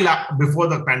 So before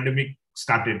the pandemic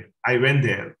started, I went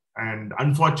there, and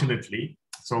unfortunately,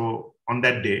 so on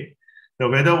that day, the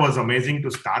weather was amazing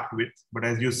to start with, but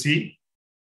as you see,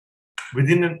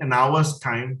 within an hour's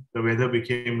time, the weather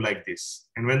became like this.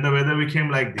 And when the weather became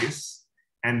like this,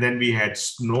 and then we had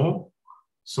snow,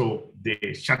 So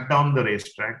they shut down the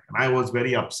racetrack, and I was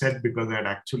very upset because I had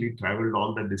actually traveled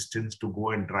all the distance to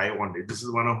go and drive one day. This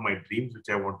is one of my dreams, which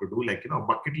I want to do, like,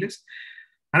 bucket list.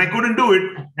 And I couldn't do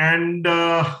it. And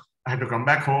I had to come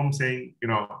back home saying,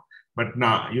 but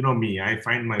nah, me, I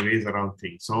find my ways around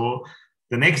things. So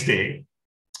the next day,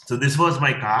 so this was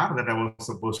my car that I was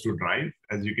supposed to drive.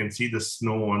 As you can see the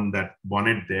snow on that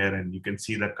bonnet there, and you can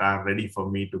see the car ready for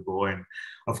me to go. And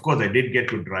of course, I did get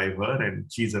to drive her,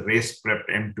 and she's a race prepped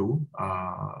M2.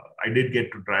 I did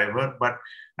get to drive her, but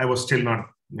I was still not,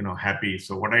 happy.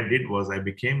 So what I did was I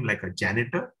became like a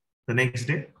janitor the next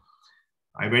day.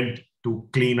 I went to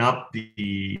clean up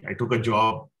I took a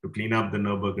job to clean up the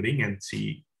Nürburgring, and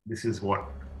see, this is what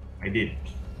I did.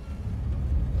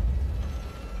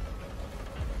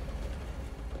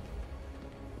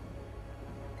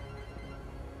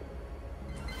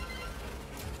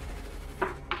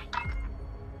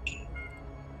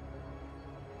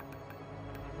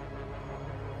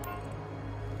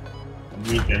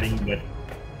 Me telling that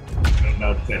turned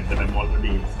outside that I'm already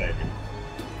inside.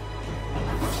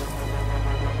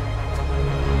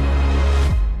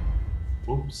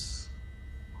 Oops.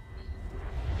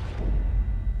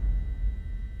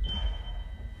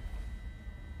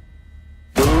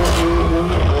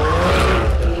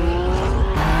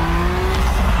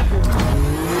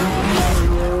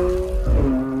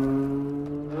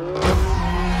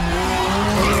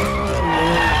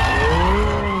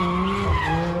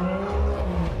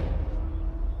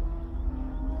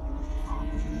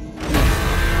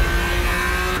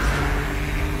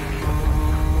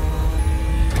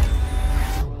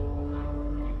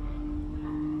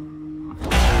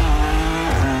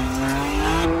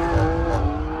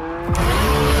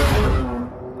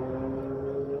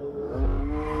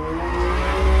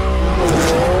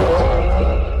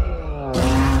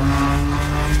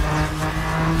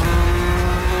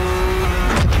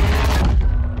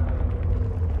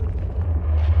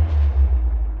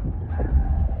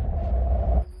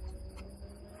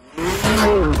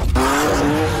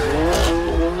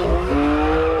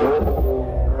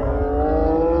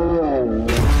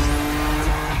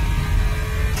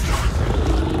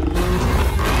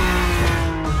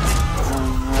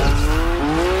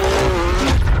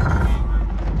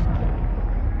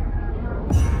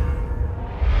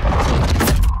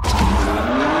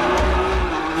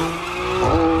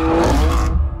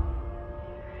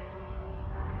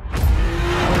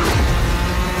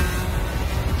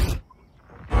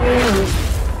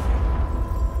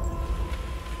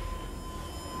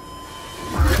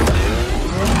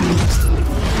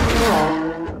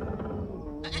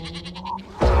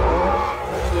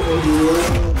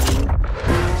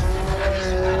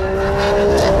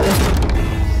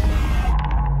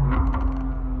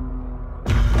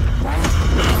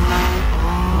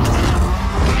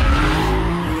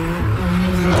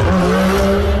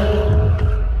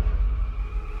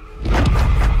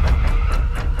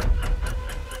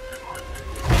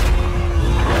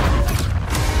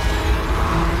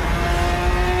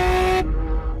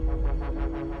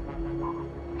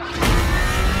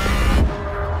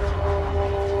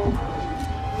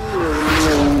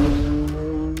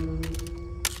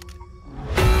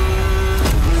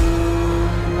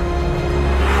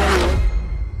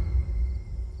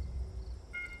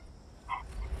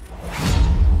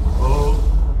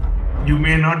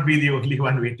 may not be the only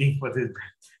one waiting for this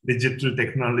digital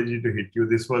technology to hit you.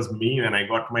 This was me when I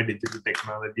got my digital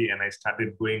technology and I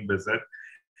started going berserk.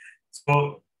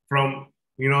 So from,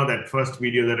 that first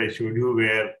video that I showed you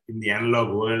where in the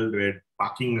analog world where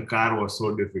parking a car was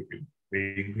so difficult,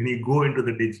 when you go into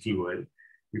the digital world,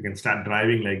 you can start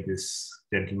driving like this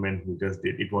gentleman who just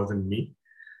did. It wasn't me.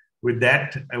 With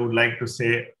that, I would like to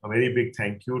say a very big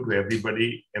thank you to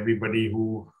everybody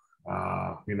who,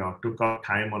 took out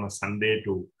time on a Sunday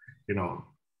to,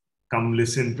 come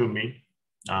listen to me.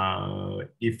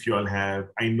 If you all have,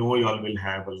 I know you all will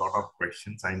have a lot of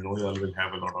questions. I know you all will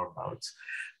have a lot of doubts,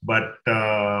 but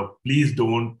please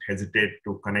don't hesitate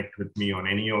to connect with me on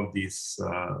any of these,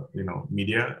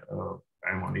 media.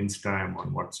 I'm on Insta, I'm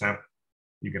on WhatsApp.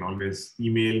 You can always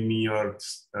email me your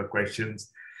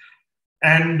questions.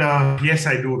 And yes,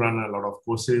 I do run a lot of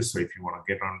courses. So if you want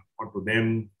to get onto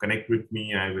them, connect with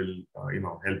me. I will,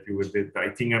 help you with it. I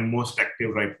think I'm most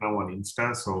active right now on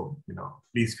Insta. So,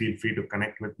 please feel free to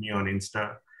connect with me on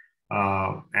Insta.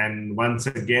 And once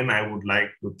again, I would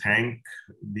like to thank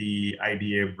the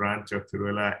IDA branch of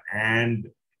Tiruvalla and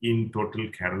in total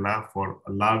Kerala for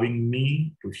allowing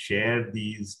me to share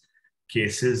these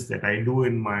cases that I do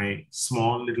in my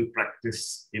small little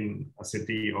practice in a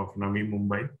city of Navi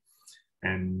Mumbai.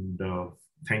 And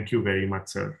thank you very much,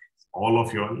 sir, all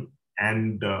of you all.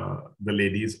 and the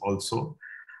ladies also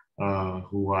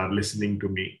who are listening to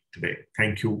me today.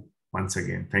 Thank you once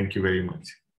again. Thank you very much.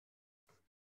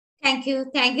 Thank you.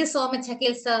 Thank you so much,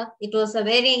 Aqeel sir. It was a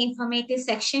very informative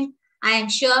section. I am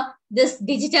sure this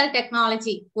digital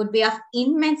technology would be of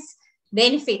immense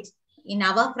benefit in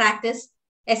our practice,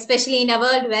 especially in a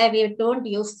world where we don't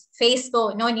use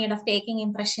Facebook, no need of taking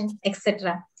impression,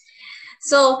 etc.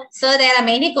 So there are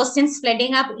many questions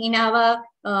flooding up in our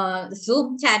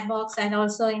Zoom chat box and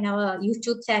also in our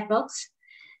YouTube chat box.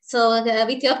 So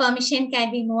with your permission,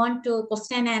 can we move on to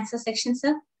question and answer section,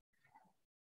 sir?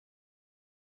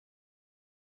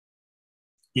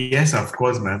 Yes, of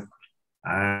course, ma'am.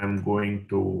 I'm going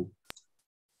to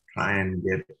try and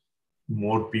get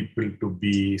more people to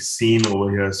be seen over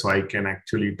here so I can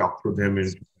actually talk to them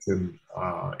in person.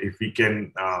 If we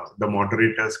can, the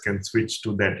moderators can switch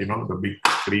to that, the big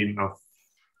screen of,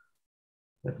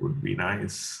 that would be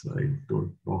nice. I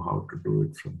don't know how to do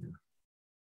it from here.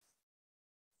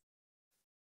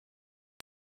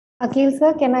 Aqeel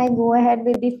sir, can I go ahead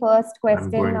with the first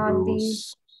question on the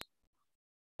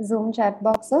Zoom chat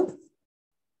box, sir?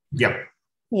 Yeah.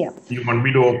 Yeah. You want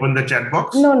me to open the chat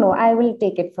box? No, I will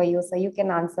take it for you, so you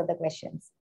can answer the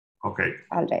questions. Okay.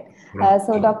 All right.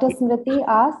 So Dr. Smriti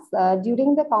asks,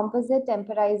 during the composite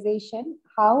temporization,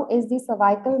 how is the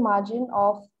cervical margin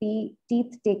of the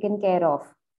teeth taken care of?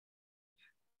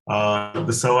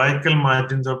 The cervical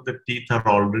margins of the teeth are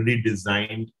already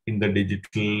designed in the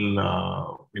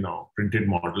digital, printed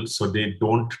models, so they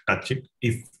don't touch it.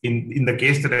 If in the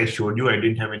case that I showed you, I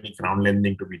didn't have any crown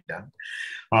lengthening to be done.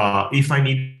 If I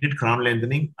needed crown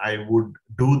lengthening, I would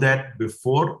do that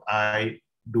before I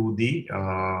do the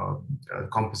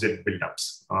composite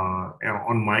buildups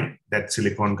on that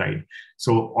silicone guide.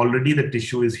 So already the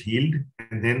tissue is healed,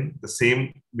 and then the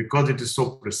same, because it is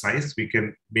so precise, we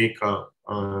can make a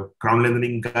crown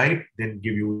lengthening guide, then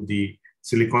give you the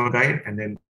silicone guide, and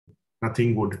then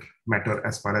nothing would matter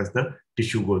as far as the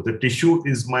tissue goes. The tissue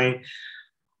is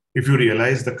if you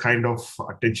realize the kind of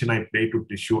attention I pay to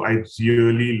tissue, I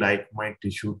really like my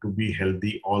tissue to be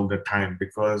healthy all the time,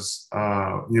 because,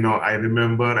 I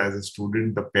remember as a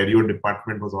student, the perio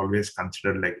department was always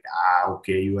considered like,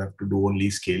 okay, you have to do only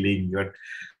scaling.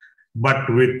 But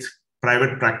with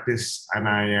private practice, and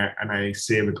I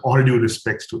say with all due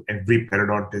respects to every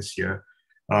periodontist here,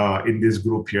 in this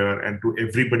group here, and to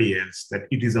everybody else, that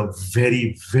it is a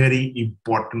very, very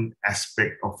important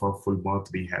aspect of a full mouth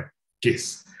rehab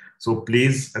case. So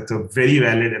please, that's a very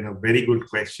valid and a very good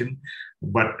question.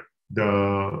 But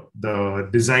the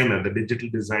designer, the digital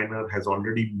designer, has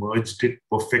already merged it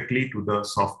perfectly to the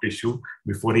soft tissue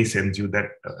before he sends you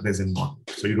that resin model.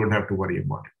 So you don't have to worry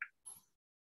about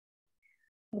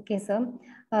it. Okay, sir.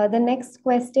 The next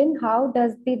question, how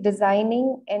does the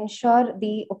designing ensure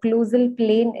the occlusal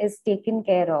plane is taken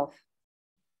care of?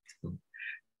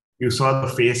 You saw the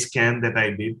face scan that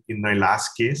I did in my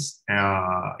last case.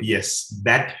 Yes,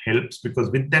 that helps,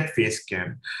 because with that face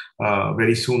scan,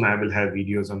 very soon I will have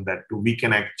videos on that too. We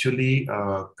can actually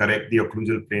correct the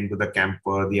occlusal plane to the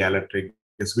camper, the alatrix,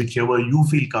 whichever you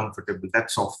feel comfortable.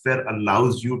 That software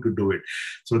allows you to do it.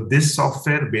 So this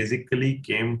software basically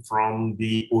came from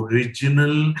the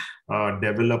original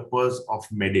developers of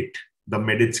Medit, the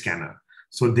Medit scanner.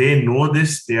 So they know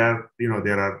this. There are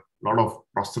a lot of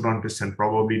prosthodontists and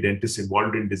probably dentists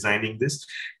involved in designing this,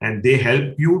 and they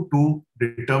help you to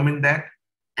determine that.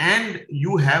 And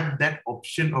you have that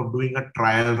option of doing a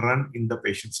trial run in the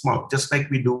patient's mouth, just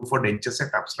like we do for denture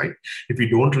setups, right? If we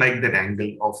don't like that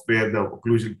angle of where the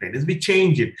occlusal plane is, we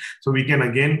change it. So we can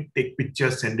again take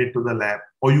pictures, send it to the lab,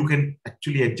 or you can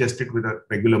actually adjust it with a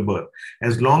regular burr.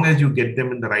 As long as you get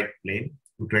them in the right plane,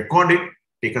 you record it,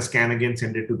 take a scan again,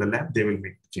 send it to the lab, they will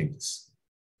make the changes.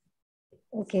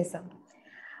 Okay, sir.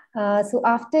 So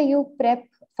after you prep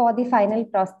for the final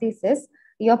prosthesis,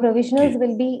 your provisionals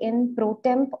will be in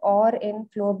ProTemp or in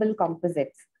flowable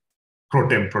composites?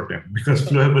 ProTemp, because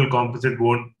flowable composite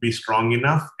won't be strong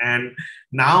enough. And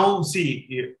now,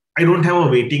 see, I don't have a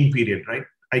waiting period, right?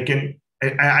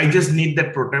 I just need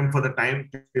that ProTemp for the time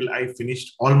till I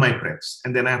finished all my preps,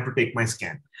 and then I have to take my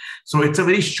scan. So it's a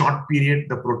very short period.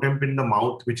 The ProTemp in the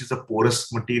mouth, which is a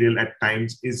porous material at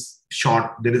times, is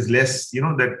short. There is less,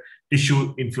 that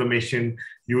tissue inflammation.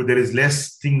 There is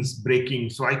less things breaking.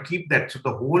 So I keep that. So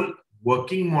the whole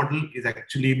working model is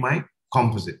actually my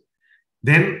composite.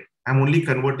 Then I'm only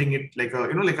converting it like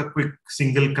a quick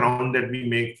single crown that we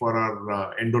make for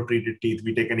our endo-treated teeth.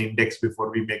 We take an index before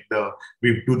we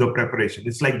do the preparation.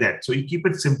 It's like that. So you keep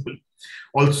it simple.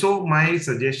 Also, my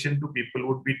suggestion to people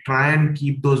would be try and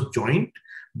keep those joint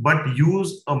but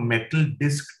use a metal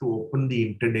disc to open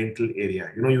the interdental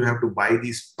area. You have to buy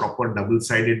these proper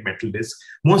double-sided metal discs.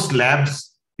 Most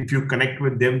labs, if you connect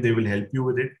with them, they will help you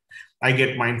with it. I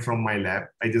get mine from my lab.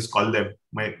 I just call them,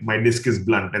 my disc is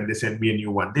blunt, and they send me a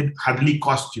new one. They hardly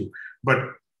cost you, but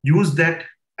use that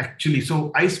actually.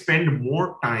 So I spend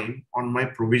more time on my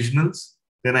provisionals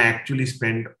than I actually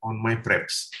spend on my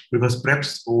preps, because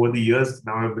preps over the years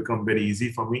now have become very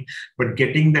easy for me. But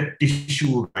getting that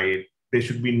tissue right, there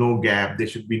should be no gap, there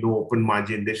should be no open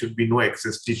margin, there should be no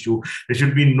excess tissue, there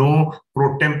should be no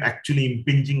protemp actually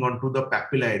impinging onto the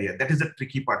papilla area. That is the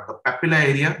tricky part. The papilla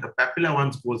area, the papilla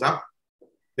once goes up,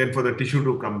 then for the tissue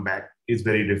to come back is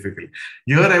very difficult.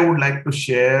 Here I would like to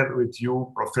share with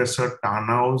you Professor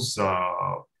Tarnow's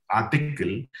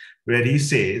article, where he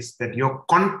says that your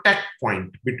contact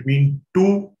point between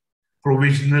two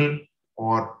provisional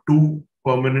or two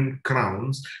permanent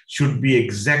crowns should be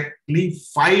exactly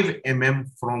 5 mm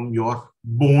from your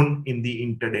bone in the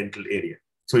interdental area.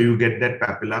 So you get that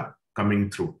papilla coming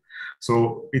through.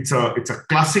 So it's a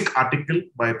classic article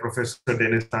by Professor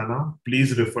Dennis Tarnow.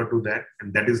 Please refer to that.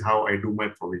 And that is how I do my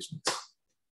provisions.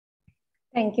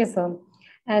 Thank you, sir.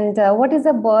 And what is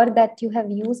a burr that you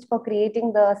have used for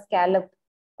creating the scallop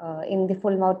in the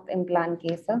full mouth implant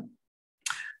case, sir?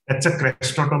 That's a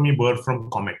crestotomy burr from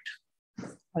Comet. All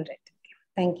right.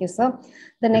 Thank you, sir.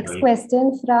 The next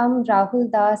question from Rahul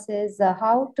Das is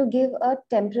how to give a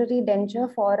temporary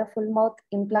denture for a full mouth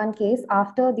implant case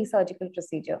after the surgical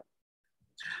procedure.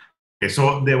 Okay,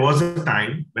 so there was a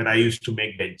time when I used to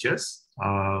make dentures.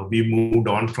 We moved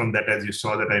on from that, as you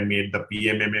saw that I made the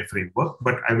PMMA framework,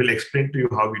 but I will explain to you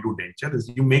how we do denture.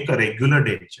 Is you make a regular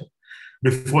denture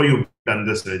before you've done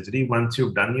the surgery. Once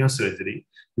you've done your surgery,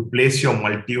 you place your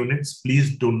multi-units.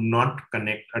 Please do not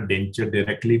connect a denture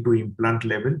directly to implant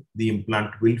level. The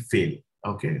implant will fail.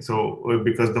 Okay, so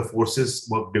because the forces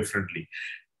work differently.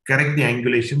 Correct the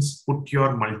angulations, put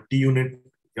your multi-unit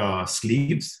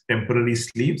sleeves, temporary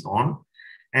sleeves on.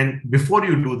 And before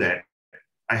you do that,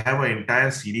 I have an entire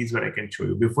series where I can show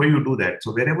you. Before you do that,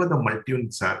 so wherever the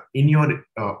multi-units are, in your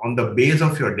on the base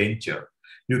of your denture,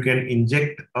 you can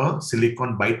inject a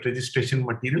silicone bite registration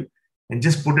material and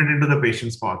just put it into the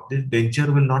patient's mouth. This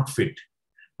denture will not fit.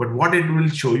 But what it will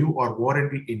show you, or what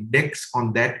it will index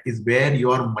on that, is where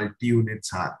your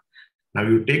multi-units are. Now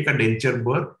you take a denture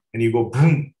burr and you go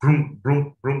boom, boom,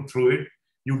 boom, boom through it.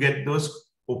 You get those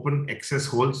open excess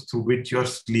holes through which your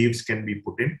sleeves can be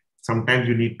put in. Sometimes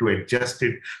you need to adjust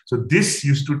it. So this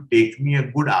used to take me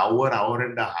a good hour, hour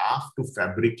and a half to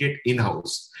fabricate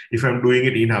in-house, if I'm doing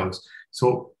it in-house.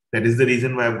 So that is the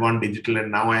reason why I've gone digital,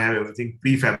 and now I have everything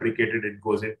prefabricated. It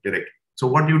goes in direct. So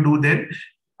what you do then,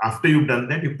 after you've done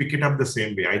that, you pick it up the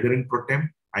same way, either in protemp,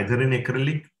 either in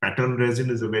acrylic. Pattern resin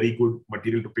is a very good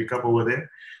material to pick up over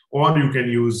there, or you can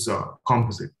use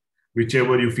composite,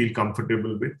 whichever you feel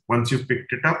comfortable with. Once you've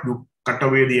picked it up, you cut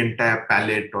away the entire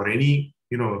palate or any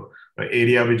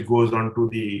area which goes onto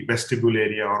the vestibule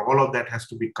area, or all of that has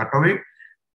to be cut away.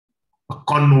 A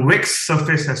convex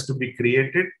surface has to be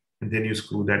created, and then you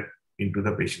screw that into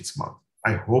the patient's mouth.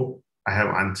 I hope I have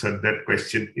answered that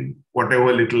question in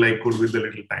whatever little I could with the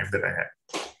little time that I had.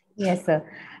 Yes, sir.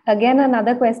 Again,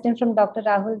 another question from Dr.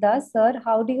 Rahul Das. Sir,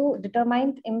 how do you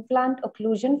determine implant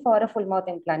occlusion for a full mouth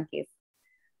implant case?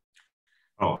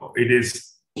 Oh, it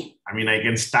is, I mean, I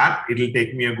can start. It'll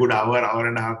take me a good hour, hour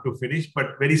and a half to finish,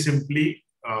 but very simply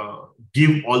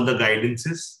give all the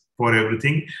guidances for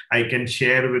everything. I can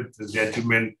share with the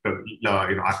gentlemen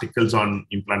articles on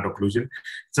implant occlusion.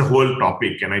 It's a whole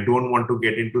topic, and I don't want to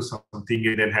get into something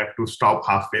and then have to stop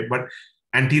halfway. But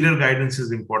anterior guidance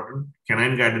is important.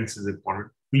 Canine guidance is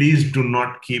important. Please do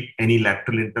not keep any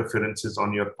lateral interferences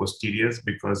on your posteriors,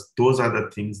 because those are the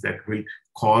things that will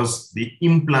cause the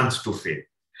implants to fail.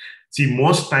 See,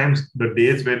 most times the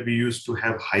days where we used to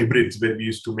have hybrids, where we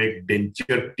used to make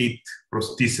denture teeth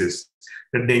prosthesis,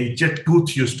 the denture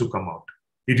tooth used to come out.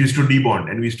 It used to debond,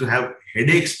 and we used to have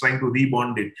headaches trying to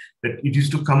rebond it. That it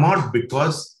used to come out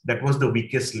because that was the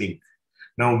weakest link.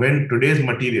 Now, when today's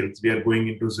materials, we are going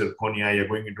into zirconia, you're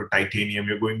going into titanium,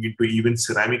 you're going into even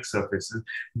ceramic surfaces,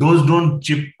 those don't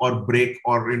chip or break,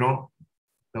 or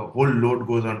the whole load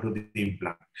goes onto the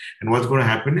implant. And what's going to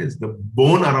happen is the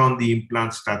bone around the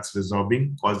implant starts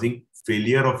resorbing, causing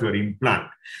failure of your implant.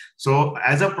 So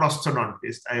as a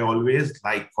prosthodontist, I always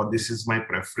like, or this is my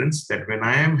preference, that when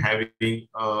I am having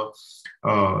a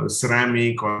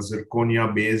ceramic or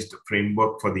zirconia based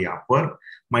framework for the upper,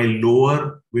 my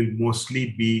lower will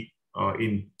mostly be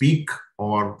in PEEK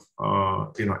or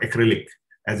acrylic,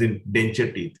 as in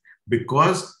denture teeth,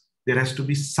 because there has to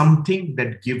be something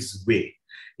that gives way.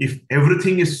 if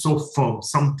everything is so firm,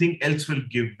 something else will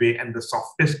give way, and the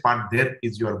softest part there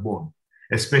is your bone,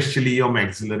 especially your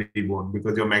maxillary bone,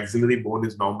 because your maxillary bone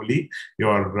is normally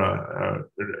your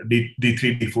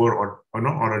D3, D4, or a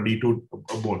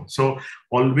D2 bone. So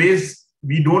always,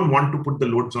 we don't want to put the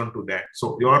loads onto that.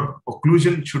 So your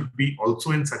occlusion should be also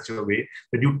in such a way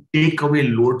that you take away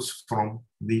loads from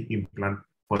the implant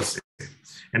per se,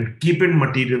 and keep in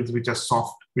materials which are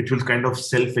soft, which will kind of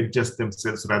self-adjust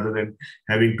themselves rather than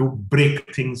having to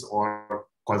break things or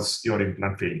cause your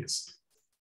implant failures.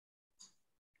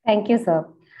 Thank you, sir.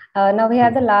 Now we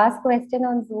have the last question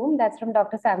on Zoom. That's from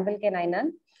Dr. Samuel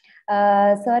Kenainan.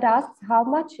 Sir asks, how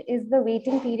much is the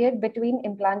waiting period between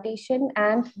implantation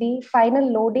and the final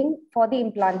loading for the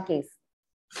implant case?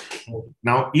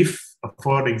 Now, if,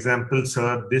 for example,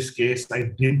 sir, this case,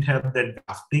 I didn't have that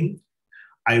grafting,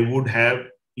 I would have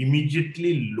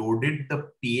immediately loaded the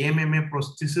PMMA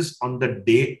prosthesis on the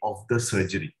day of the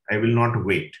surgery. I will not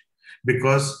wait,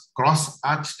 because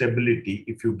cross-arch stability,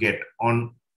 if you get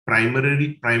on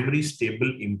primary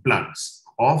stable implants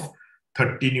of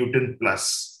 30 Newton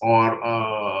plus or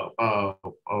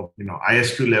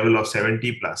ISQ level of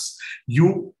 70 plus,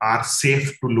 you are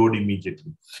safe to load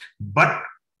immediately. But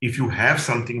if you have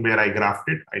something where I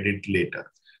grafted, I did later.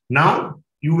 Now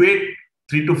you wait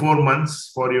 3 to 4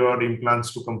 months for your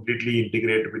implants to completely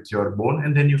integrate with your bone,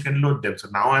 and then you can load them. So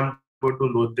now I'm going to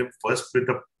load them first with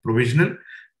a provisional.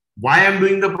 Why I'm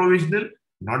doing the provisional?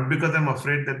 Not because I'm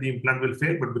afraid that the implant will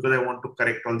fail, but because I want to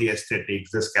correct all the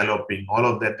aesthetics, the scalloping, all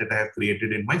of that I have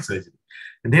created in my surgery.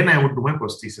 And then I would do my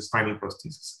prosthesis, final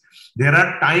prosthesis. There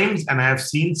are times, and I have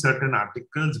seen certain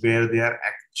articles where they are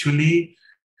actually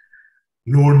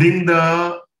loading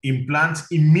the implants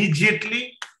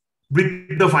immediately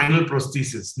with the final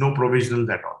prosthesis, no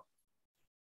provisionals at all.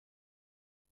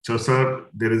 So, sir,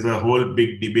 there is a whole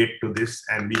big debate to this,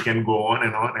 and we can go on,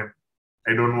 and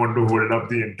I don't want to hold up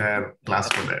the entire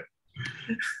class for that.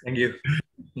 Thank you.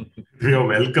 You're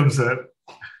welcome, sir.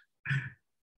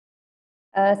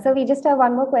 So we just have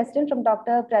one more question from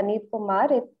Dr. Praneeth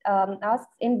Kumar. It asks,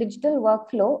 in digital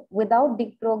workflow, without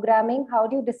deprogramming, how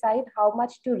do you decide how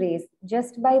much to raise?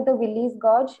 Just by the Willis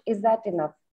gauge, is that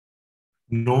enough?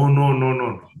 No.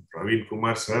 Praveen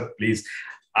Kumar, sir, please.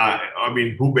 I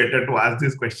mean, who better to ask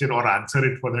this question or answer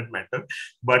it for that matter?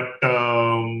 But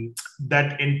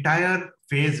that entire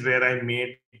phase where I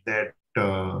made that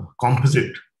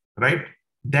composite, right?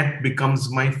 That becomes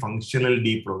my functional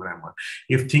deprogrammer.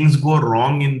 If things go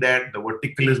wrong in that, the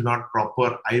vertical is not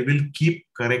proper, I will keep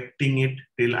correcting it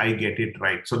till I get it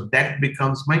right. So that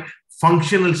becomes my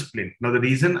functional splint. Now, the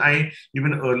reason I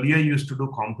even earlier used to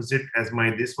do composite as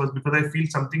my this was because I feel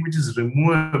something which is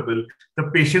removable, the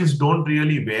patients don't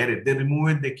really wear it. They remove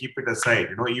it, they keep it aside.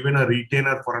 You know, even a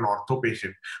retainer for an ortho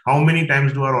patient. How many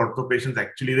times do our ortho patients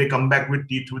actually, they come back with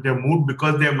teeth which have moved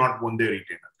because they have not worn their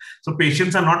retainer. So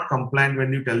patients are not compliant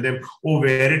when you tell them, oh,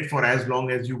 wear it for as long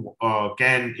as you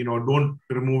can, you know, don't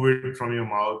remove it from your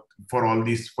mouth for all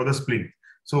these, for the splint.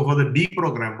 So for the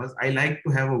deprogrammers, I like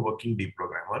to have a working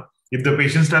deprogrammer. If the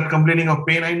patients start complaining of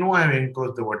pain, I know I have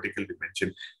encroached the vertical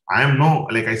dimension.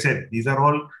 like I said, these are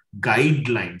all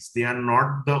guidelines. They are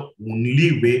not the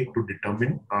only way to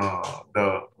determine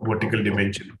the vertical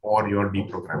dimension or your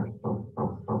deprogramming.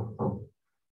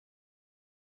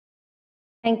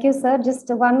 Thank you, sir. Just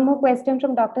one more question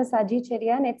from Dr. Saji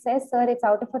Cherian. It says, sir, it's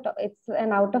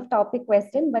an out-of-topic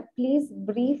question, but please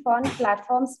brief on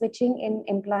platform switching in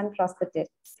implant prosthetics.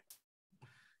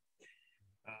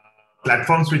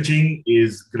 Platform switching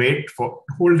is great for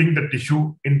holding the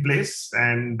tissue in place,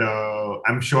 and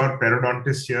I'm sure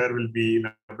periodontists here will be in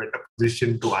a better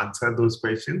position to answer those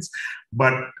questions.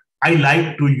 But I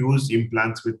like to use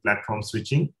implants with platform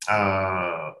switching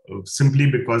simply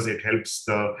because it helps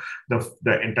the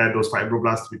entire those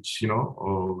fibroblasts, which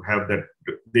have that,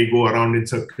 they go around in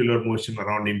circular motion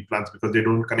around implants because they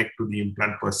don't connect to the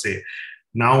implant per se.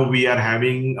 Now we are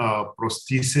having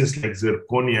prosthesis like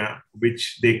zirconia,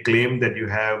 which they claim that you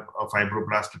have a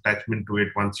fibroblast attachment to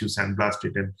it once you sandblast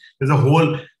it. And there's a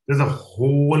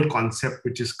whole concept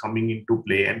which is coming into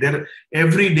play. And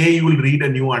every day you will read a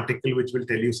new article which will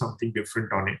tell you something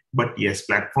different on it. But yes,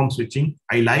 platform switching,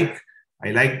 I like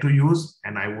to use,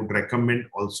 and I would recommend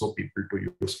also people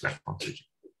to use platform switching.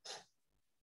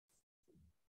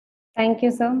 Thank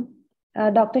you, sir.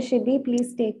 Dr. Shibby,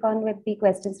 please take on with the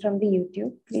questions from the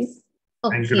YouTube, please.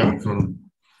 Okay. Thank you, Dr.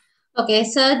 Okay,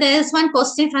 so there's one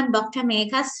question from Dr.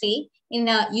 Megha Sri in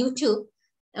YouTube.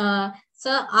 So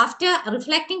after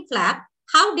reflecting flap,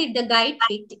 how did the guide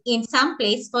fit in some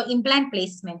place for implant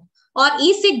placement? Or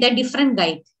is it the different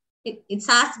guide? It's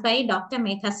asked by Dr.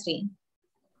 Megha Sri.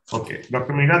 Okay,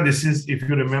 Dr. Megha, this is, if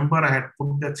you remember, I had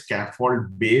put that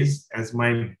scaffold base as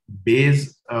my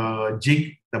base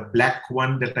jig, the black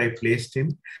one that I placed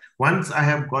in. Once I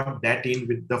have got that in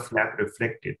with the flap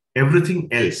reflected, everything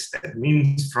else, that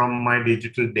means from my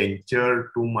digital denture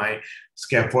to my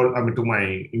scaffold, to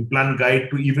my implant guide,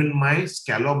 to even my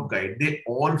scallop guide, they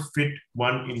all fit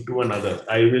one into another.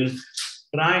 I will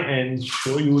try and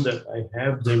show you that I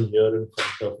have them here in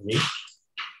front of me.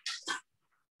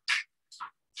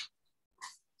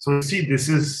 So see, this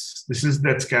is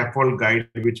that scaffold guide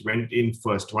which went in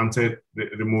first. Once I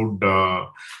removed,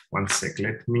 one sec,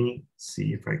 let me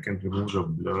see if I can remove the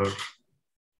blur.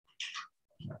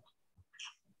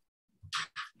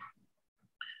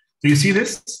 So you see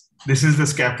this? This is the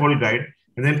scaffold guide,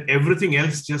 and then everything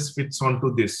else just fits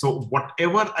onto this. So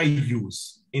whatever I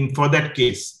use for that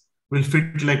case will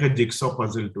fit like a jigsaw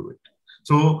puzzle to it.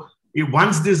 So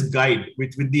once this guide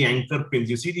with the anchor pins,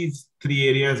 you see these three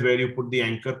areas where you put the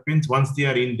anchor pins, once they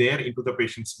are in there into the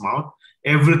patient's mouth,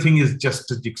 everything is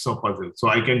just a jigsaw puzzle. So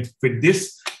I can fit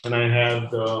this, and I have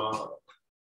the,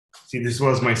 see, this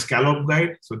was my scallop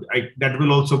guide. So that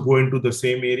will also go into the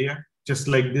same area, just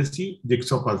like this, see,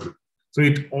 jigsaw puzzle. So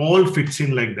it all fits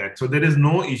in like that. So there is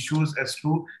no issues as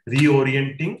to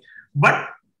reorienting. But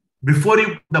before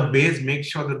you put the base, make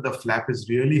sure that the flap is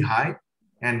really high.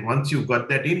 And once you've got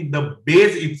that in, the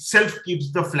base itself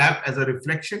keeps the flap as a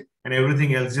reflection, and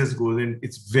everything else just goes in.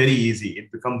 It's very easy.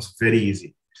 It becomes very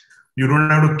easy. You don't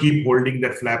have to keep holding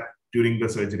that flap during the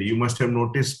surgery. You must have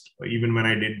noticed even when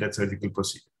I did that surgical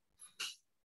procedure.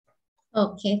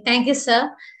 Okay, thank you,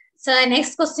 sir. So our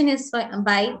next question is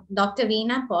by Dr.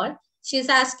 Veena Paul. She's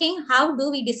asking, how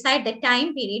do we decide the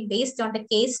time period based on the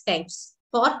case types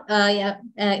for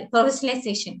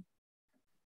professionalization?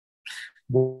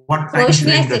 What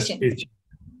provisionalization?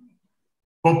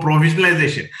 For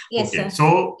provisionalization. Yes, okay. sir.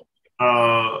 So,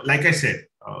 like I said,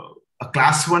 a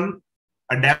class 1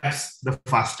 adapts the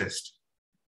fastest.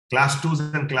 Class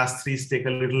 2s and class 3s take a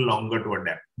little longer to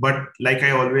adapt. But like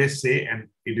I always say, and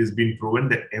it has been proven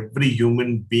that every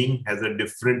human being has a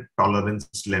different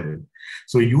tolerance level.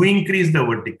 So you increase the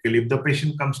vertical if the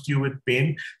patient comes to you with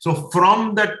pain. So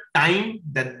from the time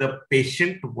that the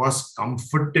patient was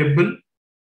comfortable,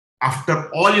 after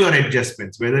all your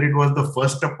adjustments, whether it was the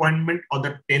first appointment or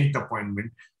the 10th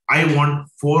appointment, I want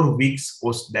 4 weeks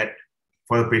post that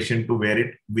for the patient to wear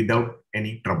it without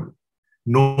any trouble.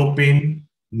 No pain,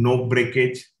 no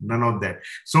breakage, none of that.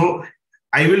 So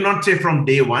I will not say from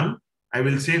day 1, I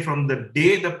will say from the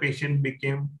day the patient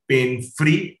became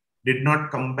pain-free, did not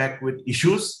come back with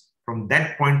issues, from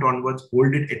that point onwards,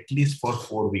 hold it at least for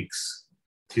 4 weeks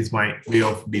is my way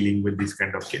of dealing with these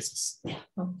kind of cases.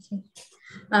 Okay.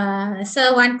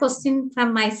 So one question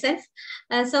from myself.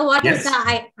 So what is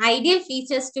the ideal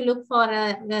features to look for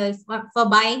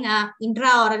buying a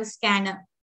intraoral scanner?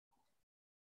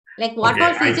 Like what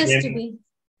all features to be?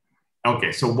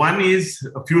 Okay, so one is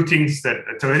a few things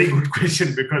it's a very good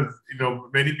question, because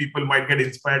many people might get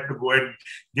inspired to go and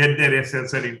get their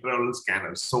SSR intraoral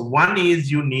scanners. So one is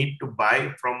you need to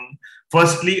buy from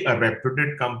firstly a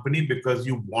reputed company, because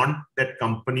you want that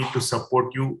company to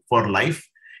support you for life.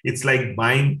 It's like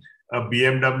buying a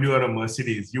BMW or a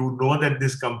Mercedes. You know that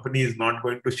this company is not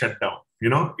going to shut down.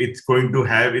 It's going to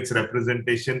have its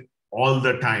representation all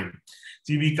the time.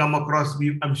 See, we come across,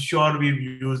 I'm sure we've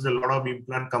used a lot of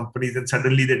implant companies and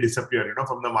suddenly they disappear,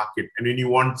 from the market. And when you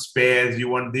want spares, you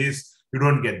want this, you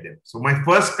don't get them. So my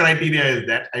first criteria is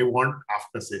that I want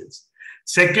after sales.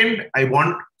 Second,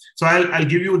 so I'll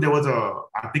give you, there was an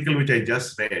article which I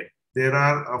just read. There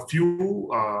are a few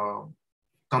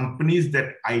companies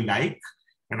that I like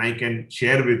and I can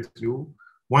share with you.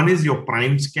 One is your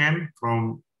Prime Scan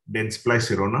from Dentsply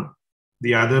Sirona.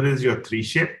 The other is your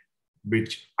 3Shape,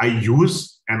 which I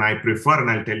use and I prefer,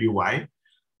 and I'll tell you why.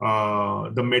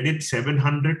 The Medit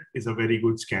 700 is a very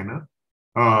good scanner.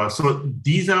 So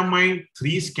these are my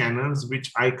 3 scanners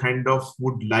which I kind of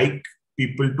would like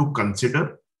people to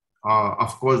consider.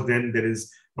 Of course, then there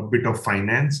is a bit of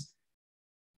finance.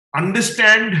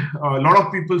 Understand, a lot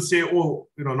of people say, a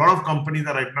lot of companies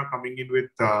are right now coming in with,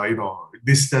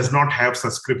 this does not have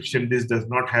subscription, this does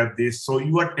not have this. So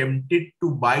you are tempted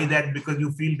to buy that because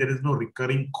you feel there is no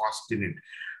recurring cost in it.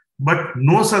 But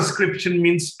no subscription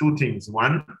means 2 things.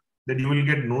 One, that you will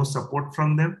get no support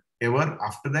from them ever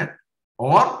after that,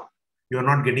 or you're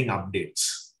not getting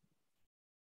updates.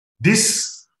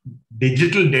 This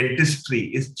digital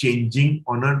dentistry is changing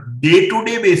on a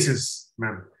day-to-day basis,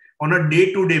 ma'am. On a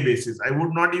day-to-day basis. I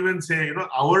would not even say,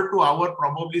 hour to hour,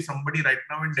 probably somebody right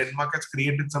now in Denmark has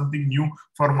created something new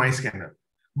for my scanner.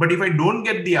 But if I don't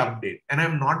get the update and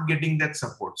I'm not getting that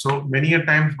support, so many a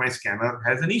times my scanner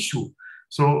has an issue.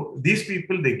 So these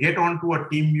people, they get onto a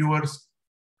TeamViewer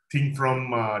thing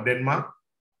from Denmark,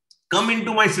 come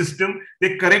into my system,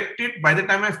 they correct it. By the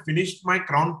time I finished my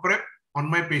crown prep on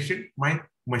my patient, my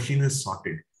machine is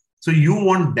sorted. So you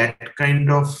want that kind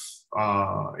of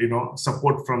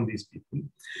support from these people.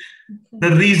 Okay.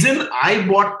 The reason I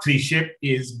bought 3Shape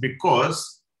is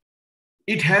because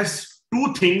it has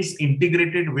two things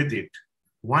integrated with it.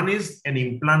 One is an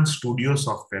implant studio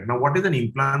software. Now, what is an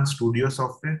implant studio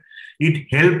software? It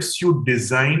helps you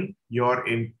design your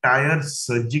entire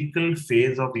surgical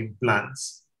phase of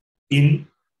implants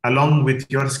along with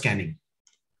your scanning.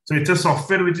 So it's a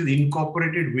software which is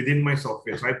incorporated within my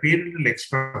software. So I paid a little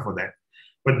extra for that.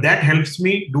 But that helps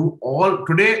me do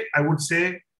today, I would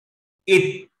say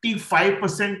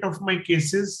 85% of my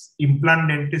cases, implant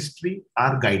dentistry,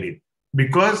 are guided.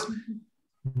 Because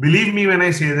believe me when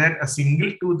I say that, a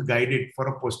single tooth guided for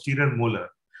a posterior molar,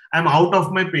 I'm out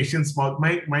of my patient's mouth.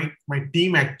 My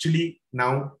team actually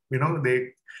now,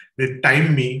 they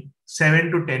time me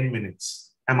 7 to 10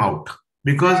 minutes. I'm out.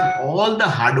 Because all the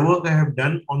hard work I have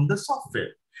done on the software.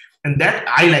 And that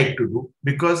I like to do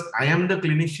because I am the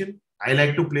clinician. I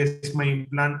like to place my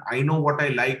implant. I know what I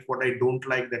like, what I don't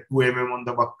like, that 2 mm on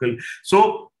the buccal.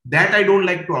 So that I don't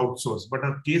like to outsource. But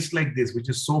a case like this, which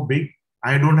is so big,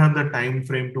 I don't have the time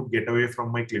frame to get away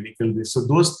from my clinical this. So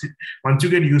once you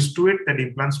get used to it, that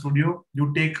implant studio,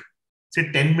 you take,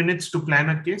 say, 10 minutes to plan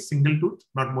a case, single tooth,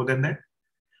 not more than that.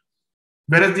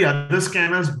 Whereas the other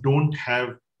scanners don't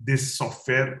have this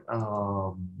software,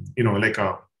 like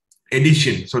a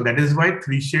addition. So that is why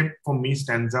 3Shape for me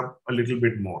stands up a little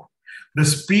bit more. The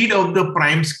speed of the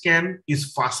prime scan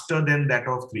is faster than that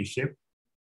of 3Shape.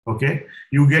 Okay,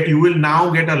 you will now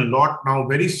get a lot. Now,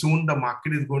 very soon, the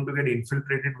market is going to get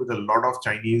infiltrated with a lot of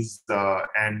Chinese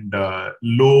and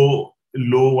low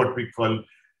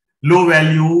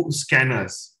value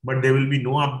scanners, but there will be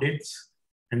no updates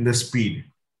and the speed.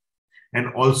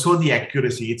 And also the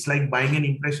accuracy. It's like buying an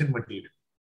impression material.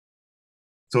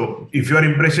 So if your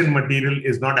impression material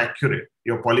is not accurate,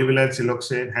 your polyvinyl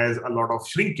siloxane has a lot of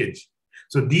shrinkage.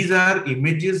 So these are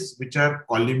images which are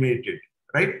collimated,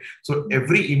 right? So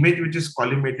every image which is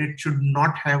collimated should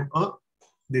not have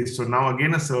this. So now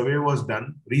again, a survey was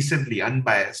done recently,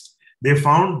 unbiased. They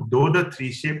found though the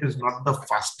 3Shape is not the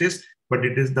fastest, but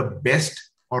it is the best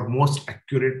or most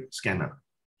accurate scanner.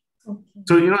 Okay.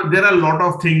 So, there are a lot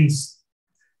of things.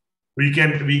 We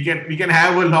can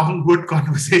have a long, good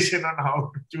conversation on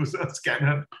how to choose a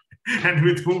scanner and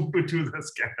with whom to choose a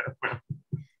scanner.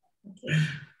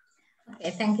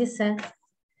 Okay, thank you, sir.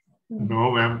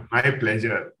 No, ma'am, my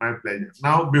pleasure.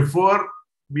 Now, before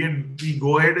we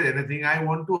go ahead with anything, I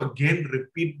want to again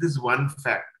repeat this one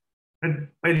fact. And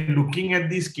by looking at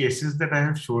these cases that I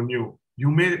have shown you,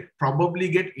 you may probably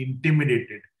get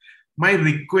intimidated. My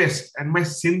request and my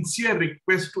sincere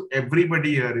request to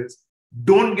everybody here is,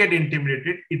 don't get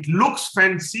intimidated. It looks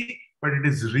fancy, but it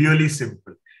is really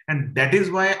simple. And that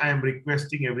is why I am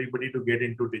requesting everybody to get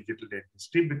into digital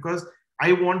dentistry, because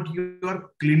I want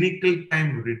your clinical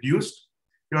time reduced,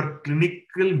 your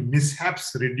clinical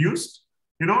mishaps reduced,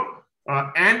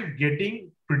 and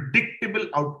getting predictable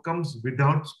outcomes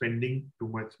without spending too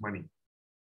much money.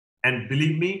 And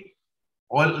believe me,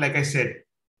 like I said,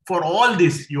 for all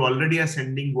this, you already are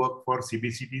sending work for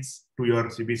CBCTs to your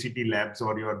CBCT labs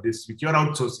or which you're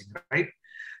outsourcing, right?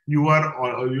 You are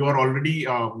already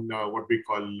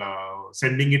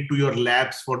sending it to your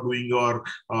labs for doing your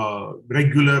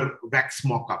regular wax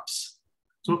mock-ups.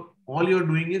 So all you're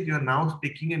doing is you're now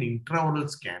taking an intraoral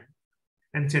scan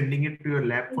and sending it to your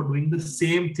lab for doing the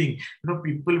same thing.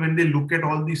 People, when they look at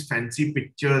all these fancy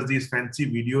pictures, these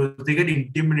fancy videos, they get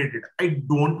intimidated. I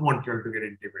don't want you all to get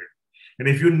intimidated. And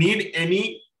if you need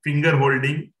any finger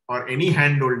holding or any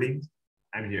hand holding,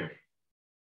 I'm here.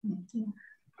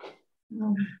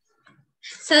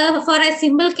 So for a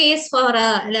simple case, for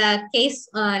a case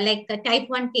like type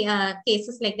 1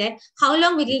 cases like that, how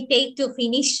long will it take to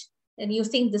finish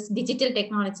using this digital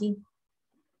technology?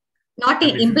 Not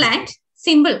an implant,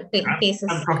 simple cases.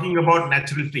 I'm talking about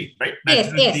natural teeth, right?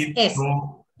 Natural teeth.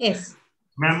 Yes.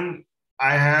 Ma'am,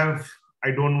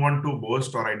 I don't want to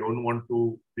boast or I don't want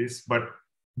to this, but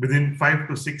within 5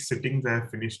 to 6 sittings, I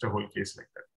have finished a whole case like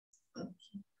that.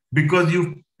 Okay. Because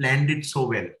you planned it so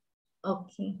well.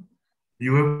 Okay.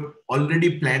 You have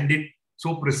already planned it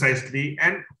so precisely,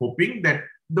 and hoping that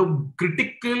the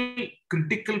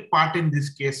critical part in this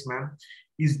case, ma'am,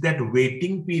 is that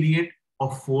waiting period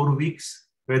of 4 weeks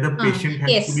where the patient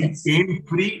has to be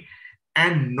pain-free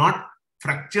and not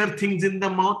fracture things in the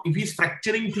mouth. If he's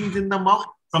fracturing things in the mouth,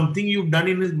 something you've done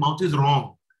in his mouth is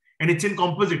wrong and it's in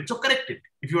composite. So correct it.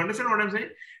 If you understand what I'm saying,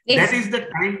 that is the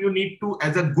time you need to,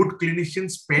 as a good clinician,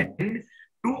 spend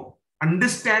to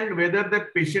understand whether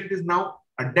that patient is now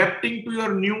adapting to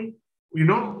your new,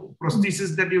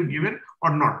 prosthesis that you've given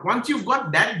or not. Once you've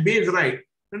got that base right,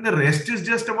 then the rest is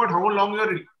just about how long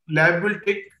your lab will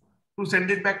take to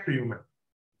send it back to you, ma'am.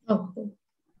 Okay.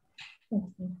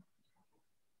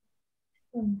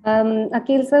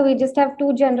 Aqeel sir, we just have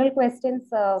 2 general questions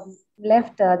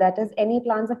left. That is, any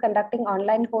plans of conducting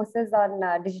online courses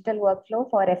on digital workflow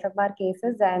for FMR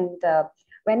cases, and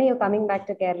when are you coming back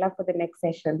to Kerala for the next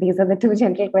session? These are the 2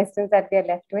 general questions that we are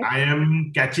left with. I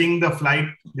am catching the flight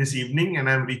this evening and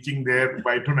I'm reaching there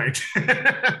by tonight.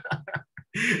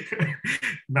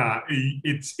 Nah,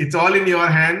 it's all in your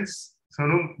hands.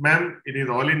 Sonu, ma'am, it is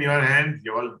all in your hands.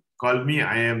 You all call me,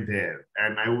 I am there.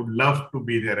 And I would love to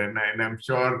be there. And I'm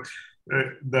sure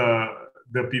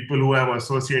the people who I'm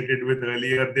associated with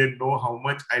earlier, they know how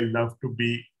much I love to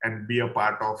be and be a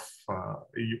part of,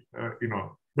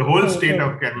 the whole state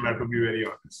of Kerala, to be very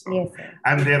honest. So yes,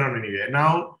 I'm there on anyway.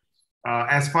 Now,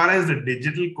 as far as the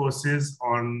digital courses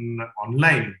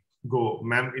online go,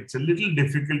 ma'am, it's a little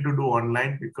difficult to do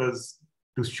online because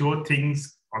to show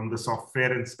things on the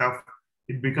software and stuff,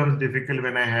 it becomes difficult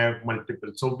when I have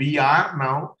multiple. So we are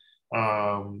now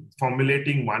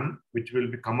formulating one, which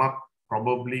will come up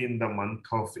probably in the month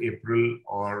of April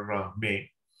or May,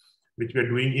 which we're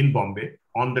doing in Bombay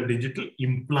on the digital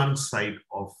implant side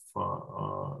of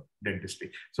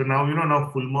dentistry. So now, now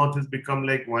full mouth has become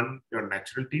like your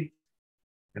natural teeth,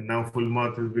 and now full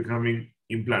mouth is becoming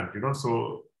implant,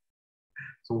 So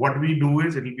what we do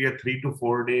is it will be a 3 to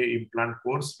 4 day implant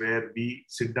course where we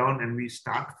sit down and we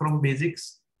start from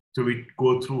basics. So we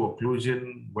go through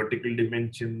occlusion, vertical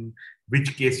dimension,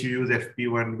 which case you use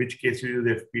FP1, which case you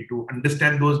use FP2,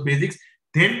 understand those basics,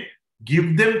 then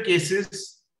give them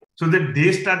cases so that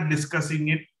they start discussing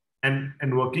it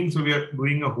and working. So we are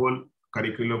doing a whole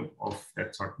curriculum of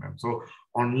that sort, ma'am. So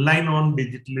online on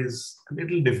digital is a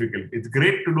little difficult. It's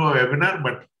great to do a webinar,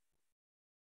 but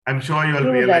I'm sure you all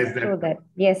realize that. True that.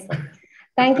 Yes, sir.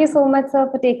 Thank you so much, sir,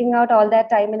 for taking out all that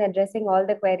time and addressing all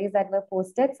the queries that were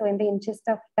posted. So in the interest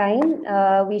of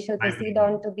time, we shall proceed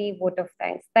on to the vote of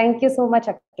thanks. Thank you so much,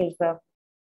 Aqeel, sir.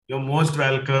 You're most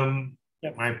welcome.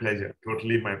 Yes. My pleasure.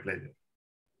 Totally my pleasure.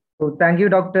 So thank you,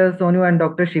 Dr. Sonu and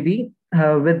Dr. Shibi.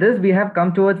 With this, we have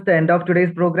come towards the end of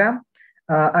today's program.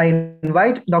 I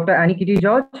invite Dr. Annie Kitty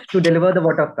George to deliver the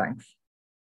vote of thanks.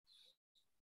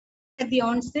 At the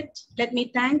onset, let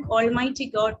me thank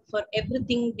Almighty God for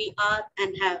everything we are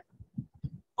and have.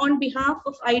 On behalf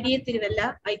of IDA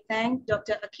Tiruvalla, I thank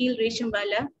Dr. Aqeel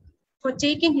Reshamvala for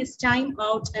taking his time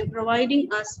out and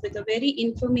providing us with a very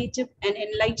informative and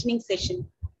enlightening session.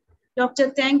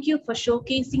 Doctor, thank you for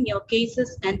showcasing your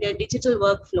cases and their digital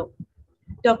workflow.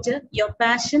 Doctor, your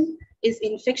passion is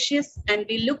infectious and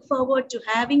we look forward to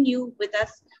having you with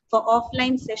us for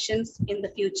offline sessions in the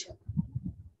future.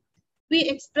 We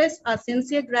express our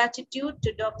sincere gratitude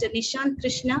to Dr. Nishant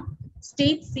Krishna,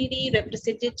 State CD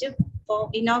representative, for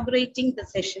inaugurating the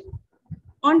session.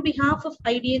 On behalf of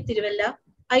IDA Tiruvalla,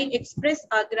 I express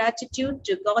our gratitude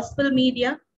to Gospel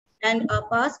Media and our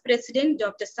past president,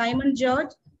 Dr. Simon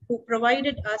George, who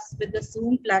provided us with the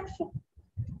Zoom platform.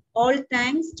 All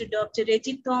thanks to Dr.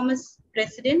 Reggie Thomas,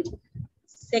 President,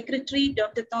 Secretary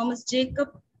Dr. Thomas Jacob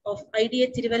of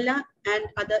IDA Tiruvalla, and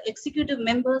other executive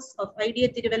members of IDA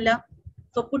Tiruvalla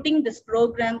for putting this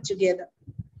program together.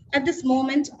 At this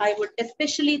moment, I would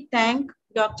especially thank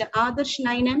Dr. Adarsh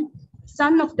Nainan,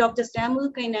 son of Dr.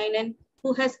 Samuel Kainainen,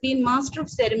 who has been Master of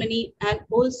Ceremony and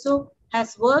also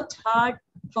has worked hard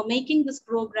for making this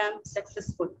program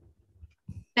successful.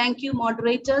 Thank you,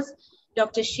 moderators,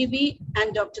 Dr. Shibi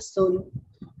and Dr. Sonu.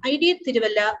 IDA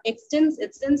Tiruvalla extends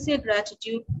its sincere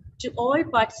gratitude to all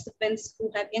participants who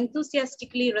have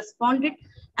enthusiastically responded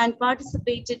and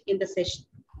participated in the session.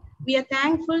 We are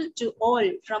thankful to all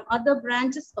from other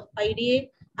branches of IDA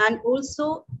and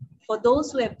also for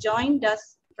those who have joined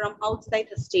us from outside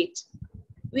the state.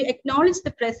 We acknowledge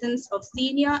the presence of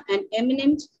senior and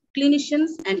eminent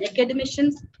clinicians and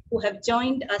academicians who have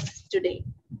joined us today.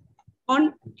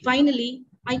 Finally,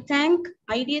 I thank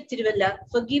IDA Tiruvalla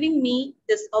for giving me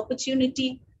this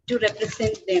opportunity to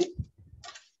represent them.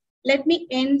 Let me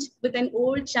end with an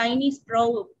old Chinese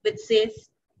proverb which says,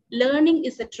 learning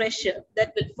is a treasure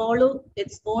that will follow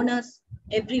its owners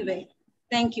everywhere.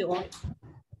 Thank you all.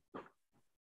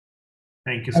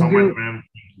 Thank you so much, ma'am.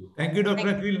 Thank you,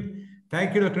 Dr. Aqeel.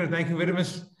 Thank you, Doctor. Thank you very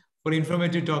much for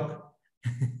informative talk.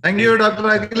 Thank you, Dr.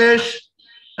 Aqeel.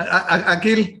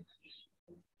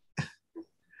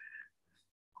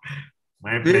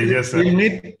 My pleasure, sir.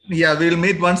 We'll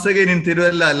meet once again in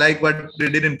Tiruvalla, like what we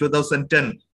did in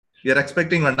 2010. We are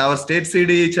expecting one. Our state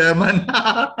CD chairman.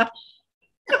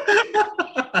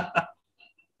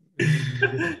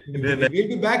 We'll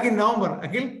be back in November,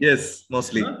 Aqeel. Yes,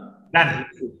 mostly. Done,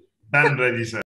 Raji, sir.